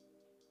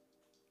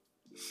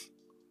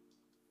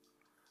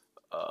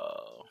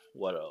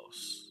 What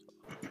else?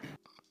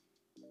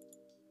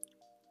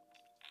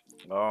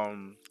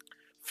 Um,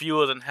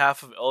 fewer than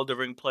half of Elden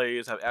Ring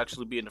players have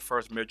actually beaten the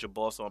first major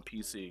boss on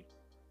PC.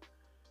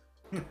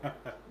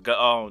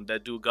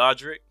 That dude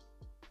Godric.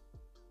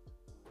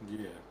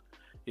 Yeah.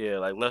 Yeah,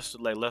 less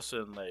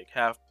than like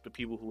half the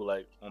people who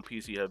like on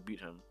PC have beat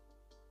him.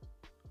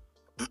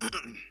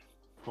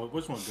 Well,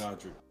 which one,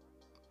 Godric?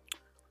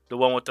 The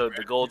one with the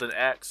golden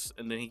axe,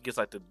 and then he gets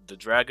like the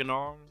dragon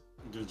arm.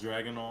 The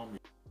dragon arm,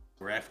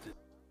 grafted.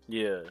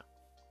 Yeah.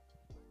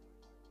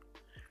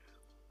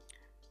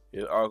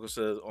 Yeah, the article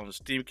says on the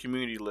Steam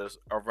community list,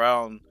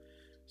 around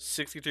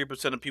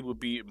 63% of people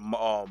beat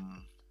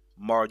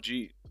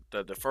Margit,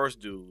 the first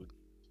dude.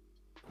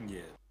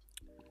 Yeah.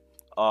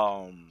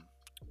 Um,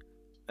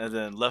 and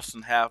then less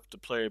than half the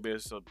player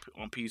base on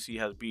PC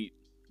has beat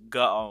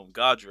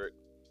Godric,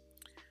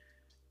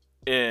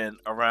 and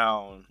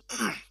around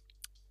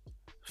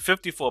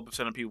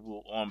 54% of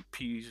people on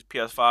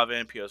PS5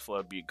 and PS4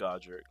 have beat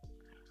Godric.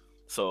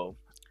 So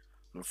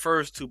the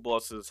first two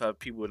bosses have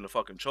people in the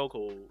fucking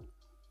chokehold.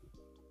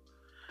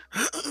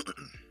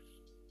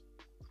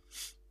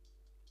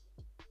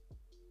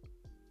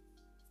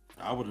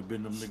 I would have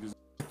been them niggas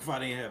if I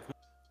didn't have.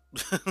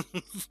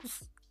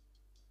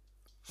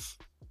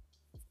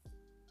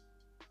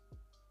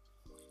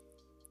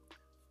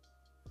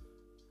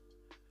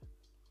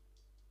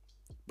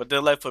 But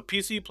then, like for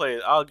PC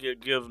players, I'll give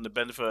them the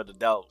benefit of the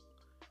doubt.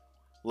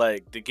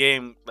 Like the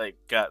game, like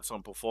got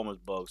some performance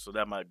bugs, so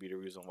that might be the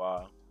reason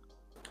why.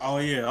 Oh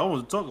yeah, I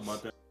wasn't talking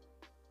about that.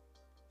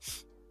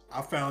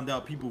 I found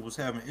out people was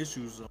having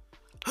issues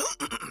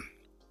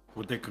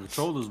with their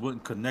controllers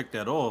wouldn't connect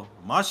at all.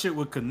 My shit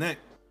would connect.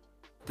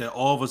 That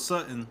all of a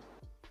sudden,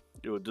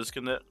 You would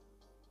disconnect.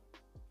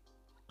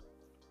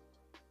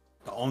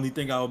 the only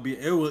thing I would be,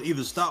 it will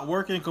either stop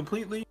working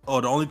completely,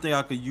 or the only thing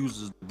I could use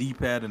is the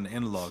D-pad and the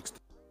analog stick.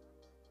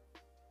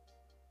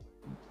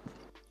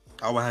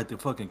 I would have to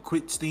fucking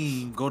quit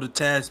Steam, go to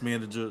Task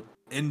Manager,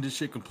 end this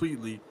shit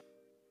completely,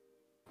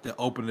 then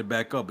open it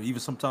back up. But even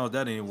sometimes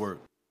that ain't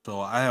work. So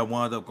I had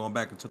wound up going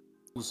back into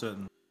the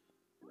setting.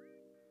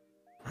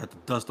 I had to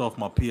dust off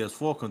my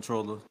PS4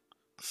 controller,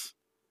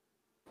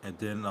 and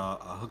then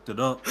I hooked it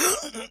up,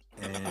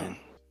 and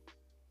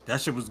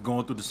that shit was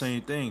going through the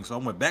same thing. So I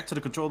went back to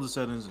the controller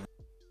settings. And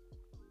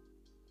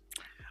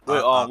Wait,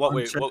 I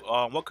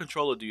what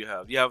controller do you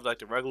have? Do you have like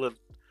the regular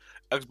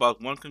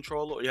Xbox One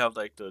controller, or you have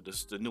like the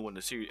new one,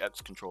 the Series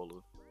X controller?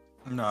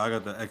 No, I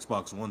got the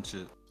Xbox One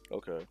shit.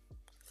 Okay.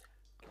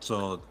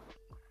 So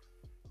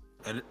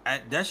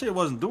that shit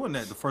wasn't doing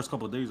that the first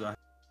couple of days I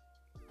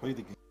played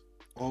the game.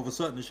 All of a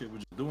sudden, this shit was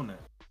just doing that.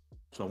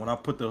 So when I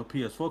put the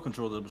PS4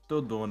 controller, it was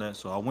still doing that.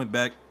 So I went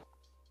back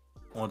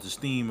onto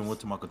Steam and went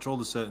to my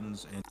controller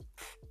settings, and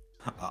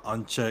I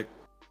unchecked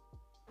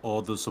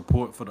all the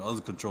support for the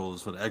other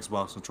controllers, for the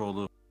Xbox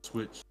controller,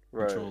 Switch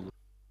controller,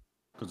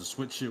 because the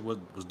Switch shit was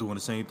doing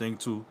the same thing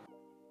too.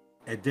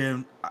 And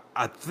then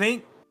I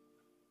think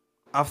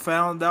I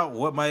found out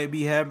what might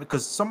be happening,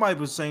 because somebody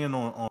was saying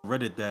on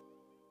Reddit that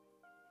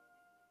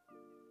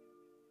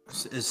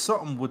it's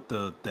something with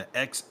the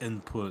X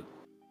input,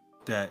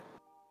 that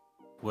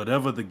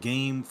whatever the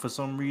game for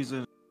some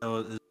reason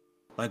is,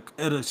 like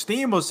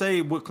Steam will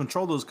say what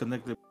controller is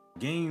connected.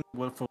 Game,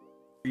 what for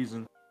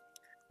reason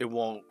it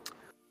won't.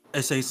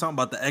 It say something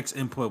about the X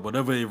input,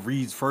 whatever it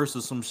reads first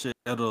or some shit.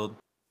 It'll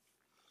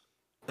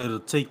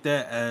take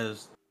that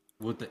as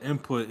what the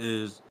input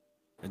is,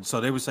 and so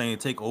they were saying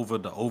take over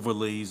the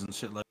overlays and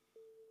shit like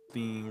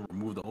Steam,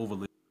 remove the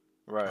overlay.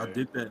 Right. I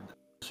did that.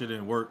 Shit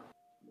didn't work.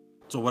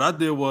 So what I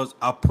did was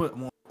I put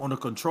on the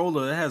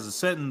controller. It has a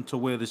setting to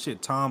where the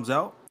shit times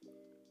out.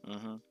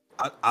 Mm-hmm.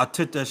 I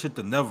took that shit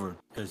to never,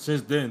 and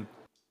since then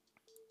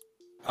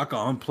I can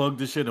unplug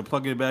this shit and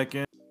plug it back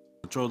in.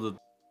 The controller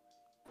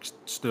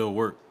still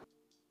work.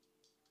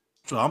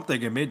 So I'm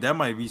thinking maybe that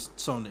might be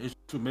something issue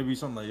too. Maybe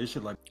something like it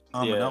should like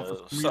time it out for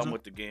some something reason.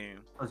 with the game.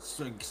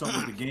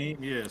 Something with the game.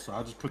 Yeah. So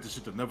I just put this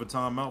shit to never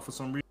time out for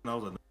some reason. I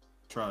was like,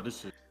 try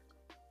this shit.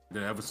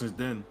 Then ever since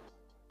then,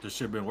 this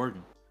shit been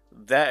working.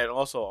 That, and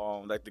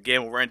also like the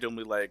game will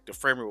randomly, like the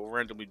frame rate will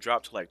randomly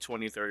drop to like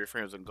 20, 30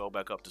 frames and go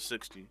back up to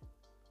 60.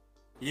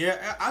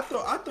 Yeah, I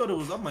thought it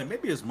was. I'm like,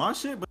 maybe it's my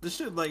shit, but the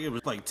shit like it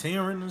was like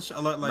tearing and shit.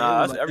 Like Nah,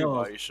 it was that's like,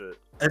 everybody's shit.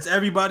 That's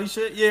everybody's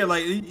shit. Yeah,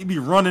 like you be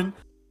running,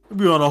 you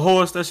be on a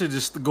horse. That shit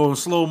just go in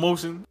slow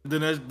motion. Then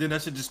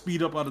that shit just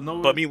speed up out of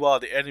nowhere. But meanwhile,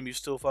 the enemy's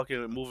still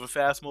fucking moving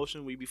fast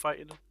motion. We be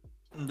fighting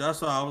them.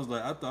 That's why I was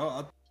like, I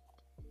thought.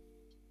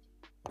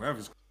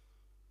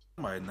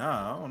 I'm like,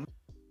 nah, I don't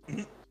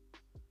know.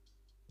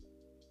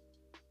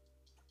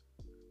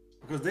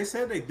 Because they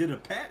said they did a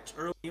patch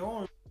early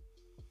on.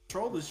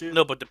 Control the shit.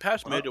 No, but the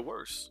patch made it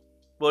worse.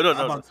 Well,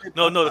 no.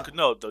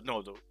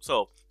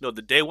 So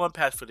the day one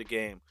patch for the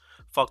game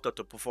fucked up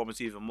the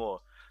performance even more.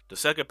 The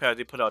second patch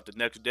they put out the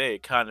next day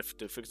kind of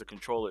to fix the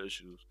controller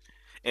issues.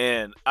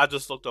 And I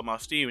just looked on my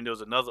Steam and there was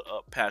another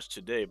patch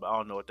today, but I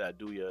don't know what that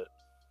do yet.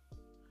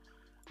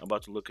 I'm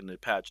about to look in the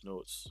patch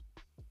notes.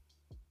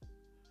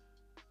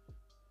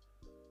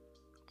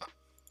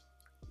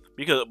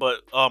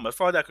 But as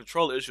far as that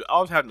controller issue, I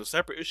was having a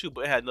separate issue,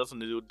 but it had nothing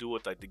to do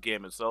with like the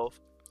game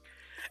itself.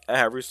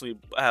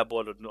 I had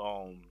bought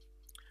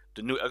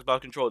the new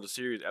Xbox controller, the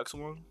Series X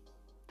one,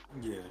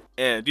 Yeah.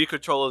 and these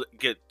controllers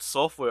get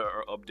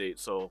software updates.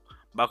 So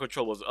my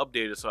controller was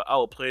updated, so I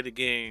would play the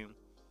game,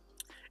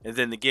 and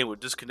then the game would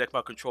disconnect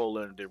my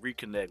controller and then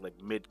reconnect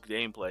like mid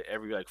gameplay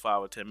every like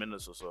 5 or 10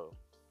 minutes or so.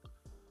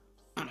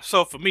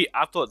 So for me,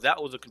 I thought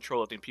that was a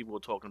controller thing people were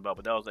talking about,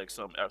 but that was like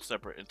something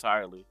separate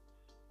entirely.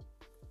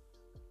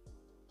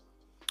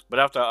 But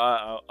after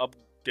I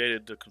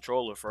updated the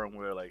controller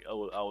firmware, like I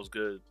was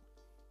good.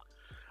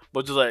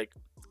 But just like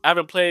I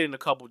haven't played in a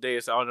couple of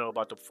days, so I don't know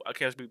about the. I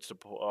can't speak to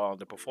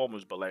the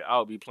performance, but like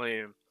I'll be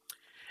playing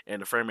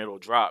and the frame rate will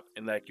drop,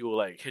 and like you will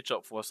like hitch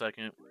up for a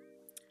second,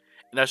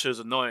 and that shit is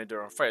annoying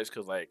during fights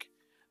because like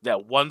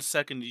that 1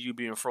 second of you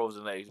being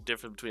frozen, like is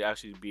different between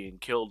actually being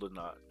killed or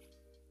not.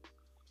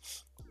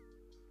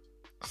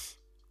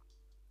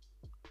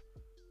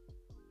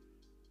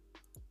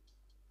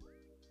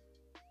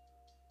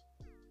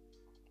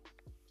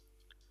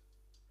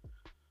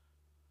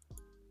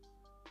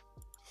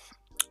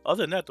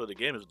 Other than that, though, the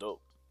game is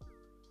dope.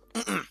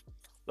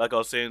 Like I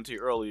was saying to you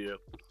earlier,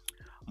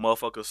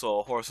 motherfucker saw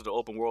a horse in the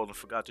open world and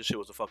forgot this shit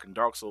was a fucking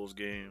Dark Souls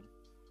game.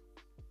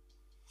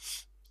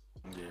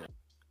 Yeah.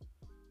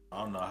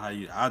 I don't know how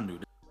you. I knew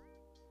that.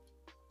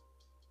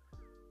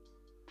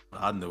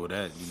 I know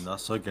that. You know, I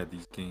suck at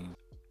these games.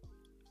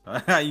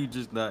 How you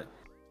just not?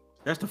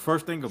 That's the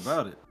first thing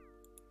about it.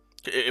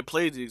 It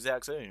plays the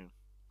exact same.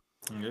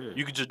 Yeah.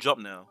 You can just jump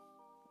now.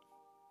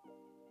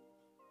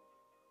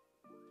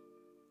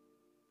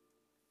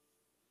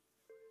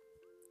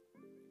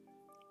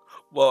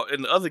 Well,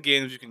 in the other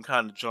games you can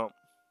kind of jump,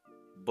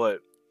 but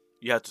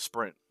you have to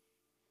sprint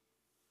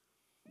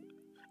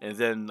and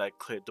then like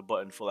click the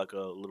button for like a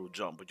little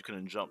jump, but you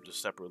couldn't jump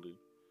just separately.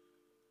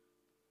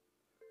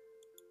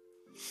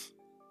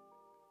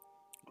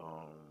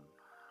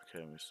 Okay,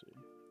 let me see.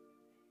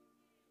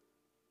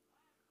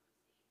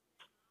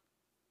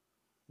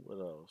 What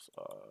else?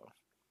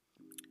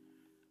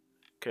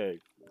 Okay,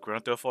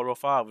 Grand Theft Auto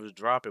 5 is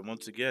dropping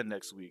once again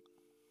next week.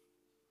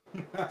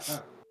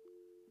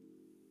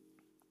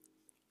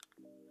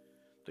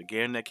 The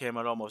game that came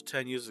out almost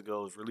 10 years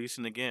ago is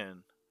releasing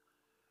again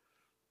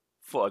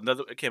for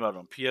another. It came out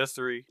on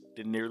PS3.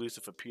 Then they released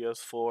it for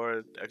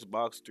PS4,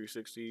 Xbox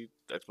 360,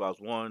 Xbox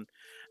One.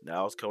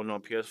 Now it's coming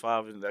on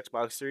PS5 and the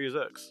Xbox Series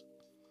X.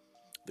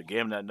 The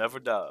game that never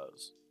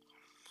dies.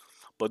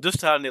 But this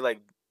time they like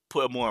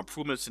put more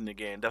improvements in the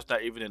game. That's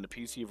not even in the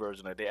PC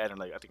version. Like they added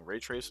like I think ray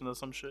tracing or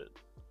some shit.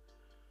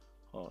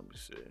 Hold on, let me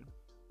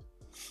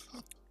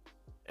see.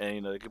 And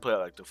you know they can play at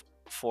like the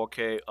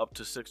 4K up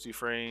to 60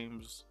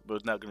 frames, but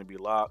it's not going to be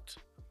locked.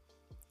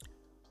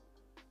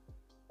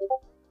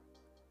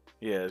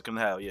 It's gonna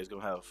have. You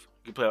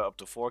can play up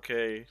to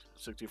 4K,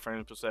 60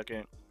 frames per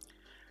second.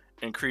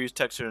 Increased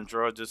texture and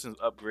draw distance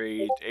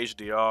upgrade,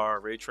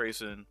 HDR, ray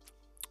tracing,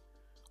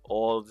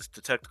 all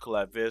the technical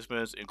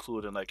advancements,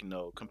 including like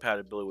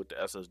compatibility with the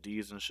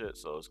SSDs and shit.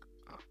 So it's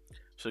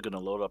gonna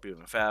load up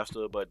even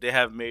faster. But they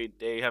haven't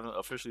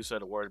officially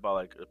said a word about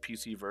like a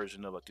PC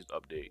version of like this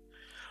update.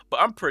 But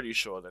I'm pretty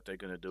sure that they're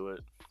gonna do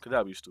it because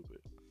that'd be stupid.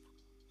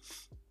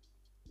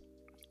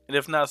 And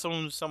if not,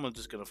 someone's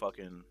just gonna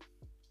fucking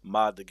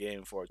mod the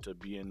game for it to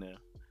be in there.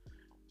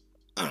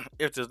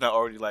 If there's not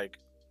already like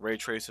ray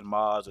tracing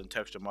mods and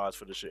texture mods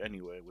for the shit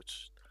anyway,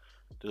 which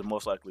there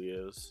most likely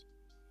is.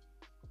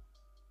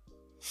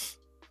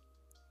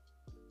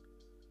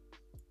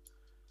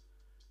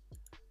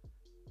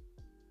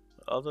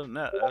 Other than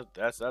that,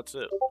 that's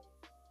it.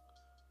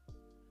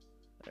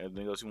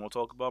 Anything else you want to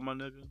talk about, my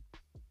nigga?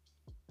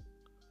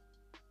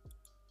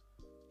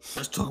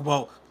 Let's talk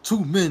about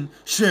two men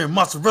sharing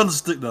mozzarella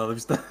stick. No, let me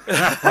stop.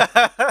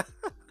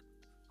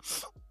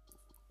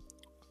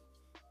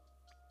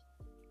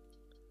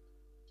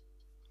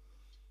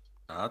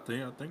 I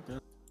think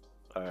that.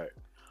 All right.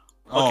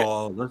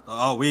 Okay.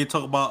 Oh, we ain't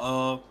talk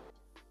about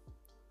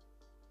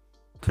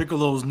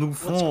Piccolo's new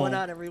form. What's going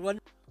on, everyone?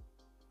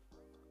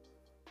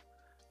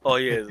 Oh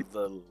yeah,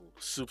 the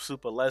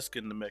super light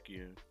skin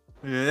Namekian.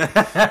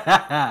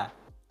 Yeah.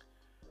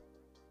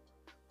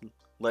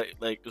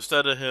 Like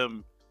instead of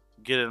him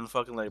getting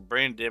fucking like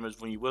brain damage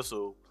when you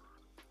whistle,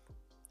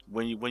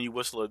 when you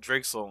whistle a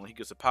Drake song, he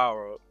gets a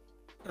power up.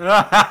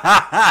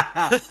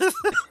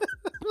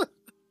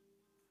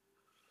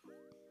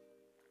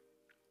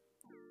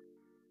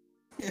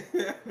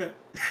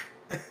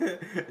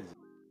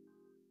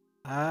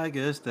 I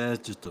guess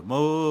that's just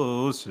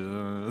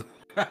emotion.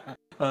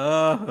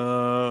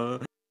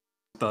 Thought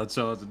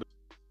y'all.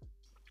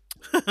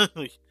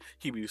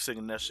 He be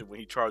singing that shit when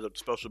he charged up the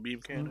special beam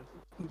cannon.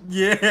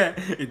 Yeah,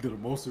 he did a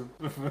motion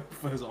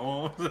for his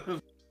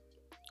arms.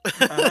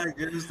 I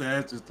guess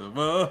that's just a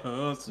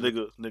motion.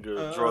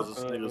 Nigga draws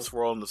this nigga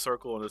swirling the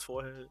circle on his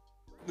forehead.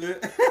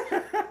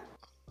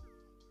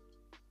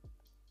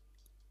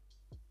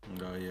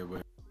 Oh yeah, but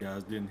you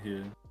guys didn't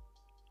hear.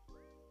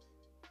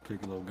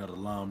 Piccolo got a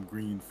lime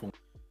green form,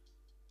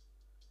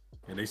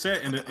 and they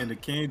said in the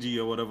kanji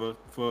or whatever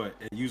for it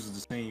uses the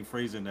same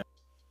phrase in that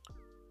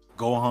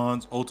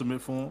Gohan's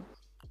ultimate form.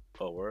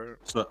 Oh, word.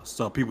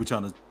 So people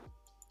trying to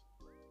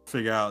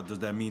figure out, does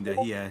that mean that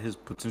he had his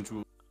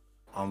potential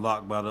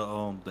unlocked by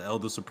the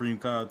Elder Supreme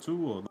card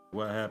too, or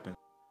what happened?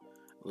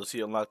 Unless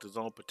he unlocked his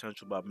own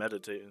potential by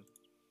meditating.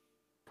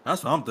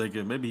 That's what I'm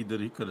thinking. Maybe he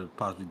did. He could have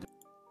possibly did.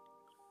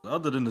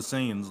 Other than the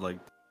sayings, like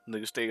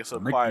Nigga stayed so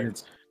quiet.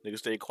 Namekians. Nigga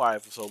stayed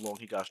quiet for so long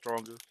he got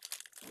stronger.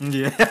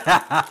 Yeah.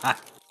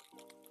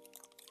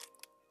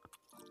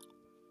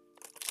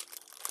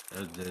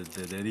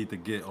 They need to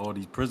get all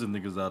these prison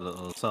niggas out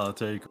of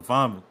solitary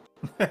confinement.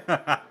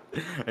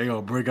 They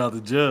gonna break out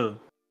the jail.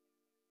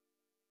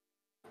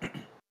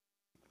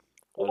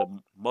 Or the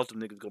most of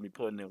niggas gonna be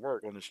putting in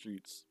work on the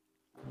streets.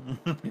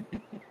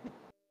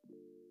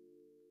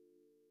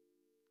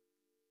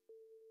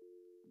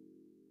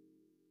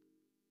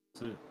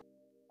 That's it.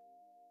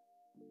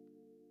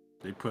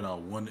 They put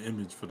out one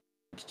image for the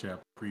next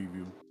chapter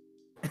preview,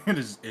 and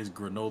it's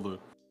Granola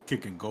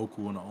kicking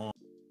Goku in the arm,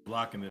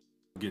 blocking it,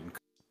 getting,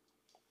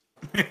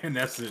 and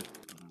that's it.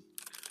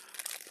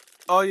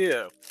 Oh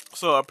yeah.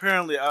 So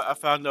apparently I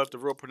found out the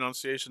real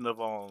pronunciation of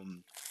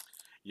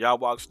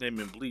Yawok's name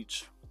in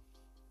Bleach.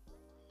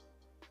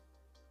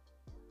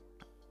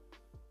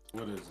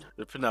 What is it?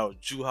 They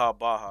pronounced Juha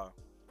Baha.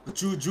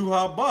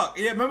 Juha Bach.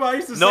 Yeah, remember I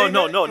used to No, say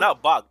no, that? no,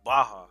 not Bach,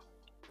 Baha.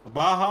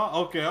 Baja.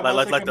 Okay, I'm Like about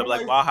like to say, like the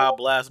like Baja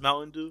Blast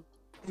Mountain Dew.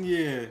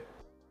 Yeah.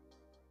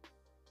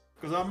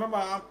 Because I remember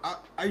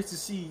I used to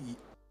see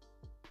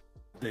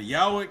the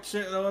Yawik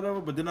shit or whatever,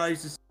 but then I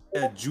used to see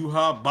that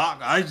Juha Bach.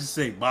 I used to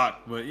say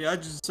Bach, but yeah, I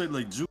just say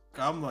like Ju.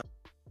 I'm like,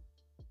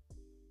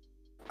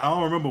 I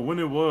don't remember when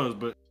it was,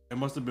 but it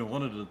must have been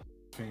one of the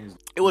fans.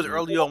 It was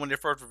early on when they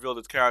first revealed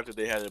its character.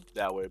 They had it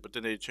that way, but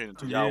then they changed it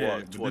to Yeah, Yawok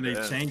but toward then the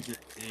they end. changed it.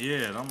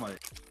 Yeah, and I'm like,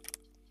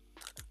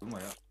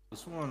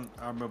 this one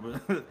I remember.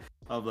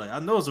 I was like, I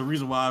know it's a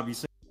reason why I be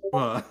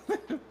saying.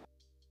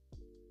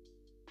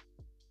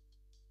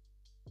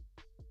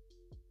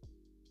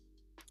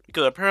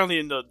 Because apparently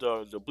in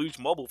the Bleach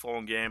mobile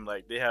phone game,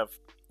 like they have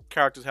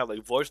characters have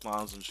like voice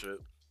lines and shit.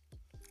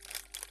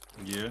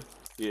 Yeah.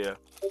 Yeah,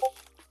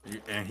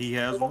 And he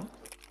has one.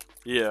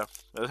 yeah.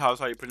 That's how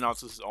he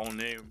pronounces his own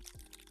name.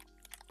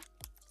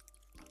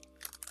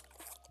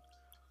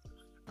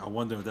 I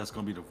wonder if that's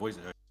gonna be the voice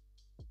actor.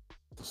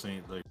 The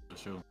same like the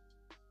show.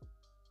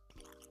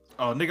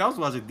 Oh, nigga, I was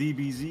watching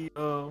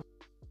DBZ.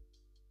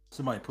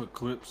 Somebody put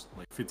clips,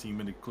 like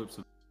 15-minute clips.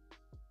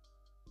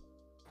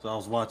 So I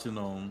was watching.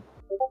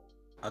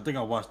 I think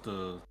I watched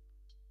what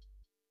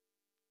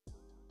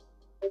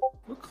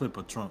clip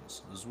of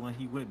Trunks? This is when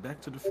he went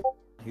back to the.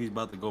 He's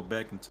about to go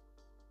back and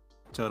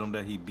tell them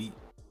that he beat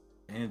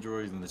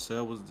androids and the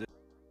cell was dead.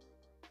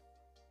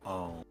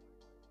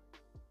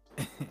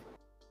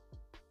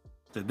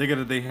 The nigga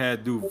that they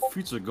had do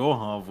future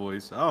Gohan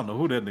voice. I don't know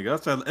who that nigga.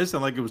 It sounded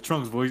like it was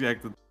Trunks' voice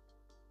actor.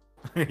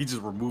 He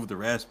just removed the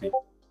raspy.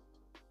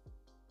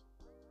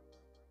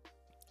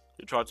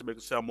 They tried to make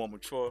it sound more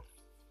mature.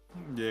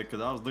 Yeah,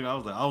 cause I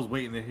was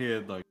waiting to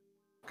hear like,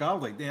 I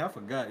was like, damn, I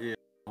forgot. Yeah,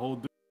 the whole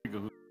dude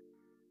nigga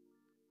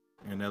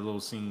in that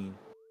little scene.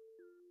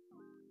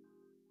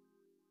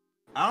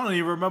 I don't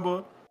even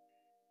remember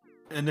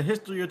in the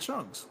history of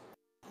Trunks.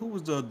 Who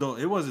was the adult?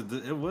 It was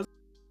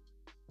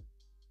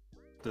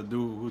the dude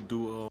who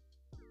do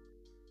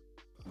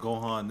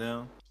Gohan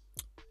now.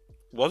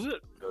 Was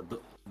it The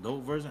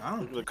adult version? I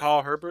don't. the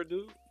Carl Herbert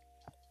dude?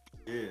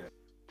 Yeah.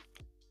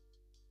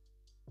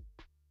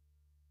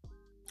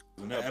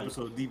 In that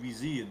episode of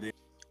DBZ, and then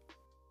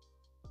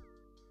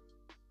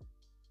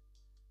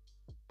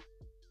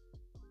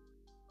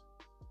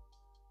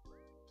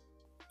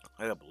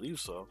I believe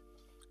so.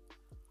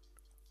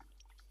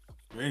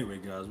 anyway,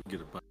 guys, we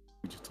get it back.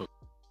 We just talk.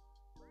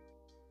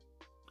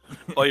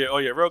 Oh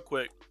yeah, real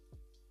quick.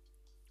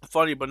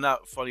 Funny but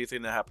not funny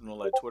thing that happened on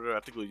like Twitter. I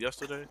think it was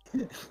yesterday.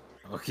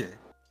 Okay.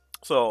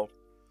 So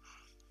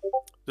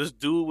this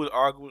dude was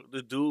arguing.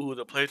 The dude who was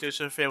a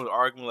PlayStation fan was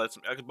arguing with like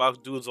some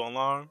Xbox dudes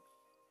online,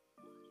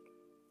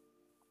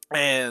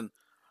 and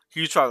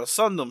he was trying to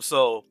sun them.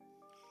 So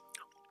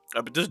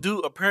but this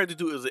dude apparently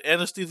is an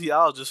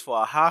anesthesiologist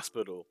for a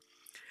hospital,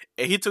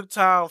 and he took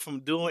time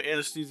from doing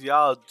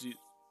anesthesiology.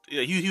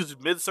 Yeah, he was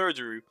mid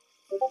surgery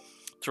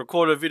to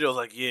record a video.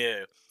 Like,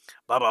 yeah,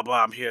 blah blah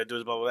blah. I'm here, do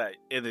this, blah blah blah.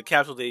 And the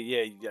capsule,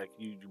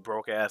 you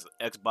broke ass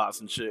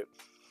Xbox and shit.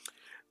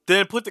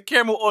 Then put the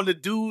camera on the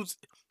dudes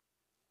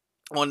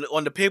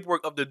on the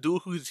paperwork of the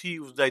dude he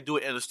was like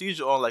doing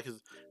anesthesia on, like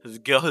his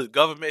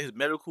government, his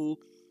medical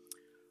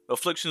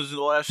afflictions and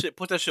all that shit.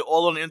 Put that shit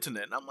all on the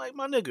internet. And I'm like,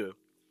 my nigga,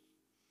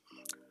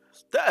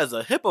 that is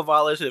a HIPAA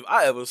violation if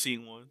I ever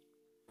seen one.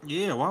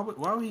 Yeah, why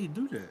would he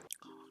do that?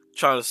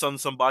 Trying to sun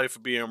somebody for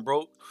being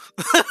broke.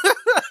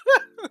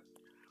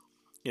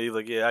 Yeah, he's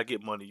like, yeah, I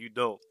get money, you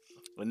don't.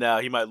 But now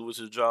he might lose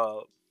his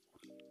job.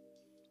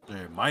 Yeah,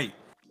 it might.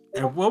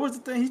 And what was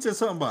the thing? He said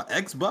something about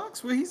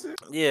Xbox. What he said?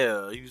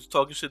 Yeah, he was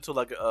talking shit to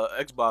like a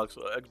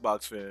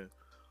Xbox fan.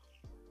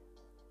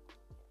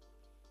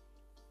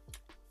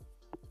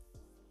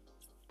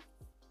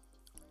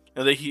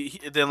 And then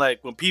then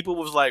like when people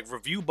was like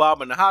review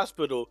bombing the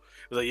hospital,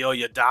 it was like, yo,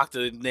 your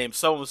doctor named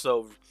so and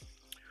so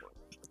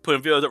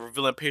putting videos up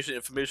revealing patient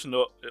information,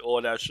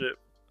 all that shit.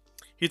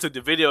 He took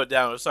the video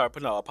down and started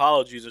putting out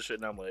apologies and shit,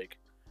 and I'm like,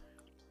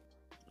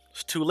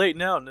 it's too late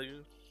now,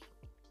 nigga.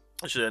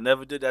 I should have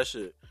never did that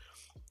shit.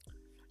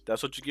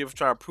 That's what you get for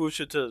trying to prove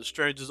shit to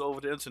strangers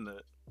over the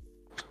internet.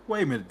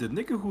 Wait a minute, the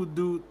nigga who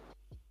do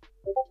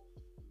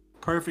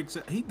perfect,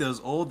 he does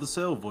all the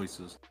cell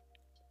voices.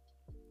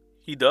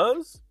 He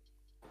does?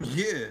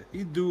 Yeah,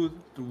 he do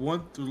the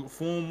one through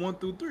form 1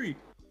 through 3.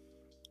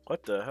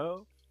 What the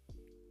hell?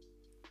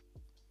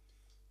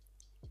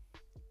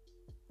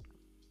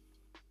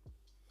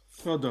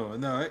 Hold on,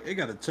 no, it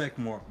got a check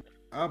mark.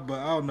 But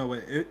I don't know.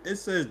 It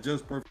says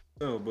just perfect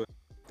cell, but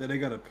then they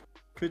got a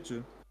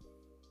picture.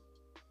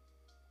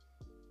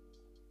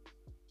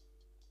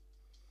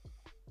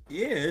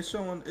 Yeah, it's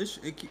showing.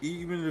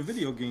 Even in the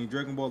video game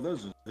Dragon Ball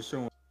Legends, it's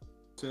showing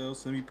cell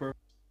semi perfect.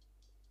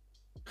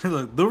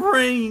 Look, the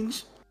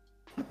range.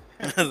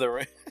 The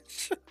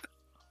range.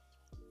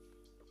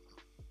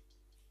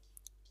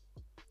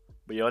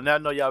 But yo, now I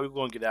know y'all. We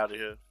gonna get out of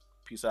here.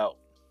 Peace out.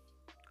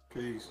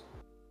 Peace.